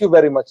problem is. Thank you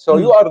very much. So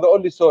you are the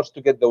only source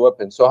to get the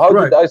weapon. So how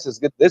did ISIS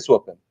get this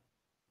weapon?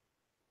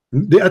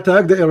 They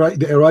attacked the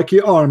Iraqi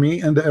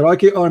army, and the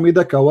Iraqi army,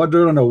 the coward,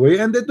 ran away,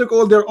 and they took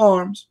all their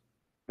arms.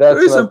 That's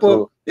very simple.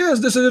 True. Yes,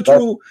 this is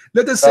true.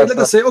 Let us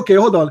say, okay,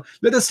 hold on.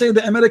 Let us say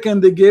the American,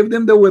 they gave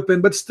them the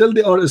weapon, but still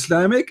they are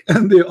Islamic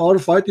and they are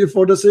fighting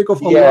for the sake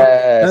of Allah.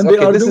 Yes. And they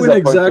are doing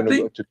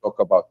exactly to talk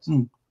about.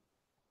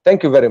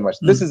 Thank you very much.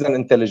 This is an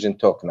intelligent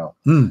talk now.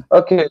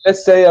 Okay,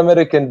 let's say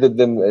American did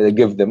them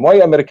give them. Why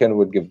American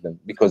would give them?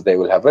 Because they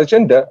will have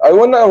agenda. I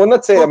will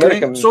not say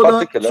American in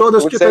particular.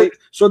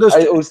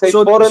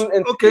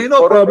 Okay,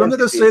 no problem.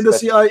 Let us say the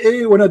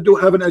CIA wanna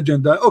have an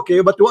agenda. Okay,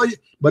 but why?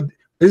 But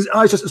is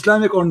ISIS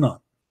Islamic or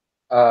not?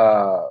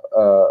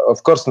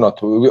 Of course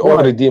not. We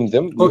all redeemed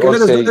them. Okay,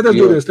 let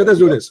us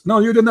do this. No,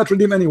 you did not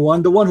redeem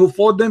anyone. The one who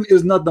fought them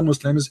is not the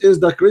Muslims, is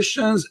the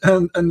Christians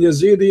and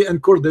Yazidi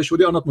and Kurdish, who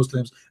they are not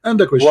Muslims, and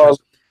the Christians.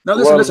 Now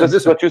listen. This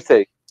is what you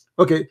say.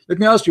 Okay, let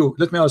me ask you.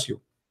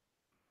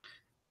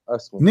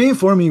 Ask me. Name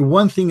for me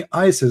one thing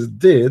ISIS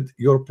did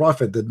your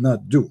prophet did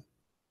not do.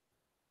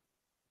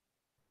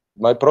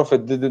 My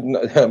prophet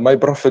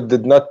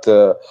did not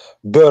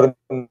burn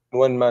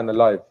one man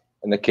alive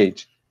in a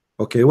cage.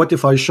 Okay, what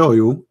if I show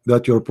you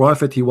that your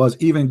prophet, he was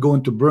even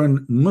going to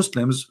burn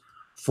Muslims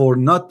for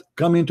not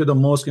coming to the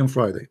mosque on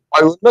Friday?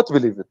 I will not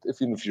believe it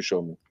even if you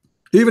show me.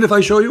 Even if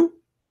I show you?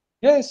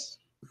 Yes.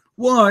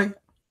 Why?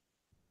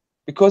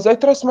 Because I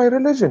trust my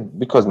religion.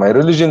 Because my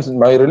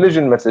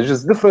religion message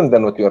is different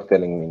than what you are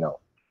telling me now.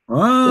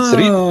 It's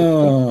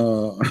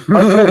real.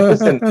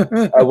 Listen,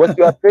 what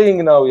you are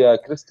saying now,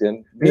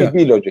 Christian,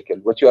 be logical.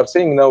 What you are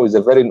saying now is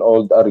a very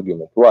old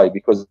argument. Why?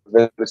 Because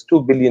there is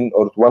 2 billion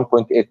or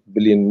 1.8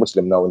 billion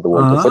Muslim now in the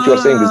world. What you are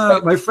saying is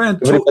like, my friend.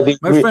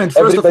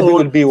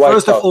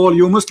 First of all,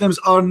 you Muslims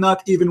are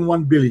not even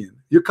 1 billion.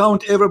 You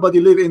count everybody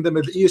live in the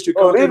Middle East. You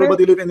count really?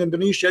 everybody live in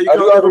Indonesia. You Are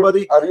count you,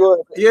 everybody. Are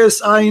you?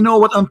 Yes, I know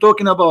what I'm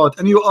talking about,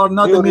 and you are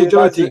not Do the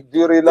majority. Do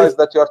you realize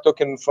that you are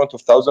talking in front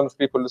of thousands of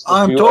people listening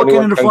to I'm you? talking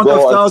Anyone in can front go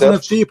of and thousands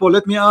of search. people.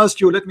 Let me ask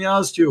you. Let me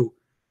ask you.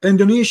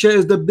 Indonesia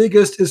is the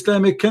biggest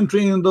Islamic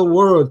country in the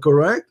world,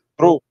 correct?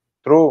 True.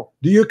 True.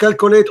 Do you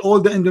calculate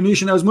all the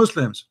Indonesian as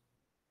Muslims?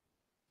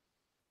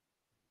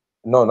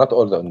 No, not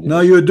all the Indonesians.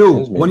 No, you do.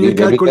 Maybe, when you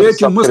calculate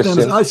your Muslims,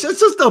 Christians. I said,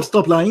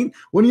 stop lying.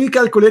 When you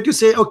calculate, you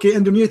say, okay,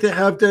 Indonesia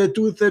have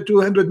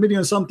 200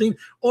 million something.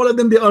 All of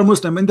them, they are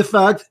Muslim. And the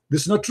fact,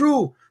 this is not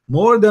true.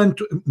 More than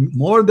 10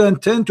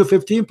 to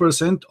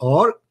 15%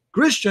 are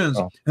Christians,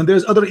 and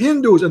there's other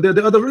Hindus, and there's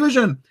the other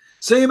religion.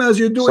 Same as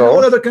you do in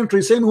all other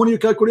countries. Same when you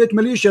calculate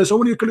Malaysia. So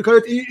when you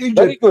calculate Egypt.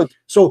 Very good.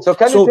 So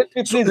can you tell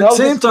me, please, how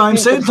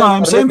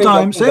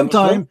same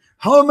time.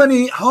 How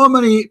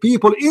many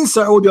people in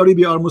Saudi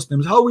Arabia are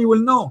Muslims? How we will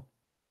know?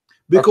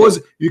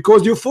 Because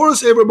you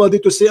force everybody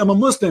to say I'm a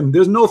Muslim.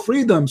 There's no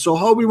freedom. So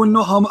how we will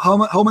know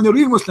how many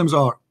real Muslims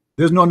are?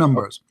 There's no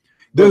numbers.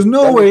 There's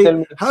no way.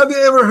 Have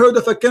you ever heard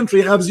of a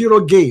country have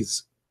 0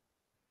 gays?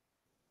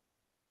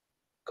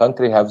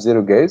 Country have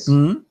 0 gays?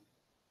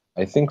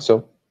 I think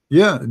so.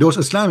 Yeah, those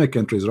Islamic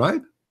countries,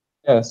 right?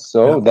 Yes.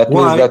 So that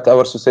means that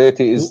our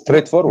society is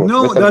straightforward.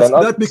 No,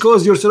 that's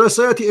because your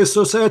society is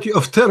society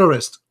of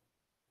terrorists.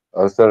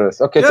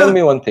 Okay, tell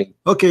me one thing.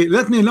 Okay,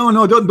 let me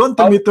don't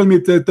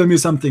tell me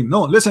something.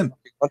 No, listen.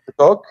 Want to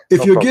talk?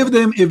 If you give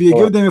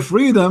them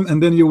freedom,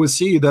 and then you will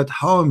see that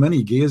how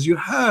many gays you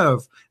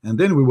have, and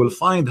then we will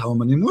find how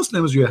many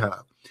Muslims you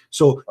have.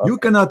 So you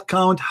cannot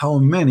count how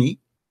many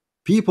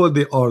people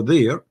they are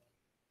there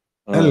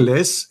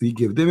unless we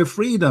give them a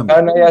freedom.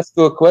 Can I ask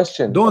you a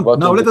question?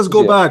 Now let us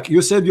go back.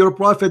 You said your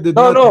prophet did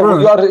not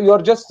burn.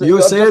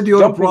 You said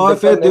your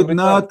prophet did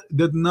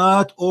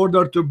not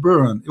order to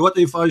burn. What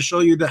if I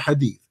show you the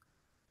hadith?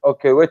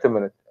 Okay, wait a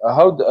minute.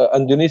 How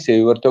Indonesia?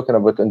 You were talking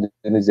about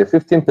Indonesia.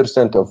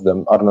 15% of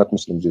them are not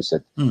Muslims, you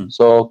said.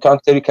 So can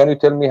you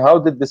tell me how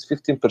did this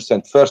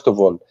 15% first of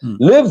all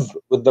live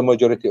with the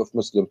majority of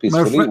Muslim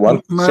peacefully?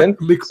 1%.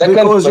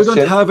 Because you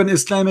don't have an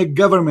Islamic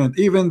government.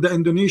 Even the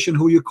Indonesian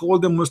who you call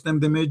them Muslim,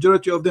 the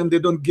majority of them, they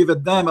don't give a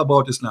damn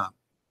about Islam.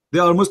 They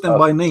are Muslim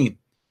by name.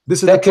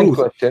 This is the truth.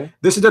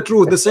 This is the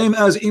truth. The same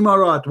as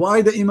Emirat.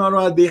 Why the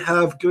Emirat they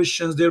have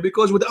Christians there?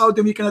 Because without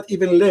them you cannot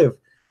even live.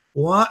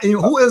 Why?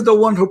 Who is the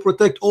one who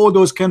protect all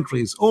those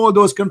countries? All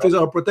those countries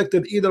are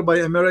protected either by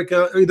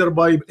America, either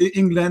by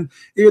England,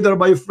 either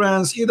by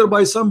France, either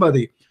by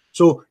somebody.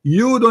 So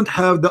you don't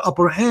have the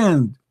upper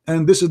hand,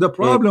 and this is the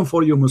problem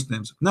for you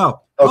Muslims.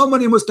 Now, how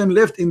many Muslims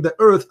left in the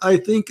earth? I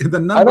think the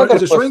number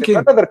is shrinking.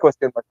 Another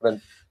question, my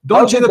friend.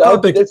 Don't change the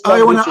topic.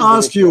 I want to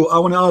ask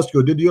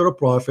you. Did your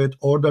prophet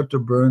order to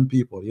burn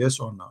people? Yes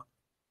or not?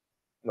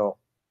 No.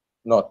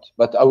 Not,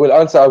 but I will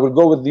answer. I will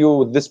go with you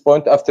with this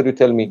point after you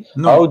tell me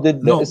how did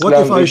Islam. What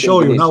if I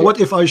show you now?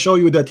 What if I show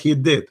you that he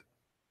did?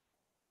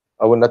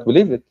 I will not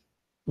believe it.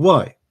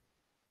 Why?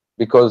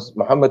 Because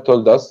Muhammad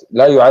told us,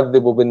 "La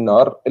yu'adhibu bin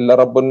nar illa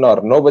rabbun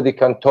nar." Nobody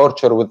can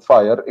torture with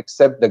fire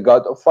except the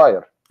God of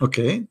fire.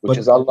 Okay, which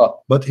is Allah.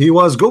 But he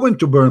was going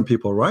to burn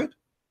people, right?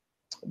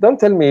 Don't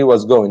tell me he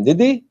was going. Did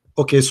he?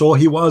 Okay, so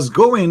he was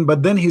going,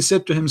 but then he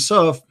said to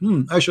himself,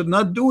 I should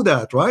not do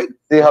that, right?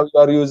 See how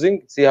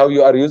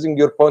you are using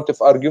your point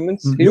of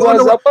arguments. You are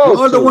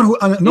the one who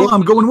no,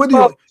 I'm going with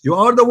you. You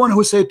are the one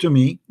who said to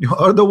me,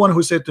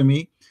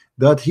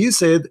 that he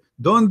said,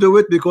 don't do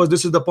it because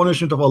this is the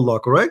punishment of Allah,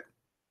 correct?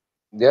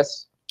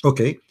 Yes.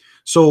 Okay.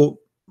 So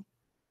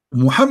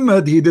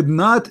Muhammad, he did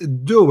not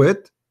do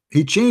it.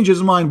 He changed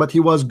his mind, but he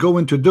was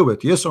going to do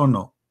it. Yes or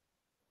no?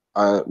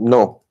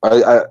 No,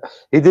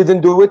 he didn't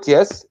do it.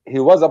 Yes, he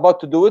was about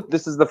to do it.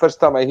 This is the first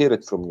time I hear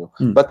it from you.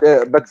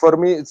 But for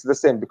me, it's the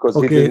same because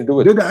he didn't do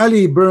it. Did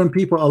Ali burn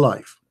people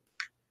alive?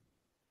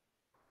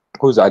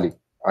 Who's Ali?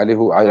 Ali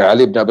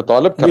ibn Abi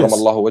Talib,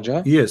 karramallahu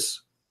wajhah?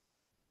 Yes.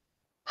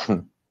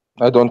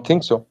 I don't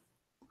think so.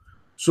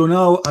 So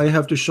now I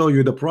have to show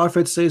you the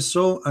Prophet says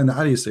so and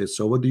Ali says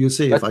so. What do you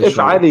say if I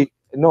show Ali, you?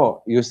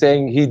 No, you're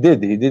saying he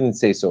did. He didn't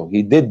say so.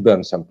 He did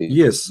burn some people.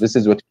 Yes. This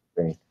is what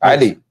you're saying.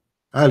 Yes.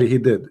 Ali, he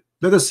did.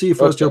 Let us see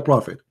first your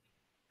prophet.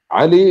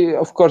 Ali,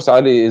 of course,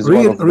 Ali is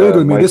read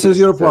with me. This is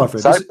your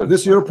prophet.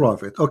 This is your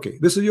prophet. Okay,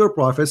 this is your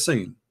prophet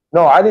saying.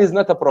 No, Ali is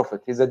not a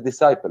prophet. He's a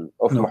disciple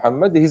of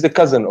Muhammad. He's a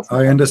cousin of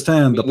Muhammad. I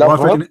understand.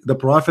 The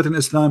prophet in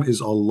Islam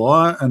is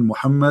Allah and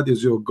Muhammad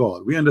is your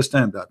God. We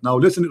understand that. Now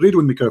listen, read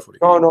with me carefully.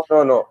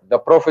 No. The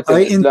prophet in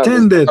Islam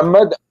intended is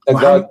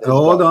Muhammad.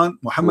 Hold on.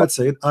 Muhammad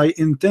said, I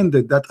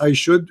intended that I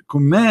should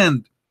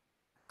command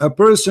a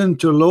person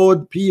to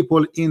load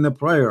people in a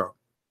prayer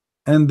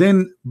and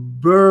then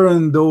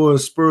burn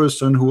those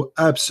person who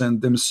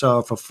absent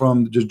themselves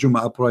from the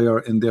Jumu'ah prayer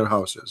in their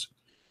houses.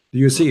 Do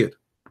you see it?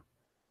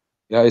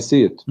 Yeah, I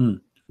see it.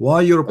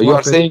 Why your prophet? You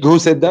are saying who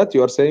said that?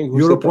 You are saying who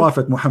your said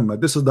prophet that? Muhammad.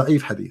 This is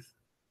da'if hadith.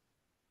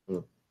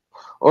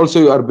 Also,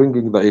 you are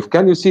bringing da'if.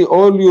 Can you see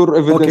all your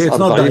evidence? Okay, it's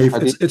not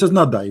da'if. It is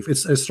not da'if.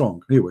 It's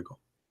strong. Here we go.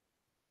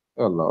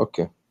 Allah,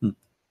 okay.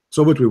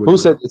 So what we would Who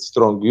do? said it's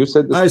strong? You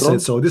said it's I strong?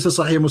 said so. This is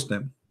Sahih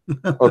Muslim.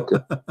 Okay.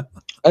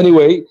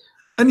 Anyway,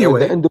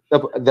 Anyway,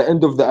 the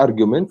end of the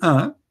argument,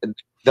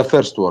 the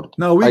first word.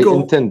 Now we I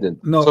go. intended.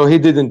 No. So he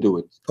didn't do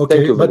it. Okay,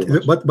 Thank you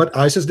very much. but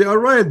ISIS, they are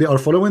right. They are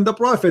following the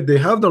Prophet. They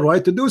have the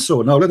right to do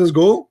so. Now let us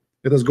go.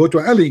 Let us go to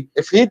Ali.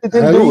 If he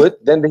didn't do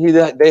it, then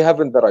they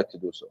haven't the right to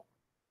do so.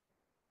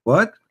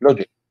 What?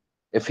 Logic.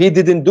 If he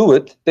didn't do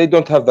it, they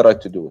don't have the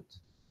right to do it.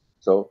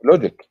 So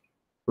logic.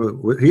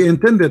 He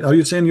intended. Are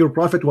you saying your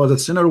Prophet was a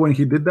sinner when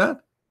he did that?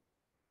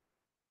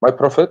 My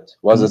Prophet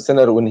was a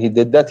sinner when he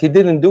did that. He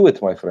didn't do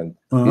it, my friend.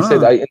 He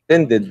said, I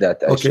intended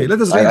that. Okay,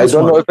 let us read I this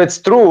don't one. know if it's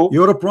true.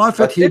 Your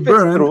Prophet, he if it's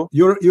burned. true,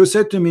 You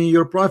said to me,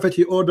 your Prophet,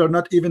 he ordered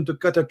not even to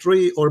cut a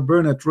tree or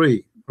burn a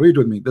tree. Read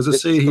with me. Does it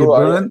say he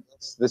burned?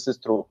 This is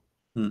true.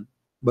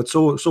 But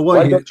so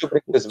why don't you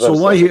bring this verse? So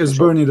why he is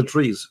burning the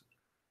trees?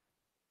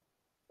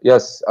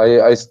 Yes,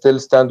 I still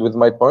stand with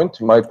my point.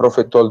 My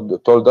Prophet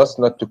told us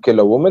not to kill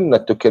a woman,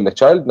 not to kill a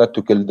child, not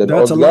to kill the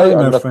That's old a lie, guy,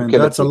 my and not friend. to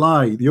kill That's a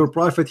lie. Your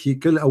Prophet, he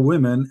killed a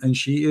woman, and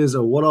she is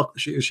a waraq.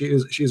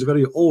 She is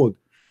very old.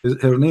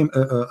 Her name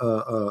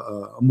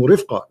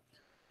Murifqa.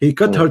 He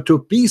cut her to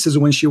pieces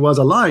when she was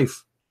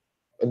alive.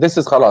 This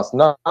is khalas.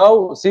 Now,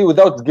 see,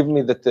 without giving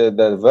me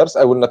the verse,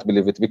 I will not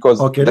believe it, because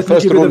the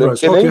first rule in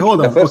killing,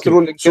 the first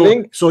rule in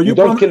killing, so you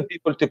don't kill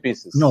people to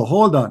pieces. No,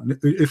 hold on.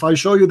 If I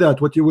show you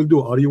that, what you will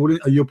do? Are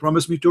you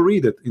promise me to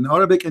read it in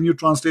Arabic and you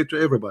translate to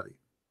everybody?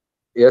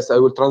 Yes, I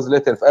will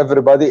translate it for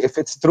everybody if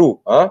it's true.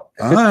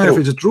 If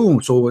it's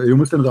true. So you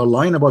Muslims are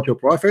lying about your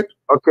Prophet?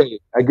 Okay,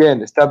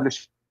 again,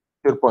 establish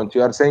your point.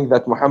 You are saying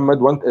that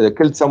Muhammad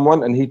killed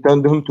someone and he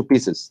turned him to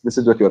pieces. This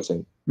is what you are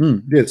saying.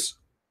 Yes.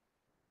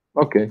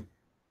 Okay.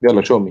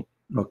 Yalla, show me.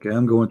 Okay,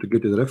 I'm going to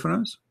get the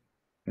reference,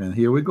 and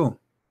here we go.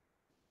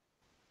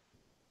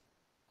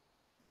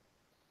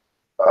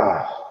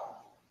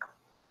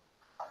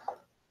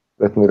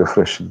 Let me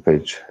refresh the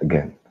page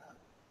again.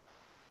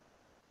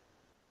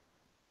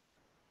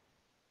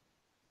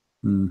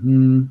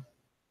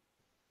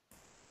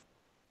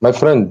 My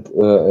friend,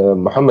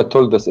 Muhammad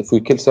told us if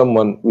we kill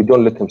someone, we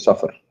don't let him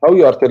suffer. How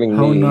you are telling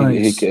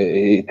me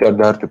he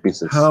turned her to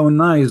pieces? How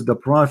nice. The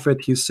Prophet,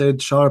 he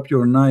said, sharp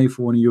your knife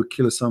when you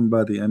kill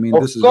somebody. I mean,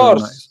 of this is course. very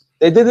nice.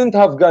 They didn't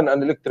have gun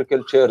and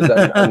electrical chairs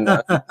and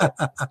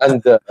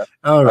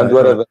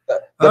whatever.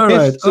 The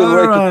peaceful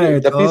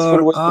way to kill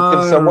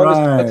someone is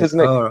to cut his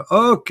neck.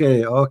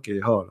 Okay,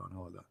 hold on.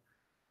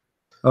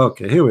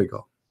 Okay, here we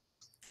go.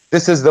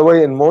 This is the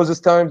way in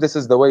Moses' time. This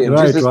is the way in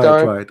Jesus'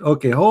 time. Right.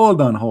 Okay,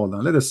 hold on.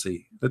 Let us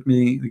see. Let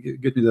me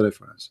get me the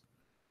reference.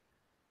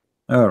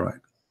 All right.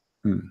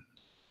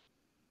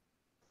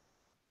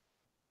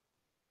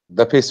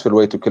 The peaceful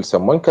way to kill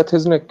someone, cut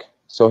his neck,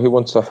 so he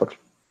won't suffer.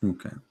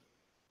 Okay.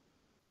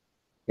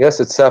 Yes,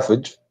 it's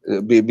savage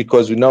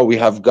because now we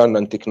have gun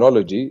and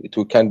technology. It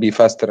can be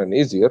faster and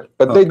easier,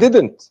 but they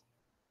didn't.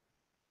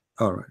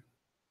 All right.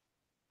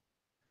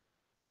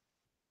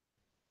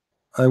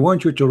 I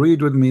want you to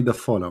read with me the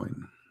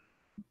following,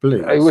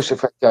 please. I wish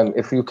if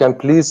you can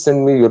please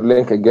send me your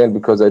link again,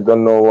 because I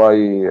don't know why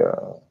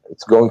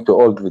it's going to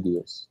old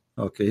videos.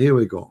 Okay, here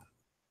we go.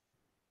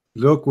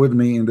 Look with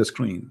me in the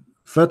screen.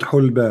 فتح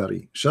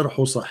الباري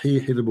شرح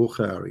صحيح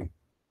البخاري.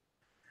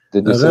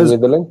 Did you send me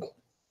the link?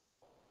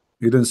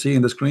 You didn't see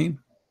in the screen?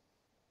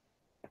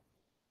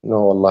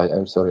 No, wallahi,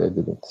 I'm sorry, I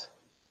didn't.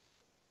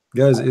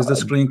 Guys, is the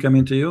screen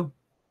coming to you?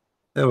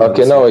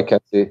 Okay, now I can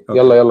see. Okay.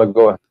 Yalla,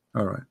 go ahead.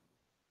 All right.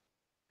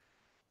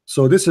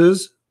 So this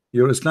is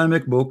your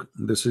Islamic book.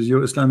 This is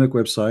your Islamic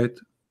website.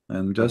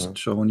 And just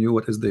showing you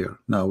what is there.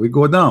 Now we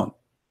go down.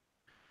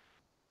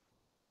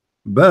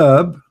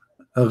 Bab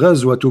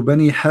غزوة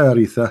بني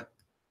حارثة.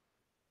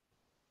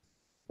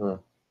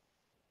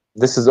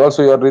 This is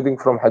also you are reading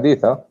from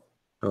hadith, huh?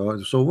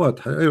 So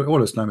what?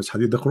 All Islam is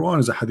hadith. The Quran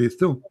is a hadith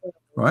too,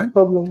 right?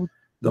 No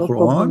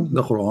problem.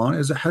 The Quran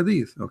is a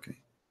hadith. Okay.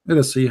 Let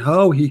us see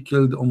how he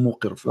killed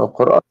Qirfa. No,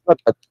 Quran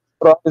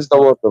is the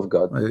word of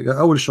God.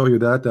 I will show you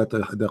that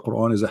the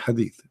Quran is a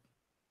hadith.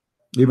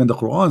 Even the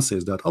Quran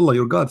says that. Allah,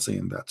 your God,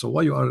 saying that. So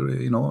why you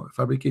are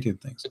fabricating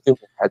things?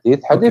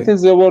 Hadith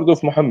is the word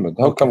of Muhammad.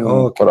 How come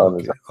Quran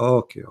is that?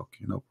 Okay,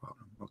 no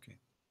problem. Okay.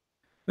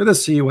 Let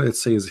us see what it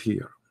says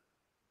here.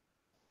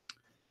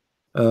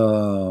 Okay.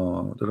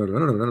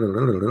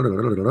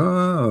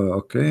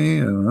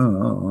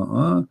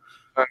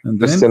 And then,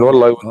 listen,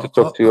 Wallah, I want to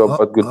talk to you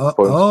about good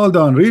points. Hold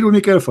on, read with me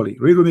carefully.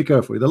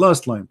 The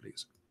last line,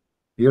 please.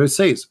 Here it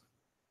says.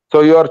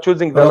 So you are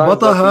choosing the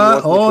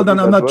ربطها. Hold on,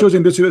 I'm not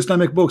choosing this. Your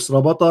Islamic books.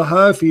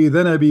 ربطها في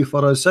ذنب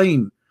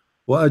فرسين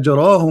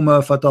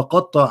وأجراهما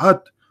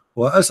فتقطعت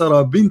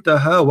وأسر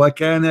بنتها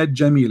وكانت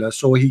جميلة.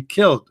 So he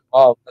killed.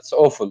 Oh, that's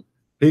awful.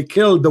 He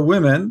killed the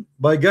women.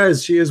 By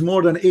guys, she is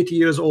more than 80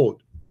 years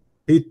old.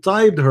 He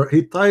tied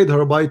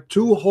her by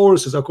 2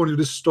 horses, according to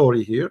this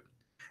story here,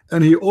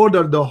 and he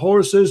ordered the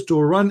horses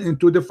to run in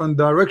 2 different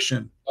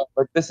directions.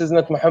 But this is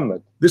not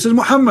Muhammad. This is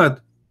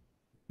Muhammad.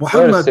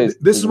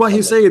 This is what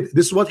he said.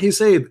 This is what he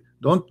said.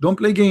 Don't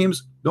play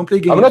games. Don't play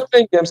games. I'm not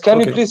playing games. Can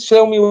you please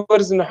show me where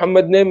is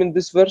Muhammad name in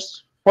this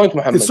verse? Point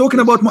Muhammad. It's talking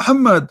about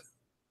Muhammad.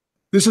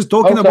 This is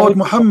talking about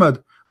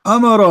Muhammad.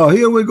 Amara,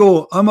 here we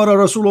go. Amara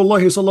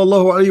Rasulullah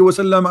sallallahu alayhi wa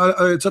sallam,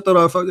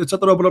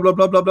 etc. Blah blah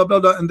blah blah blah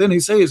blah. And then he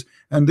says,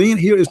 and then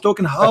here is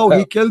talking how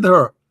he killed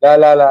her.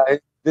 La. He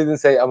didn't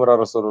say Amara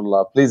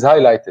Rasulullah. Please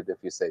highlight it if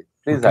you say.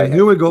 Please highlight.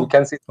 Here we go. We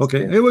can see.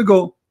 Okay, here we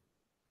go.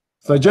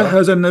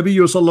 فجهز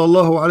النبي صلى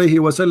الله عليه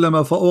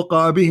وسلم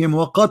فأوقع بهم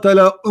وقتل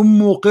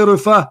أم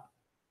قرفة.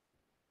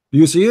 Do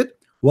you see it?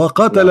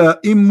 وقتل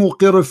أم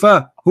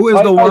قرفة. Who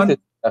is the one?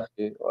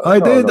 I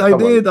did.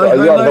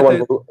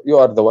 You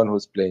are the one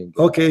who's playing.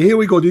 Okay, here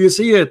we go. Do you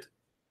see it?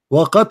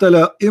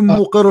 وقتل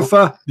أم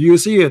قرفة. Do you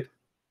see it?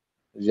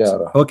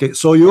 Okay,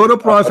 so your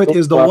prophet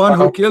is the one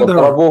who killed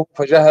her.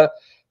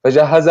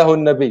 فجهزه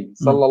النبي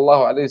صلى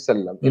الله عليه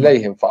وسلم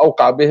إليهم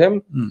فأوقع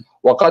بهم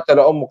وقتل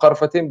أم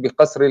قرفة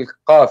بقصر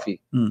القاف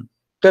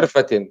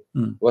قرفة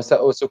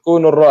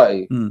وسكون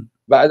الراء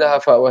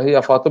بعدها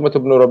وهي فاطمة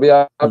بن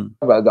ربيعة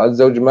بعد عن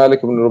زوج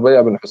مالك بن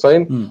ربيعة بن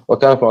حسين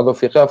وكانت معظم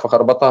فيها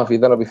فخربطها في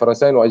ذنب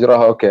فرسين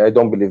وأجراها. Okay, I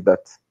don't believe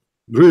that.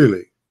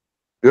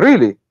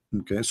 Really?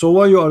 Okay, so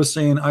why you are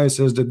saying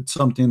ISIS did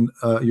something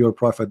your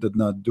prophet did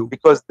not do?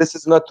 Because this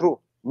is not true.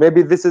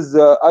 Maybe this is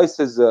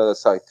ISIS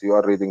site you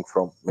are reading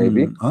from.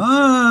 Maybe.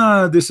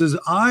 This is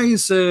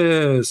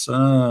ISIS.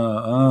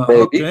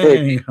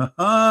 Maybe.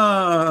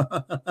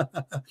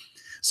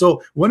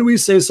 So when we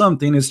say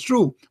something is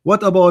true,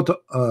 what about?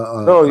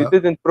 No, you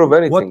didn't prove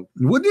anything.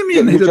 What do you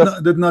mean he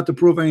did not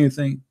prove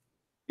anything?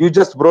 You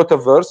just brought a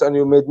verse and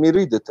you made me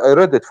read it. I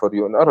read it for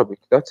you in Arabic.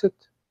 That's it.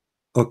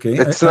 Okay.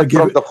 It's not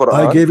from the Quran.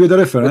 I gave you the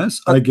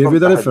reference. I gave you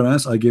the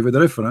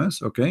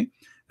reference. Okay.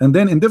 And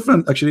then in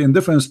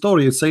different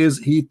story, it says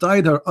he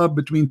tied her up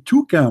between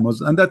two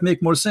camels, and that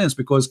make more sense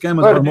because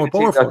camels are more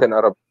powerful. That in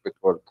Arabic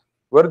word?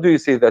 Where do you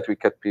see that we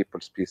cut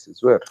people's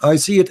pieces? Where? I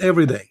see it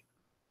every day.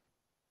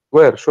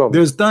 Where? Show me.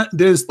 There's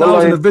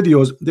thousands of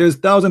videos. There's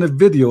thousands of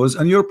videos,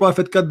 and your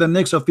prophet cut the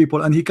necks of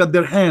people, and he cut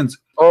their hands.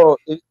 Oh,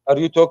 are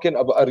you talking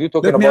about?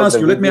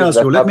 Let me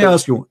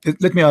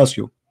ask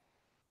you.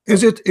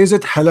 Is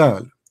it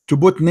halal to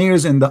put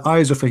nails in the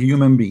eyes of a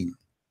human being?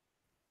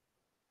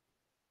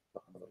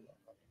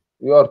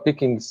 You are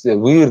picking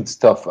weird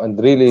stuff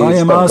and really. I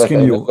am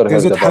asking you,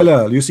 is it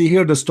halal? You see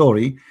here the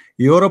story.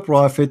 Your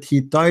prophet, he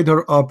tied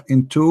her up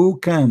in two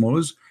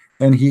camels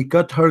and he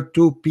cut her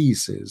to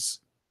pieces.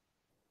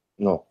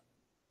 No.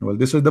 Well,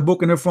 this is the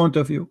book in front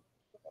of you.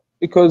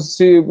 Because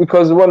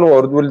one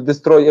word will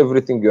destroy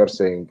everything you are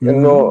saying.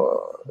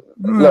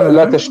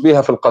 لا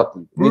تشبيه في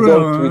القتل. We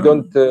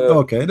don't.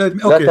 Okay. لا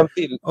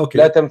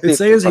تمثيل. It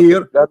says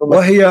here,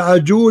 وهي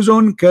عجوز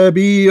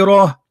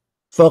كبيرة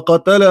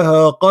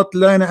فقتلها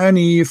قتلا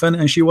عنيفا,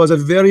 and she was a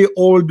very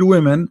old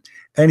woman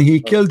and he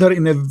killed her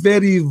in a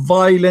very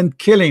violent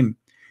killing.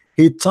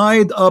 He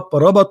tied up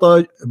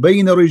ربط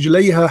بين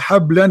رجليها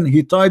حبلا,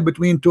 he tied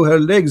between to her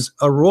legs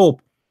a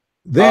rope.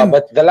 Then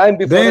but the line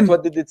before it,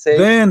 what did it say?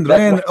 Then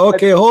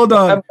okay, hold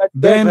on.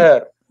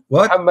 Then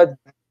what? Muhammad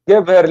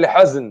gave her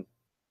لحزن.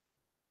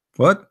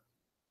 What?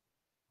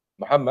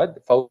 Muhammad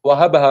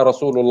فوهبها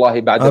رسول الله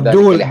بعد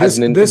Abdul, ذلك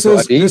لحزن. this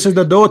is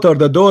the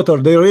daughter.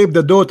 They raped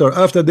the daughter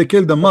after they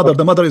killed the mother.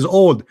 The mother is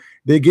old.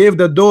 They gave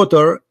the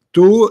daughter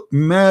to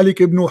Malik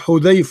ibn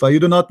Hudayfa. You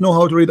do not know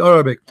how to read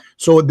Arabic,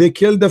 so they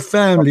killed the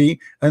family,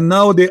 and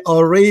now they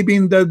are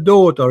raping the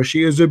daughter.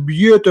 She is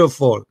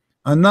beautiful,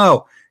 and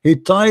now he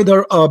tied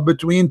her up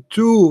between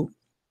two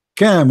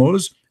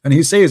camels, and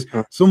he says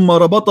ثم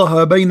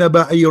ربطها بين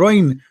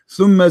بعيرين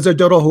ثم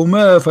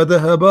زجرهما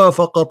فذهبا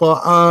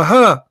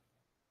فقطعاها.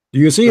 Do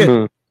you see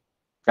it?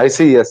 I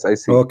see, yes, I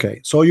see. Okay,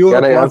 so your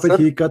prophet,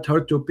 he cut her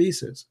to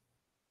pieces.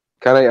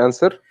 Can I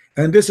answer?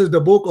 And this is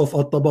the book of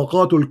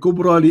الطبقات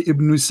الكبرى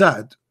لابن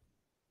سعد.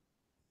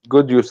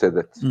 Good, you said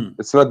it.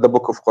 It's not the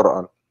book of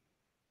Quran.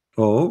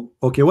 Oh,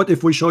 okay. What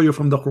if we show you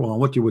from the Quran?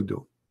 What you would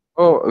do?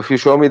 Oh, if you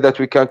show me that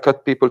we can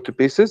cut people to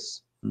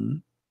pieces.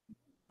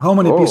 How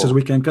many pieces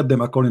we can cut them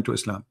according to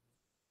Islam?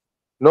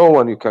 No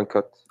one you can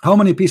cut. How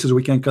many pieces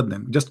we can cut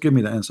them? Just give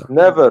me the answer.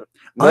 Never.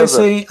 I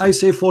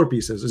say 4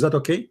 pieces. Is that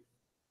okay?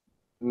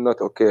 Not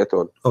okay at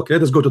all. Okay,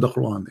 let's go to the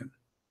Quran then.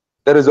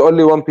 There is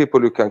only one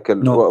people you can kill.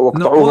 No,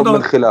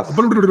 من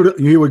خلاف.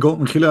 Here we go.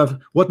 من خلاف.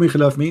 What من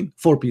خلاف mean?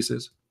 4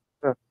 pieces.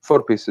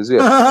 4 pieces,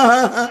 yes.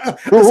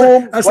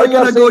 A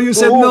second ago you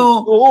said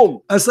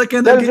no. A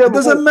second ago, it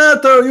doesn't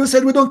matter. You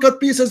said we don't cut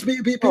pieces,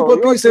 people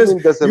pieces.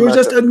 You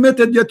just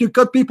admitted that you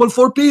cut people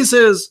 4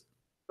 pieces.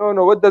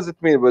 No, what does it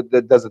mean? But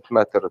that doesn't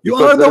matter. You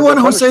are the one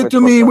who said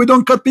to me, we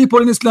don't cut people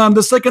in Islam.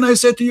 The second I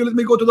said to you, let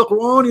me go to the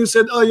Quran, you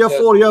said, oh, yeah, yes.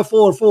 4. Yes.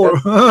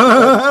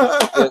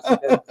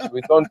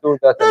 We don't do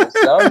that in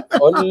Islam.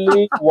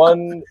 Only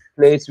one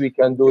place we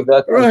can do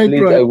that. Right.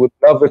 I would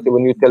love it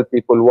when you tell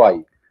people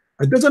why.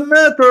 It doesn't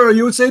matter.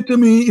 You say to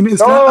me in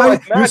Islam. No,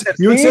 it matters.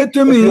 You said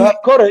to me. You have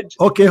courage.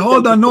 Okay,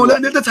 hold on. No,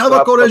 let's have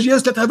a courage.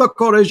 Yes, let's have a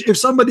courage. If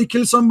somebody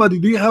kills somebody,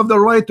 do you have the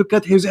right to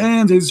cut his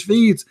hands, his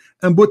feet,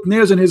 and put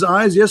nails in his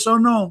eyes? Yes or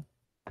no?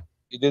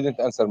 You didn't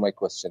answer my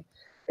question.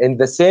 In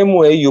the same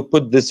way, you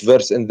put this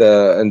verse in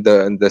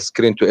the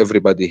screen to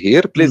everybody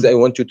here. Please, I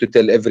want you to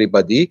tell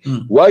everybody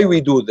why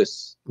we do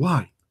this.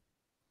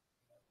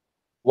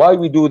 Why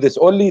we do this?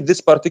 Only this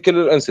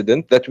particular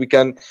incident that we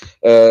can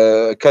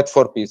cut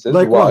 4 pieces.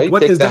 Like why?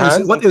 What is the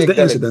incident? What is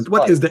the incident?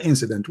 What is the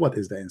incident? What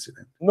is the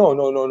incident? No.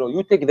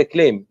 You take the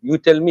claim. You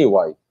tell me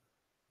why.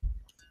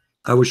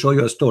 I will show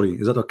you a story.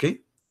 Is that okay?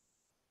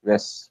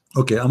 Yes.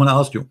 Okay, I'm gonna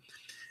ask you.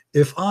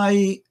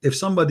 If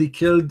somebody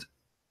killed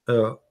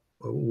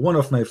one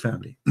of my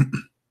family,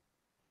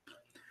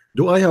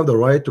 do I have the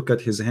right to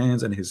cut his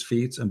hands and his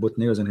feet and put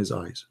nails in his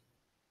eyes?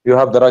 You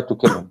have the right to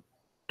kill him.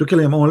 To kill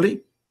him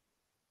only?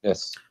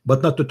 Yes.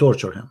 But not to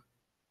torture him?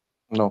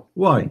 No.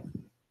 Why?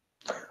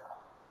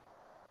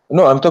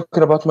 No, I'm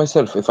talking about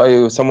myself. If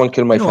someone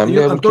kill my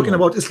family, I'm talking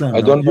about Islam.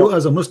 I don't know. You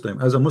as a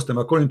Muslim,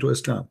 according to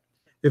Islam.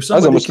 If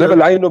as a Muslim,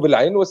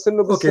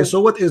 killed, okay,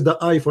 so what is the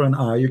eye for an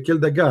eye? You kill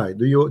the guy.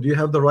 Do you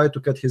have the right to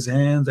cut his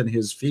hands and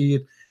his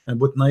feet and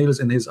put nails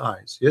in his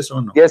eyes? Yes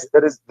or no? Yes,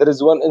 there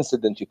is one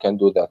incident you can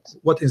do that.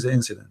 What is the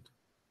incident?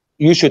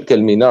 You should tell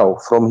me now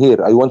from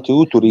here. I want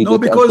you to read it. No,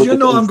 because you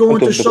know I'm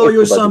going to show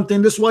you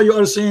something. This is why you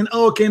are saying,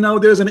 oh, okay, now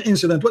there's an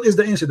incident. What is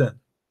the incident?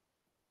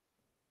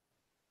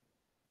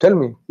 Tell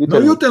me.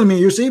 You tell me.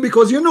 You see,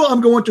 because you know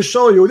I'm going to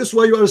show you. This is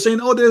why you are saying,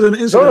 oh, there's an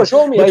incident. No,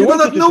 show me. But you do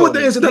not know what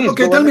the incident.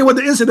 Okay, tell me what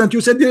the incident.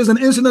 You said there is an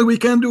incident. We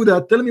can't do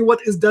that. Tell me what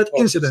is that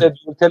incident. You said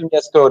you tell me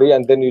a story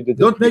and then you did it.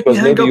 Don't make me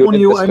hang up on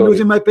you. I'm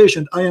losing my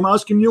patience. I am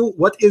asking you,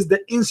 what is the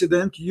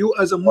incident? You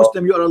as a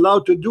Muslim, you are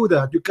allowed to do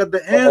that. You cut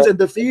the hands and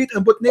the feet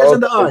and put nails in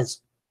the eyes.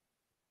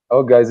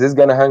 Oh, guys, he's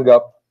gonna hang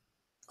up.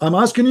 I'm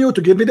asking you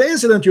to give me the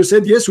incident. You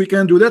said yes, we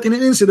can do that in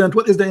an incident.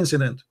 What is the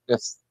incident?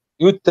 Yes,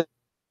 you.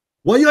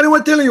 Why you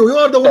anyone telling you? You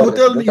are the one who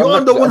told me. You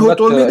are the one who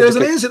told me there's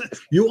an incident.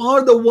 You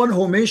are the one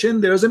who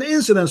mentioned there's an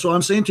incident. So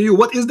I'm saying to you,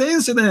 what is the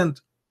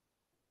incident?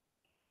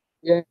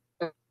 Yeah.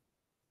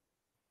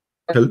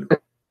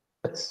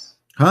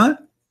 Huh?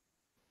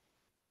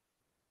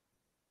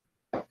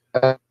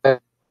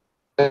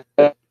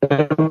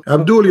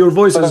 Abdul, your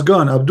voice is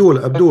gone. Abdul,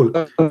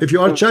 if you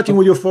are chatting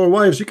with your 4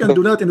 wives, you can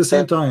do that in the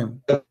same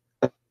time.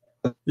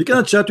 You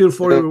cannot chat with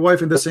your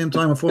wife in the same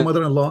time and 4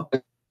 mother-in-law.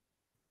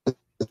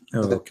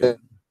 Oh, okay.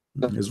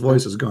 His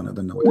voice is gone. I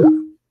don't know what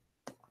happened.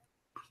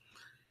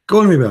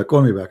 Call me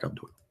back,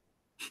 Abdul.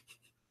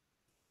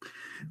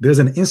 There's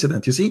an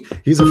incident. You see,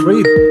 he's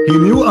afraid. He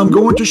knew I'm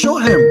going to show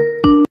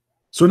him.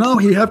 So now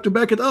he have to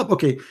back it up.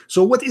 Okay,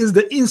 so what is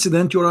the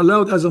incident you're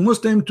allowed as a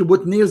Muslim to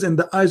put nails in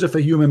the eyes of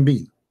a human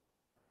being?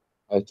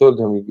 I told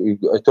him.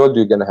 I told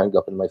you you're gonna hang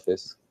up in my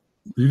face.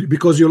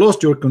 Because you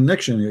lost your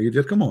connection, you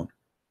idiot. Come on.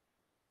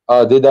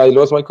 Did I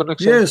lose my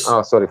connection? Yes.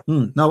 Sorry.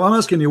 Now I'm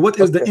asking you, what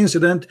is the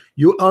incident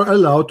you are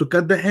allowed to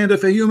cut the hand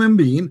of a human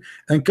being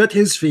and cut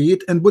his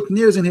feet and put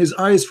nails in his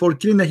eyes for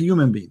killing a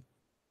human being?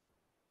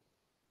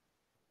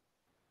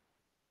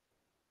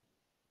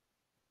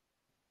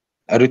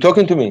 Are you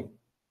talking to me?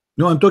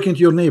 No, I'm talking to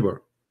your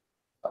neighbor.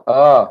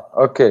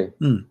 Okay.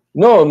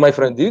 No, my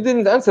friend, you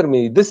didn't answer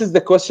me. This is the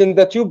question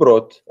that you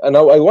brought, and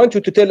now I want you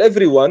to tell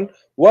everyone,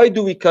 why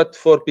do we cut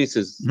 4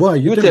 pieces? Why?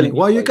 You tell me.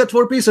 Why you cut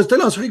 4 pieces?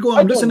 Tell us. Go.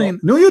 I'm listening.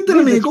 No, you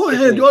tell me. Go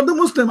ahead. You are the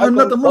Muslim. I'm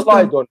not a Muslim.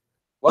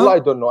 I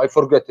don't know. I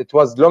forget. It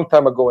was a long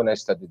time ago when I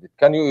studied it.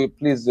 Can you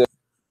please?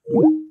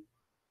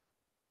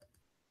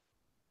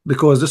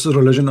 Because this is a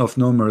religion of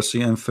no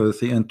mercy and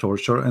filthy and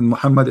torture, and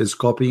Muhammad is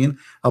copying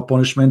a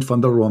punishment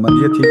from the Roman.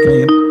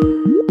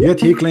 Yet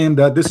he claimed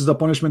that this is a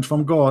punishment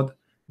from God.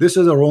 This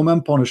is a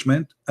Roman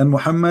punishment, and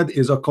Muhammad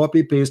is a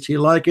copy paste. He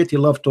like it. He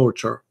loved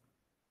torture.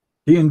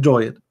 He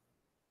enjoy it.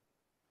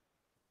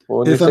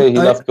 When you say he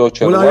loved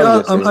torture,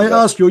 I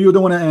ask you, you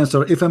don't want to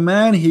answer. If a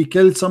man he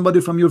killed somebody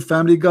from your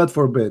family, God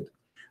forbid,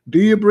 do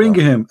you bring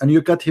him and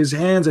you cut his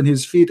hands and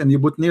his feet and you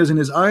put nails in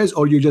his eyes,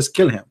 or you just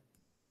kill him?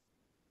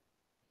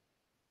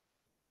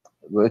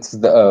 It's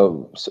the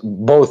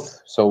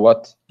both. So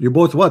what? You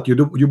both what?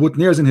 You put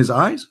nails in his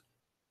eyes?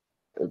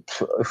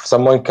 If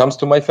someone comes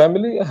to my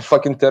family, I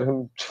fucking tell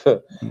him.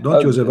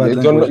 Don't use a bad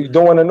language. You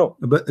don't want to know.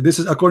 But this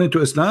is according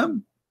to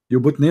Islam. You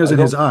put nails in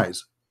his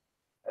eyes.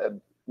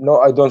 No,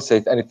 I don't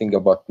say anything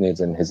about nails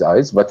in his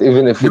eyes. But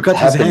even if it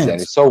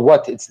happens, so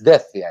what? It's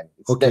death,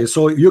 okay,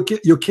 so you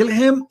kill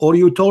him or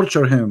you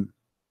torture him?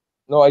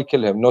 No, I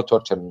kill him. No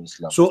torture in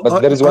Islam. So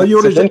but there is one are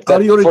you rejecting?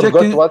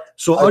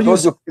 So are you?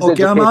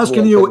 Okay, I'm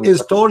asking you: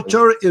 is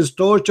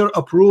torture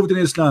approved in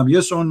Islam?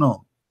 Yes or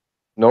no?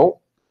 No.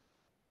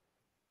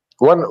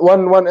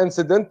 One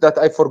incident that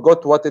I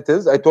forgot what it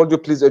is. I told you,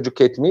 please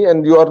educate me,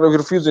 and you are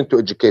refusing to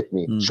educate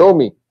me. Show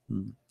me.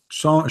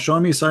 Show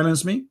me.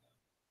 Silence me.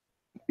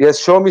 Yes,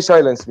 show me.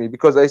 Silence me,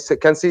 because I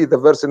can see the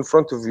verse in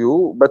front of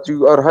you, but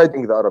you are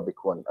hiding the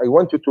Arabic one. I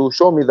want you to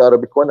show me the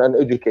Arabic one and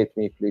educate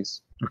me,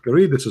 please. Okay,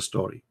 read this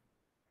story.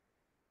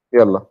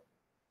 Yalla.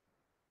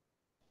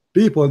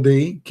 People,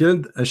 they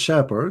killed a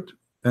shepherd,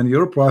 and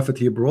your prophet,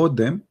 he brought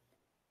them,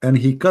 and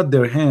he cut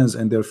their hands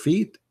and their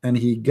feet, and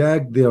he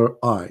gagged their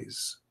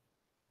eyes.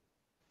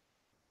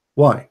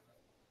 Why?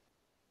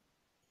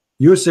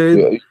 You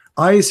said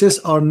ISIS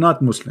are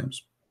not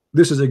Muslims.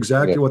 This is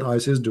exactly what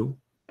ISIS do.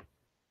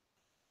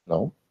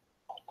 No.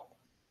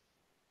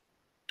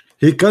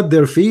 He cut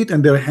their feet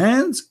and their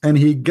hands, and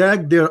he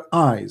gagged their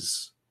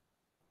eyes.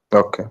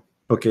 Okay.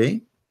 Okay.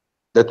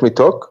 Let me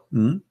talk.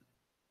 Mm.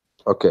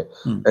 Okay.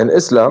 Mm. In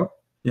Islam,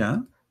 Yeah.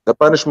 the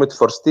punishment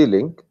for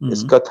stealing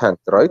is cut hand,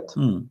 right?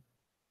 Mm.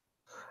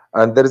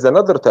 And there is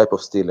another type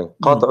of stealing,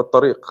 قاطع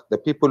الطريق. The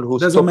people who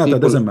doesn't stop matter. people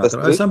Doesn't in the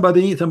matter.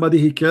 street. Somebody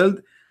he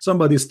killed.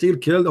 Somebody still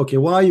killed. Okay,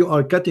 why you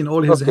are cutting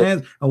all his Okay.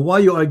 hands and why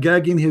you are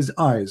gagging his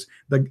eyes?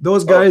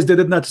 Those guys they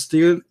did not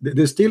steal.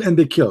 They steal and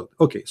they killed.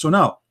 Okay, so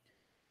now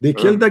they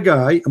killed the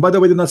guy. And by the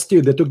way, they did not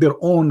steal. They took their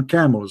own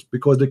camels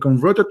because they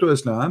converted to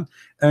Islam.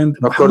 And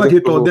Muhammad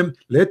he told them,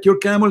 let your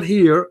camel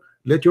here.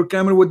 Let your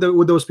camel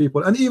with those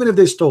people. And even if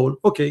they stole,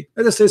 okay,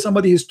 let us say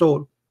somebody he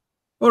stole.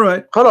 All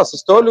right. خلاص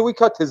stole, we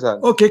cut his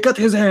hand. Okay, cut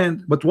his hand.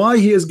 But why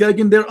he is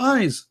gagging their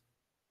eyes?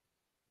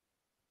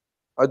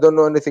 I don't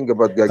know anything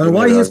about gagging. And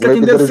why he's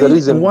cutting their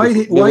feet? And why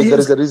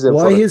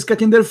he's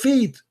cutting their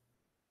feet?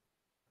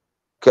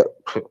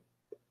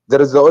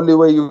 There is the only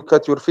way you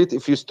cut your feet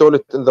if you stole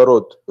it in the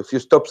road. If you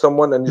stop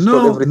someone and you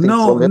stole everything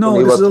from him.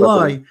 No, this is a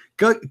lie.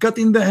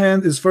 Cutting the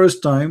hand is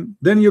first time.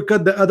 Then you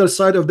cut the other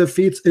side of the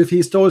feet if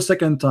he stole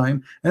second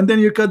time. And then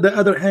you cut the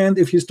other hand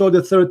if he stole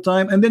the third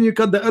time. And then you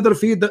cut the other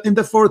feet in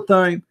the fourth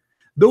time.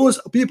 Those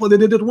people, they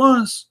did it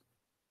once.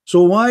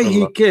 So why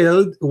he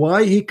killed,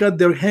 why he cut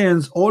their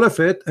hands, all of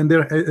it, and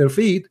their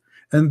feet,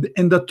 and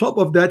in the top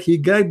of that he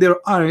gagged their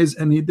eyes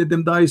and he did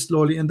them die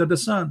slowly under the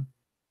sun.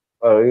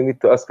 You need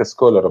to ask a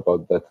scholar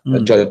about that, a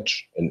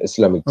judge, an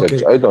Islamic judge.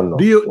 Okay. I don't know.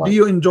 Do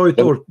you enjoy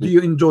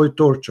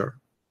torture?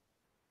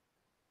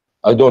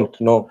 I don't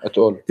know at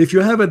all. If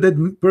you have a dead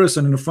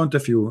person in front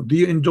of you, do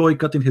you enjoy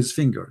cutting his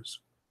fingers?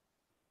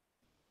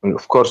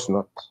 Of course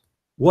not.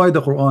 Why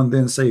the Quran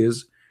then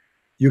says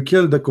you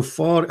kill the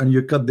kuffar and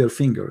you cut their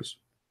fingers?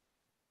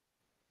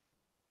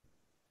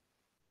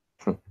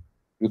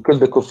 You kill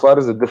the kuffar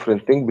is a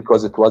different thing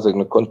because it was in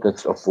the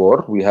context of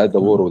war. We had a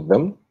war with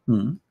them.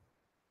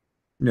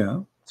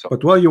 Yeah. So,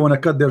 but why you want to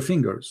cut their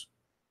fingers?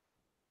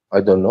 I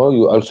don't know.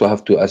 You also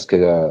have to ask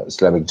an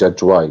Islamic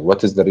judge why.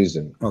 What is the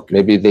reason? Okay.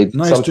 Maybe they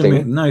did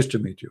something. Nice to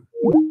meet you.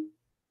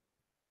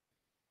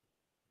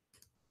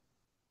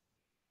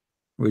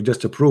 We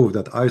just prove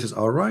that ISIS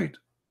are right.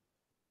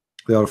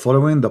 They are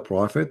following the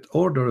Prophet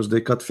orders.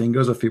 They cut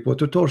fingers of people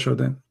to torture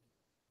them.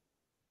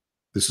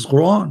 This is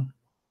Quran.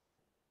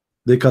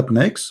 They cut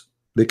necks,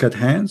 they cut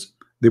hands,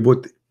 they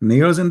put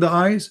nails in the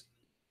eyes,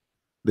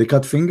 they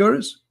cut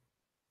fingers.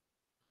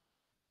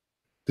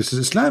 This is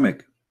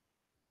Islamic.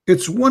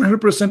 It's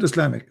 100%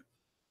 Islamic.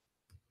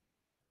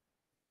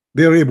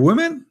 They rape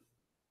women,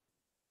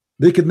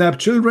 they kidnap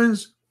children,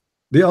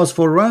 they ask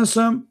for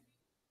ransom.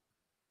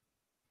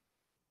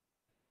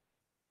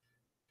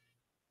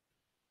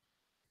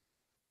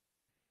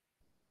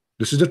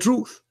 This is the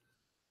truth.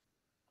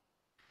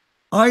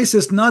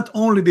 ISIS, not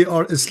only they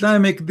are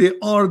Islamic, they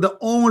are the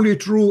only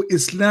true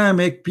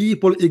Islamic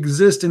people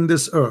exist in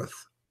this earth.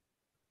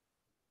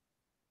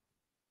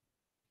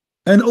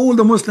 And all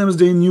the Muslims,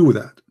 they knew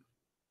that.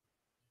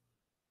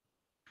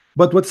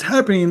 But what's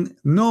happening,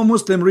 no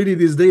Muslim really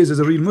these days is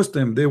a real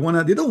Muslim. They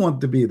don't want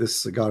to be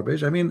this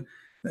garbage. I mean,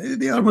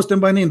 they are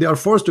Muslim by name. They are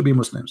forced to be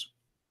Muslims.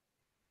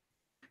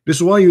 This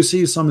is why you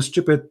see some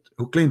stupid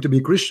who claim to be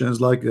Christians,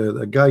 like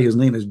a guy, his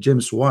name is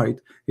James White.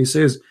 He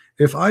says,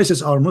 if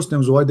ISIS are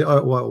Muslims, why they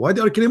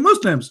are killing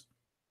Muslims?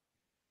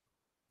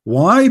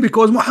 Why?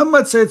 Because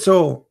Muhammad said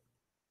so.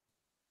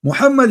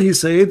 Muhammad, he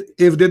said,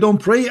 if they don't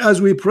pray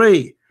as we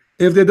pray,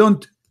 if they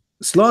don't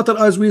slaughter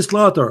as we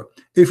slaughter,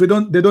 if they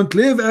don't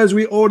live as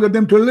we order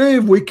them to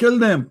live, we kill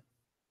them.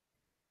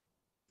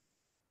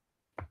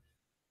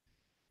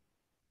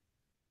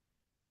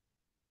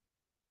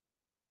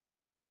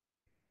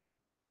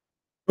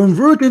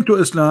 Converting to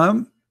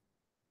Islam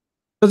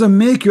doesn't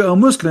make you a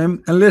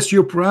Muslim unless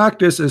you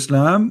practice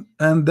Islam,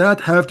 and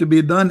that have to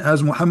be done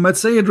as Muhammad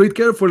said. Read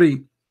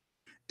carefully.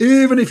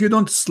 Even if you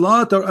don't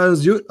slaughter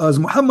as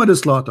Muhammad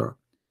is slaughter,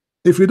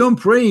 if you don't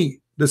pray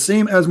the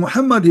same as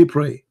Muhammad he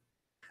pray,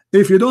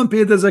 if you don't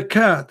pay the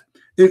zakat,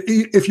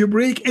 if you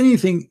break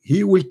anything,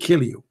 he will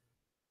kill you.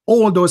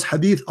 All those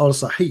hadith are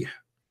sahih.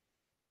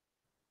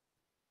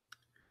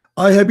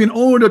 I have been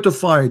ordered to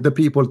fight the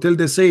people till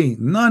they say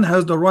none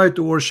has the right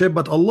to worship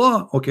but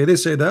Allah. Okay, they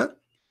say that.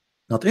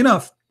 Not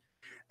enough.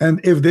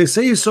 And if they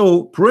say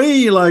so,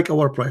 pray like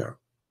our prayer,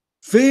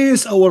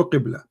 face our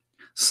qibla,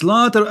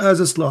 slaughter as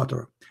a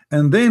slaughter,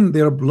 and then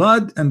their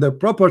blood and their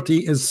property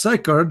is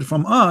sacred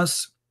from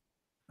us.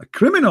 A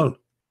criminal.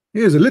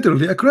 He is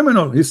literally a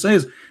criminal. He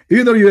says,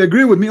 either you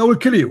agree with me, I will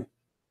kill you.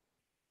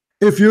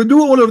 If you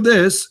do all of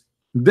this,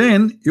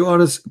 then you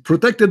are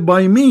protected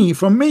by me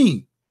from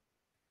me.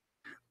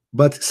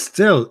 But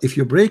still, if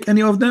you break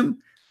any of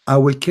them, I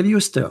will kill you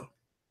still.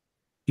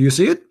 Do you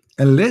see it?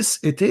 Unless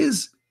it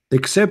is,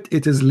 except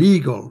it is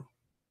legal,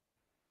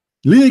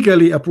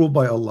 legally approved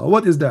by Allah.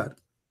 What is that?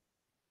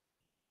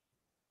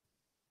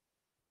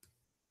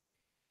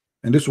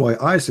 And this is why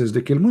ISIS,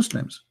 they kill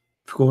Muslims,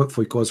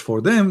 because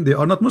for them they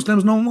are not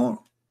Muslims no more.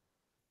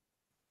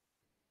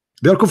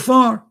 They are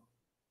kuffar.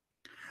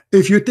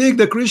 If you take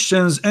the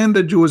Christians and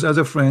the Jews as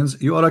a friends,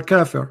 you are a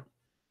kafir.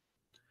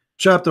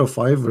 Chapter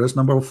 5, verse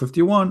number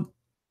 51.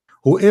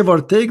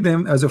 Whoever take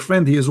them as a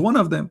friend, he is one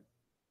of them.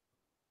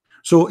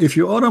 So if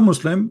you are a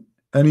Muslim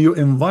and you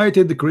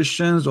invited the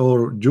Christians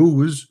or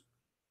Jews,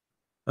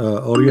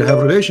 or you have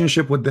a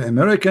relationship with the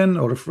American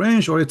or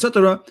French or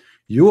etc.,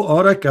 you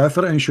are a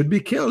kafir and should be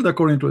killed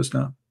according to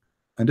Islam.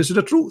 And this is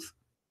the truth.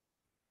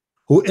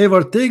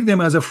 Whoever take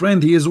them as a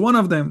friend, he is one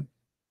of them.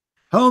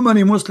 How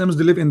many Muslims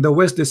they live in the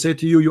West, they say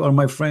to you, you are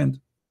my friend?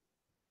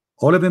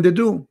 All of them they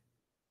do.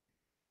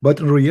 But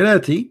in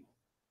reality,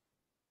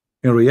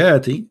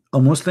 a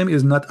Muslim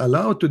is not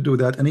allowed to do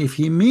that. And if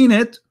he mean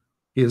it,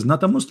 he is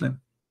not a Muslim.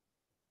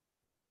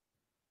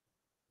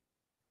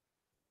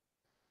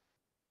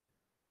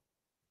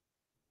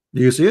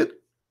 Do you see it?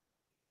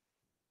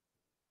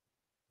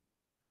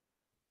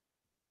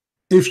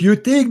 If you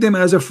take them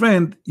as a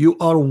friend, you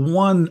are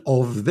one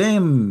of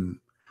them.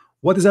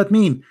 What does that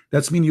mean?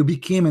 That means you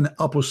became an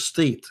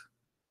apostate.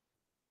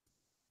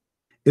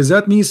 Is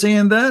that me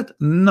saying that?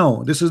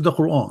 No, this is the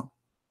Quran.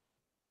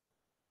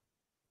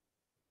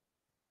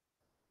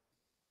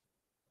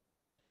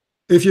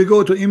 If you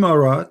go to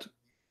Emirat,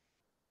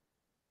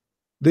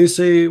 they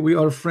say we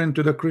are friend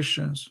to the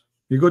Christians.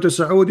 You go to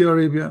Saudi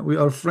Arabia, we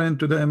are friend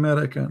to the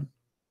American.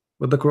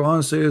 But the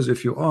Quran says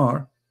if you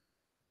are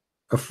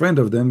a friend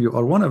of them, you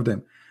are one of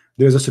them.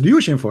 There's a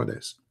solution for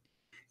this.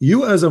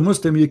 You as a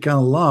Muslim, you can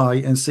lie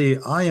and say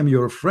I am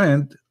your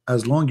friend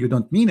as long you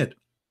don't mean it.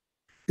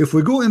 If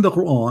we go in the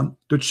Quran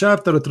to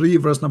chapter 3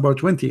 verse number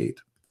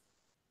 28,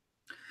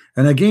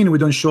 and again we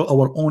don't show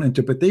our own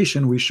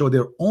interpretation, we show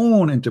their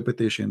own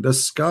interpretation, the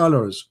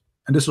scholars,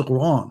 and this is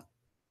Quran.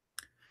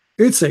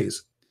 It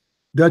says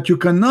that you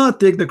cannot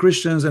take the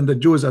Christians and the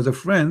Jews as a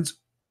friends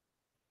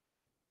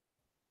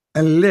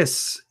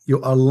unless you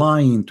are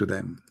lying to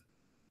them,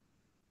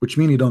 which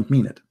means you don't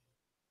mean it.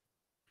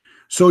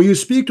 So you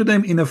speak to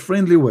them in a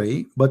friendly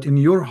way, but in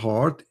your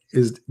heart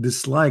is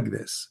dislike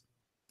this.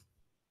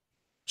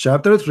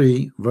 Chapter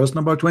 3 verse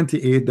number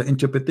 28, the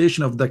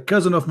interpretation of the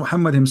cousin of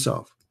Muhammad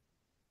himself.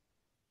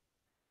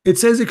 It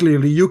says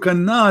clearly you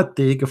cannot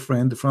take a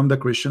friend from the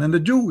Christian and the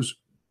Jews,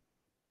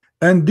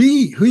 and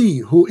he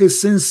who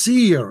is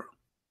sincere,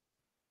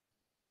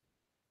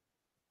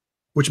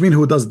 which means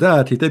who does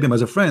that, he take him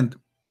as a friend,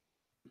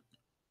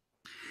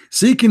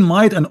 seeking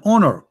might and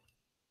honor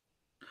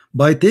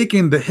by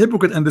taking the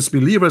hypocrite and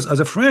disbelievers as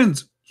a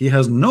friend, he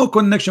has no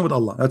connection with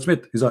Allah. That's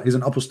it. He's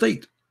an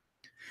apostate.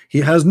 He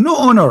has no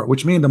honor,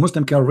 which means the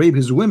Muslim can rape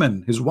his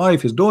women, his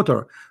wife, his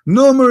daughter.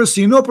 No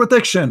mercy, no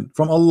protection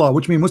from Allah,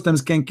 which means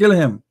Muslims can kill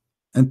him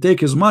and take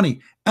his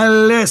money.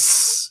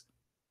 Unless,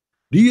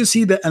 do you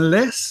see the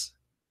unless?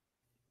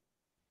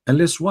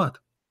 Unless what?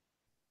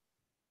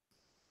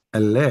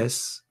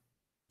 Unless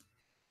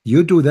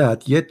you do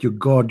that, yet you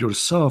guard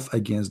yourself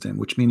against them,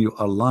 which means you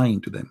are lying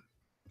to them.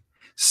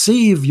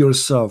 Save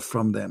yourself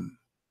from them,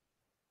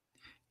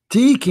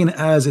 taking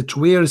as it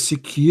were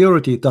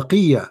security,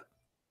 taqiyya,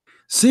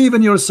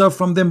 saving yourself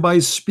from them by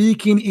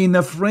speaking in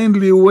a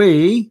friendly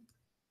way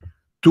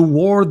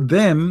toward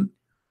them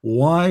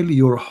while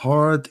your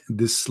heart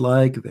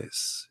dislike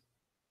this.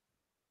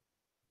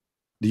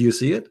 Do you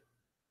see it?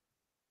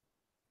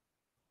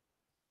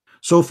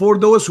 So for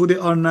those who they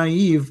are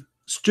naive,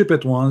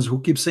 stupid ones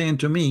who keep saying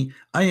to me,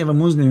 I have a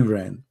Muslim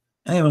friend,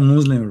 I have a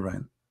Muslim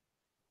friend,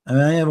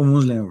 and I have a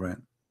Muslim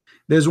friend.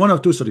 There's one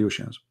of two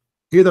solutions.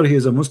 Either he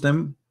is a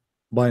Muslim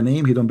by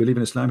name, he don't believe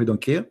in Islam, he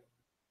don't care,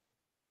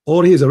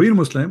 or he is a real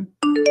Muslim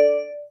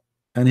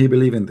and he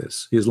believe in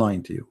this. He is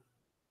lying to you.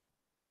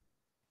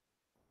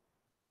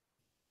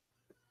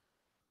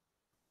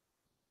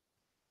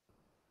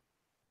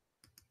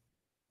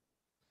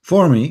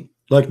 For me,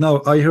 like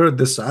now I heard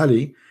this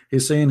Ali,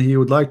 he's saying he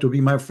would like to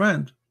be my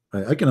friend.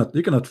 You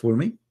cannot fool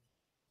me.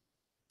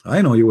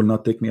 I know you will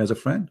not take me as a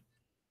friend.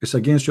 It's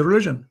against your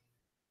religion.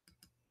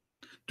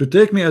 To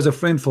take me as a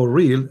friend for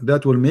real,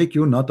 that will make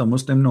you not a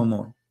Muslim no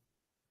more.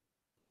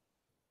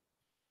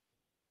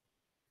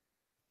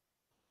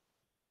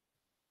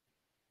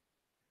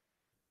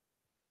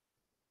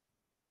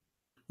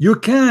 You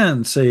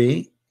can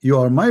say you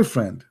are my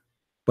friend,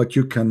 but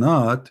you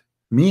cannot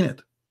mean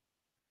it.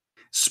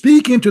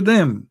 Speaking to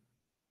them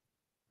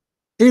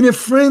in a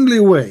friendly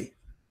way.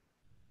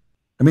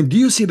 I mean, do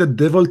you see the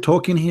devil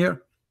talking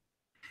here?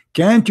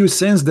 Can't you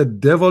sense the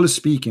devil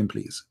speaking,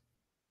 please?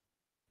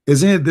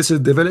 Isn't it this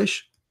is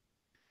devilish?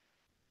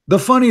 The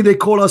funny, they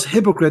call us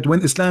hypocrite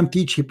when Islam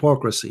teach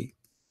hypocrisy.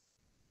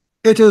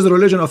 It is the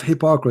religion of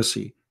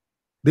hypocrisy.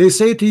 They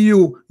say to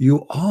you,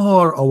 you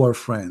are our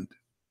friend.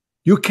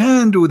 You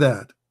can do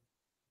that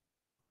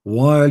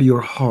while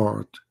your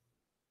heart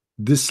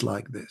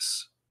dislike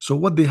this. So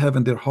what they have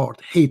in their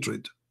heart?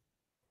 Hatred.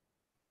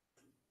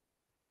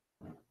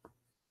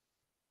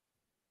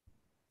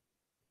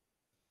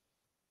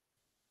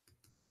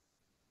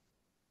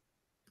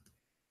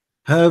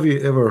 Have you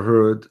ever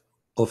heard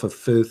of a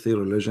filthy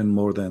religion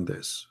more than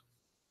this?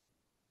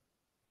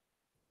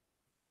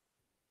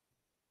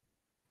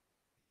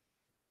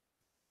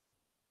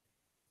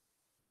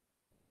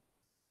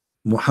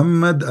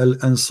 Muhammad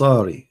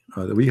al-Ansari.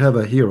 We have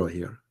a hero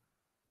here.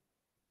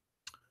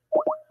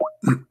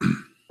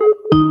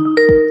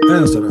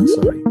 Answer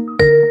Ansari.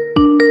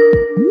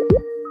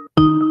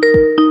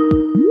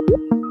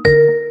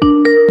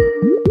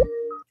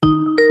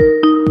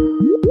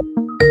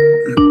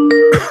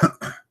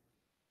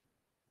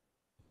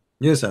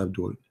 Yes,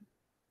 Abdul.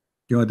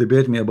 You want to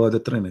debate me about the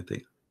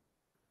Trinity?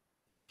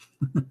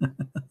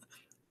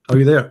 Are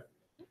you there?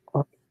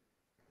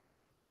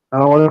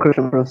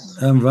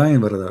 I'm fine,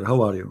 brother.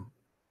 How are you?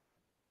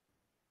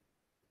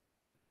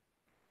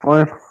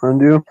 Fine,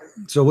 and you?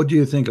 So what do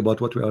you think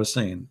about what we are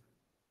saying?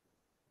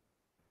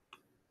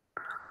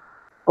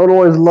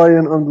 Always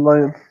lying and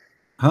lying.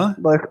 Huh?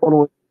 Like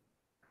always.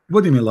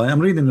 What do you mean lie? I'm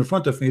reading in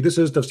front of me. This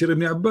is Tafsir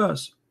ibn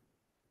Abbas.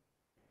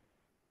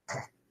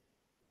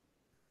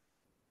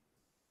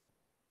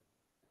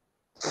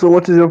 So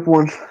what is your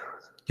point?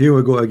 Here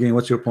we go again.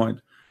 What's your point?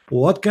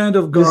 What kind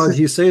of God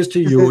he says to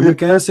you? You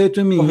can say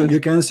to me,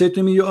 you can say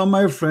to me, you are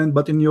my friend,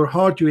 but in your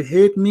heart you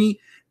hate me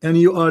and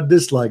you are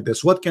dislike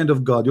this. What kind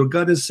of God? Your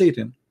God is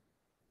Satan.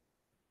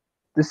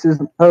 This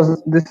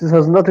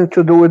has nothing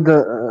to do with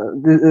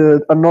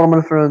a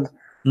normal friend.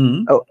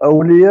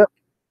 Awliya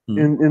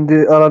in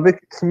the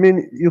Arabic, it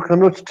means you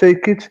cannot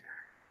take it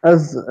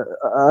as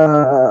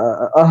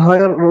a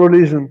higher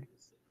religion.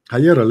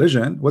 Higher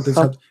religion? What is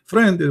that?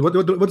 Friend? What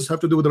does have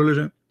to do with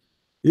religion?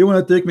 You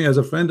want to take me as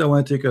a friend? I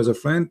want to take you as a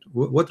friend.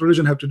 What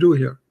religion have to do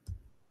here?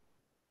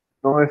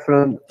 No, my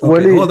friend.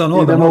 Okay, hold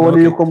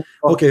on.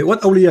 Okay,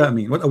 what awliya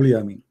mean? What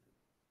awliya mean?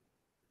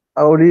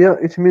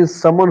 Awliya, it means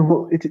someone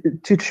who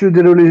teach you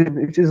the religion.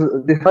 It is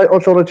the high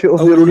authority of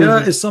the religion.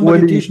 Awliya is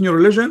somebody teaching your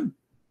religion?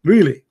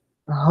 Really?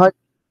 Yes.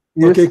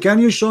 Okay, can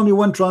you show me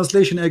one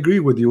translation agree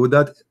with you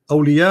that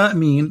awliya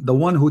mean the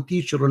one who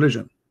teach your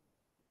religion?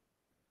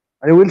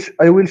 I will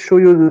show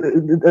you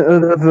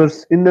the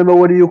verse. إنما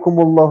وليكم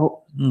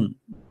الله.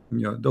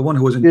 Yeah, the one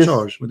who is in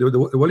charge.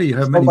 The wali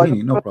have many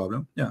meaning, no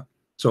problem. Yeah.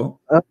 So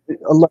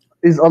Allah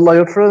is Allah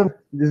your friend?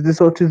 Is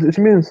this what it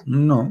means?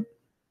 No.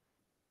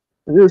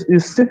 You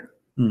see?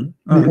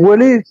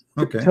 Wali.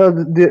 Okay.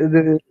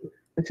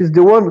 It is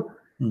the one.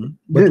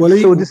 But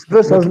wali. So this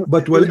verse has.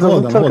 But wali.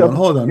 Hold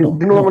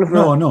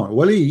on. No.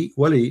 Wali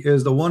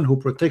is the one who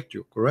protect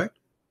you. Correct?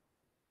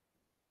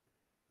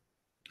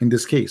 In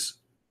this case.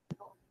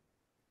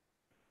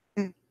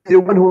 The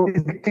one who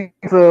is the king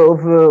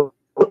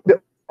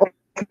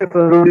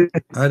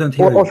I don't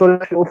hear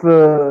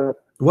you.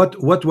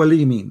 What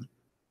wali mean?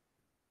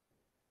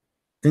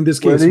 In this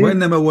case,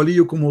 وَإِنَّمَا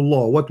وَلِيُّكُمُ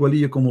اللَّهُ. What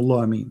وَلِيُّكُمُ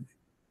اللَّهُ mean?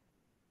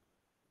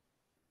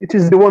 It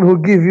is the one who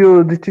give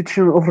you the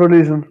teaching of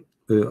religion.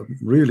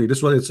 Really?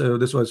 This what it's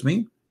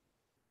mean?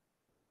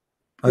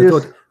 I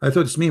thought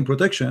it's mean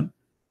protection.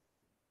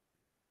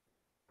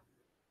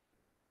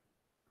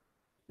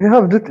 You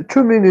have the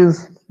two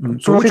meanings.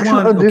 So which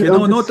one? Okay,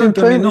 no, tell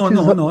me. No,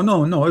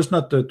 it's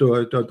not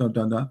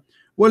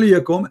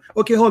Waliyakum.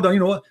 Okay, hold on. You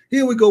know what?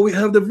 Here we go. We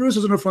have the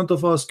verses in front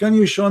of us. Can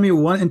you show me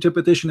one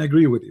interpretation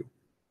agree with you?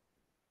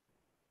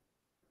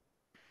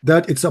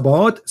 That it's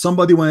about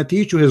somebody want to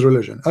teach you his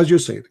religion, as you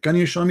said. Can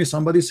you show me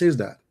somebody says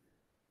that?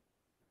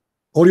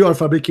 Or you are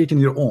fabricating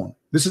your own?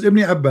 This is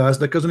Ibn Abbas,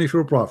 the cousin of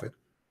your prophet.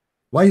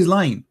 Why he's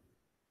lying?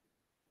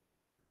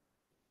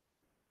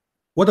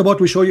 What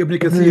about we show you Ibn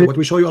Kathir? What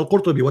we show you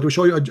Al-Qurtubi? What we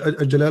show you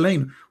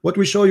Al-Jalalain? What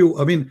we show you?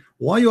 I mean,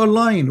 why you are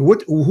lying?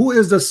 Who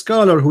is the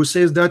scholar who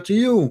says that to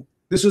you?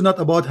 This is not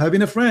about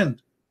having a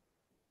friend.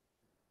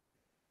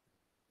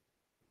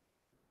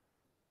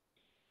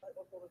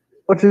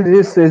 What did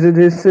he say? Did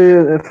he say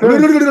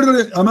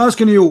I'm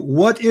asking you,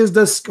 what is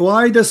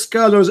why the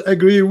scholars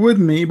agree with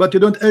me, but you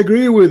don't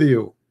agree with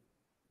you?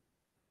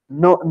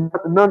 No,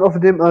 none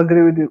of them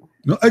agree with you.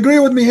 No, agree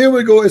with me. Here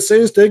we go. It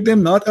says take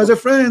them not as a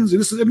friends.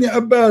 This is Ibn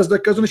Abbas, the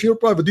cousin of your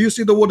prophet. Do you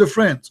see the word of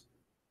friends?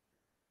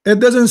 It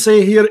doesn't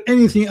say here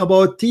anything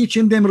about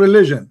teaching them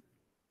religion.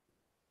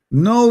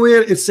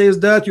 Nowhere it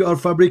says that. You are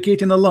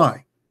fabricating a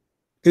lie.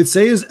 It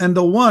says, and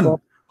the one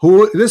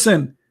who,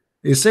 listen,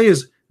 it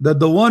says that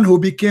the one who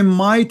became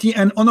mighty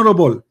and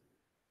honorable,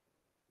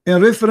 in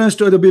reference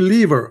to the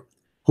believer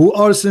who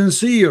are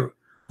sincere,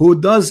 who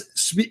does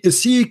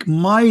seek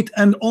might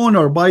and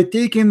honor by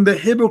taking the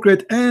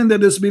hypocrite and the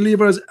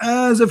disbelievers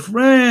as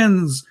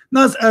friends,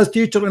 not as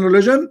teacher in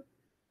religion.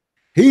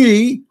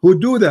 He who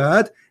do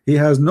that, he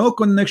has no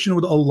connection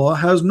with Allah,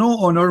 has no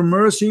honor,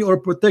 mercy, or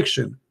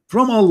protection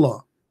from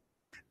Allah,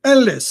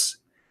 unless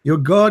you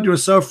guard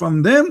yourself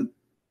from them,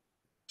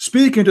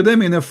 speaking to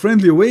them in a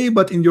friendly way,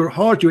 but in your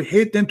heart you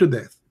hate them to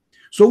death.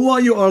 So why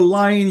you are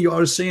lying? You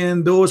are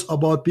saying those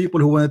about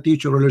people who want to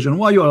teach your religion.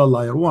 Why you are a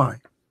liar?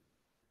 Why?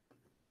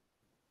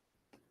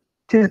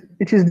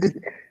 It is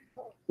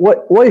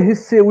why he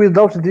say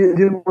without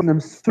the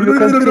Muslims? So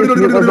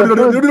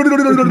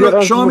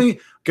show me.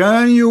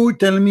 Can you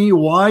tell me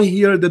why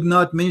here did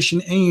not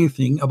mention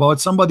anything about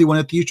somebody want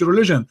to teach your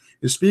religion?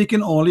 It's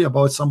speaking only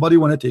about somebody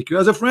want to take you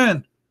as a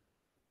friend.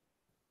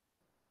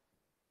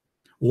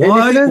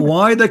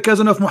 Why the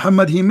cousin of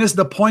Muhammad? He missed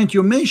the point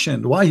you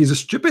mentioned. Why he's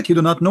stupid? He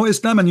do not know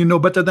Islam and you know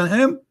better than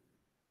him.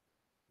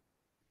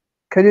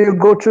 Can you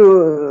go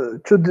to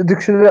the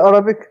dictionary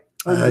Arabic?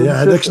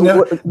 Yeah,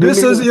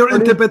 this is your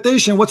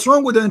interpretation. What's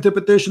wrong with the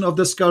interpretation of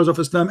the scholars of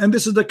Islam? And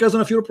this is the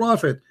cousin of your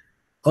prophet.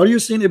 Are you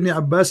saying Ibn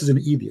Abbas is an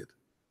idiot?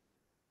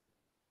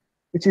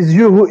 It is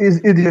you who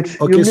is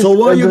idiot. Okay, so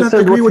why you don't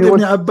agree with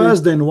Ibn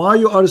Abbas then? Why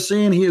you are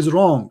saying he is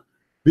wrong?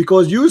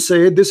 Because you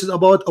say this is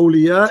about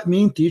awliya,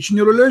 mean teaching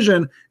your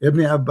religion.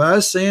 Ibn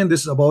Abbas saying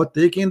this is about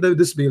taking the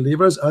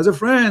disbelievers as a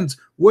friends.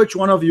 Which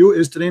one of you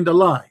is telling the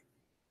lie?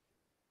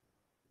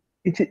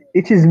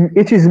 It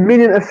is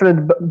meaning a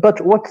friend, but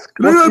what's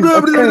it's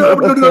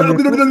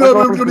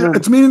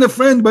meaning a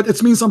friend, but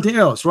it's mean something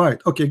else,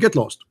 right? Okay, get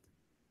lost.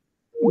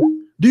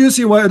 Do you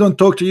see why I don't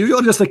talk to you?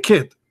 You're just a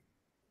kid.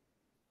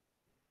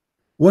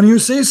 When you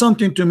say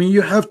something to me,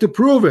 you have to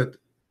prove it.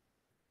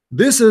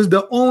 This is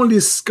the only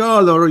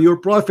scholar, your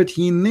prophet,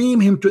 he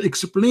named him to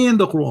explain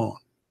the Quran.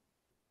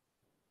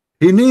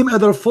 He named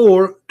other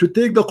four to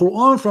take the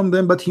Quran from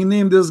them, but he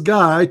named this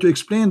guy to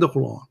explain the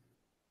Quran.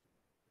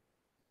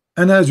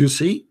 And as you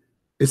see,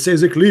 it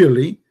says it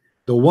clearly,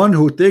 the one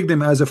who take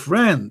them as a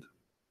friend.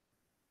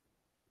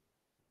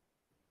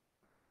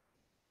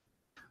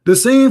 The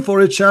same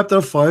for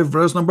chapter 5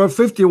 verse number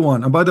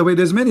 51. And by the way,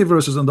 there's many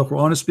verses in the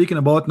Quran speaking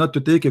about not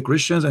to take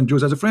Christians and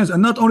Jews as friends.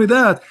 And not only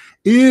that,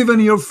 even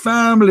your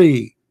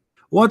family.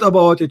 What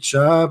about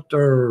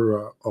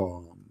chapter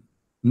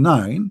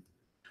 9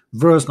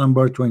 verse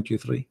number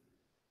 23?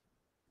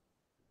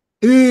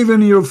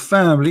 Even your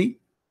family,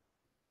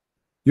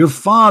 your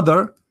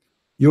father,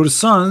 your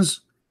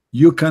sons,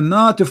 you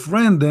cannot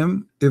friend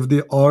them if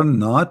they are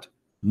not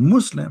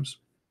Muslims.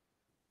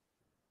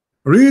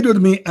 Read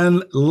with me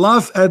and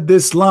laugh at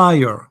this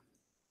liar.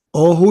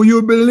 O who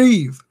you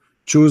believe,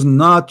 choose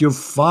not your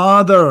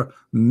father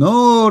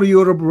nor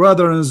your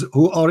brothers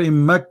who are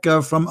in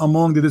Mecca from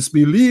among the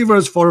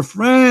disbelievers for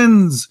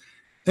friends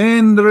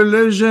in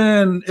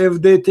religion if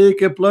they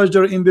take a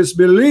pleasure in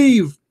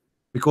disbelief.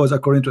 Because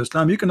according to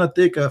Islam, you cannot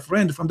take a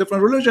friend from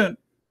different religion.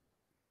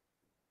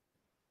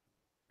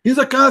 He's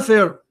a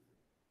kafir,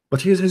 but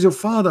he is your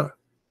father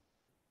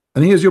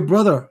and he is your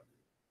brother.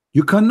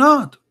 You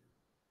cannot.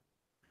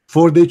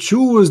 For they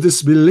choose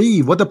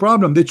disbelief. What the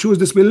problem? They choose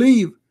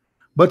disbelief.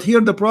 But here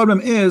the problem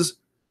is,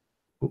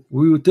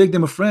 we will take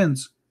them as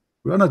friends.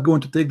 We are not going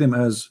to take them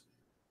as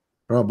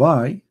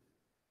rabbi.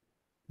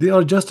 They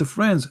are just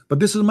friends. But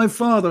this is my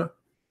father.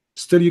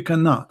 Still you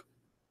cannot.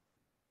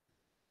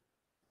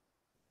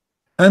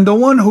 And the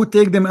one who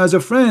take them as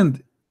a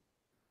friend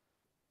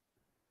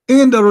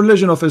in the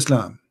religion of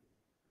Islam,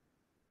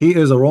 he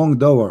is a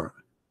wrongdoer.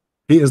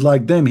 He is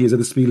like them. He is a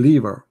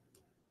disbeliever.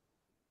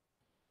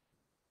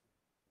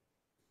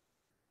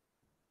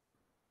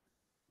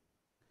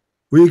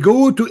 We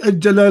go to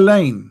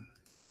Al-Jalalain.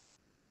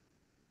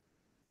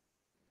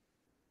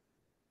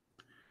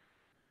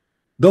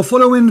 The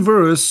following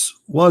verse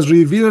was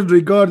revealed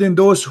regarding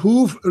those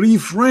who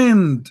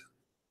refrained.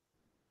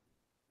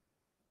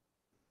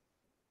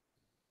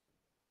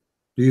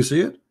 Do you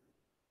see it?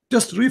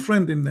 Just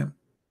refrained them.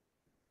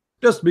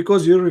 Just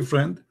because you're a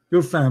friend,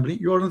 your family,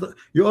 you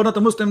are not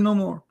a Muslim no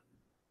more.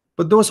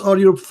 But those are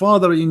your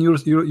father and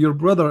your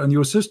brother and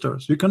your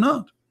sisters. You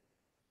cannot.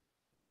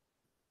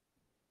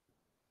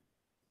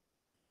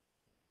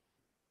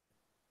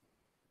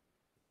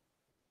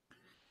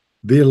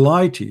 They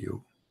lie to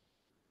you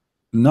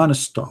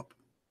non-stop,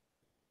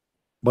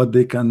 but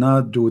they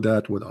cannot do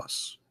that with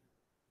us.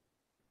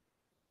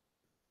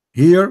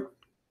 Here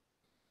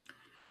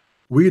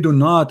we do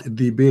not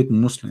debate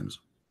Muslims.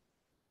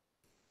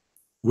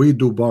 We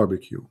do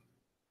barbecue.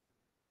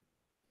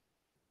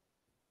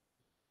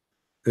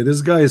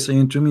 This guy is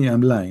saying to me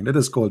I'm lying. Let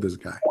us call this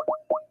guy.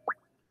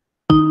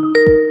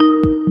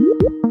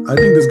 I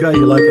think this guy, he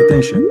like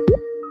attention.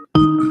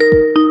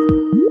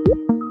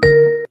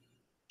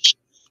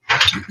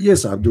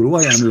 Yes, Abdul,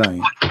 why I'm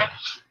lying?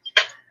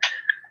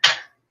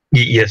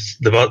 Yes,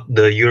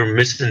 you're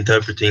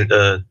misinterpreting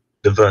the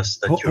verse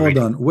that you're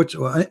reading. Hold on, which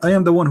I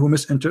am the one who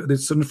misinterpreted.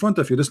 It's in front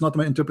of you. That's not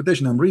my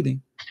interpretation. I'm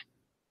reading.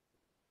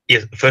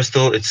 Yes, first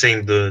of all, it's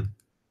saying do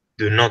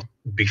not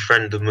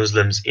befriend the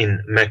Muslims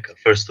in Mecca.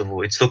 First of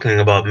all, it's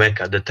talking about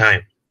Mecca at the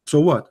time. So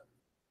what?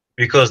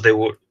 Because they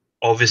were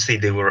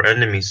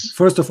enemies.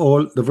 First of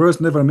all, the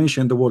verse never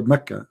mentioned the word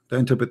Mecca. The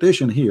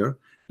interpretation here,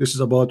 this is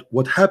about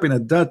what happened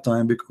at that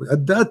time, because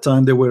at that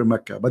time they were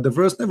Mecca, but the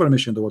verse never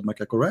mentioned the word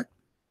Mecca, correct?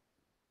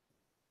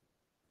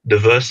 The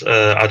verse,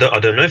 I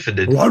don't know if it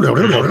did.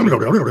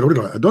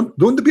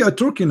 Don't be a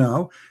turkey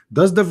now.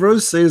 Does the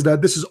verse says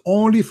that this is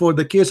only for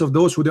the case of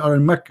those who are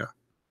in Mecca?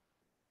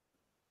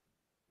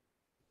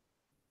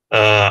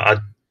 I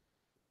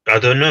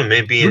don't know.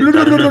 Maybe.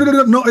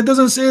 No, it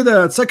doesn't say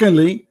that.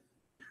 Secondly,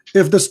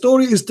 if the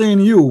story is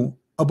telling you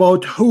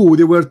about who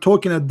they were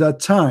talking at that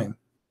time,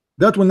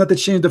 that will not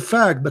change the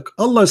fact that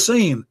Allah is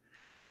saying,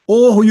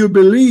 "Oh, who you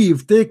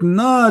believe, take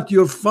not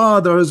your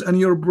fathers and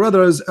your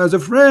brothers as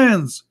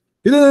friends."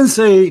 He didn't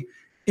say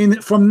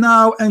from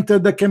now until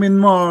the coming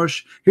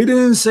March. He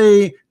didn't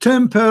say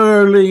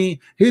temporarily.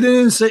 He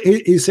didn't say.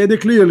 He said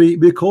it clearly,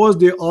 because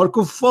they are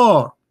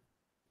kuffar.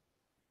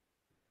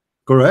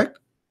 Correct?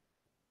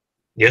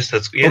 Yes,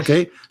 that's yes.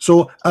 Okay,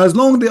 so as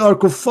long they are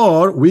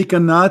kuffar, we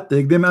cannot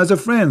take them as a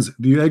friends.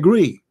 Do you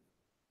agree?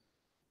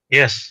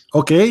 Yes.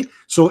 Okay,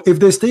 so if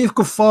they stay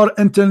kuffar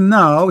until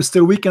now,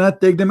 still we cannot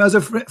take them as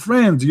a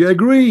friend. Do you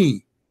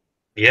agree?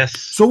 Yes.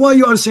 So why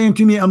you are saying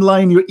to me I'm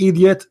lying, you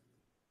idiot?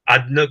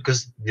 I know,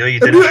 because you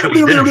didn't show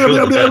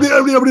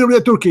the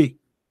verse. Turkey.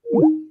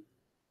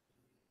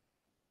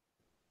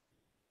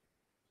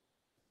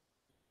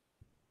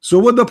 So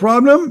what the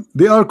problem?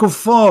 They are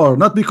kuffar,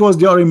 not because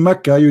they are in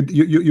Mecca,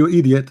 you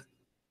idiot.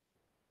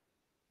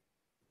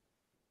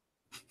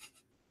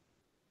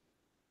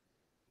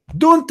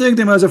 Don't take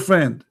them as a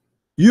friend.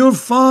 Your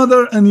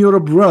father and your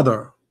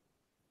brother.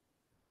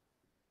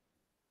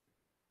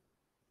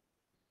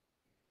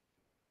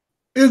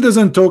 It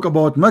doesn't talk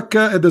about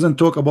Mecca, it doesn't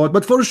talk about,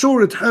 but for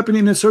sure it happened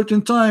in a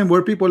certain time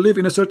where people live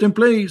in a certain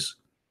place.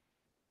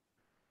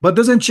 But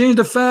doesn't change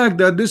the fact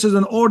that this is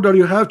an order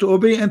you have to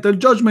obey until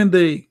Judgment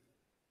Day.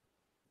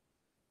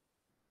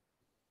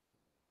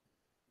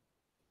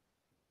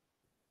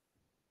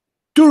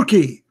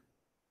 Turkey,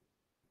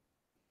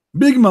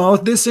 big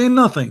mouth, they say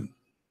nothing.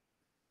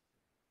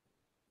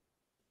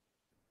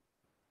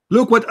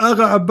 Look what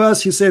Agha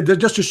Abbas he said,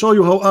 just to show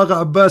you how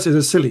Agha Abbas is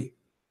a silly.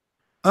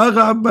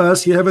 Agha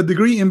Abbas, he have a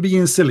degree in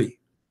being silly.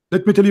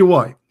 Let me tell you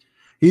why.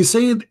 He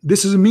said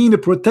this is mean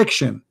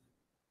protection.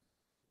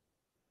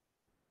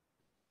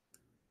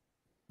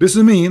 This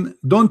is mean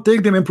don't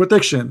take them in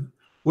protection.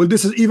 Well,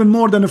 this is even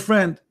more than a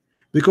friend,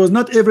 because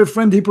not every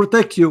friend he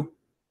protect you.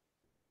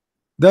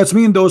 That's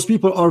mean those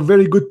people are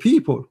very good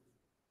people.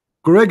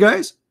 Correct,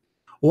 guys?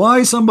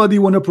 Why somebody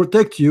want to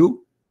protect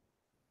you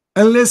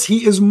unless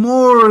he is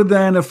more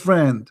than a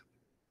friend?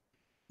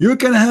 You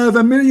can have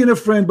a million of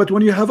friends, but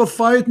when you have a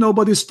fight,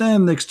 nobody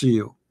stand next to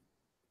you,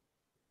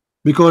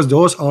 because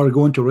those are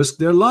going to risk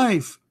their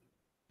life.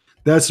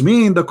 That's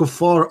mean the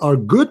kuffar are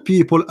good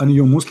people and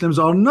you Muslims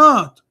are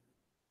not.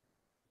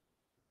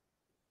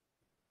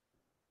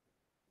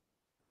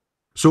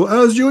 So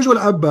as usual,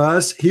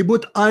 Abbas, he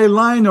put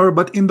eyeliner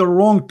but in the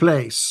wrong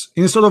place.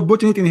 Instead of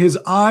putting it in his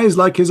eyes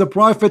like he's a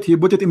prophet, he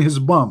put it in his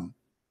bum.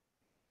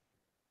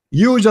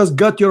 You just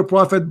got your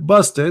prophet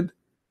busted.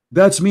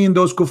 That's mean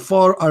those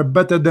kuffar are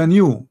better than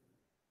you.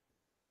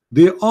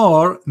 They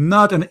are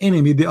not an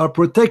enemy, they are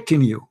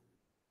protecting you.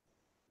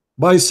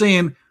 By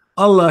saying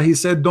Allah, he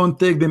said don't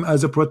take them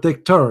as a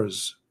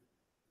protectors.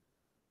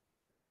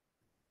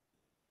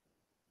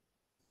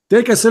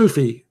 Take a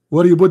selfie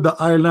where you put the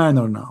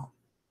eyeliner now.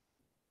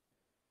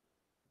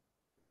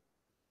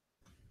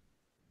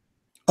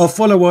 A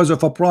followers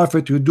of a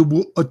prophet who do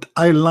put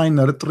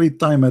eyeliner 3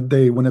 times a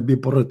day when a be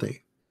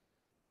pretty.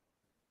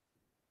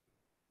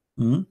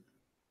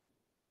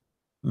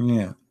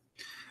 Yeah.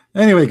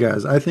 Anyway,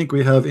 guys, I think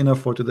we have enough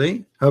for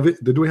today.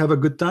 Did we have a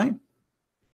good time?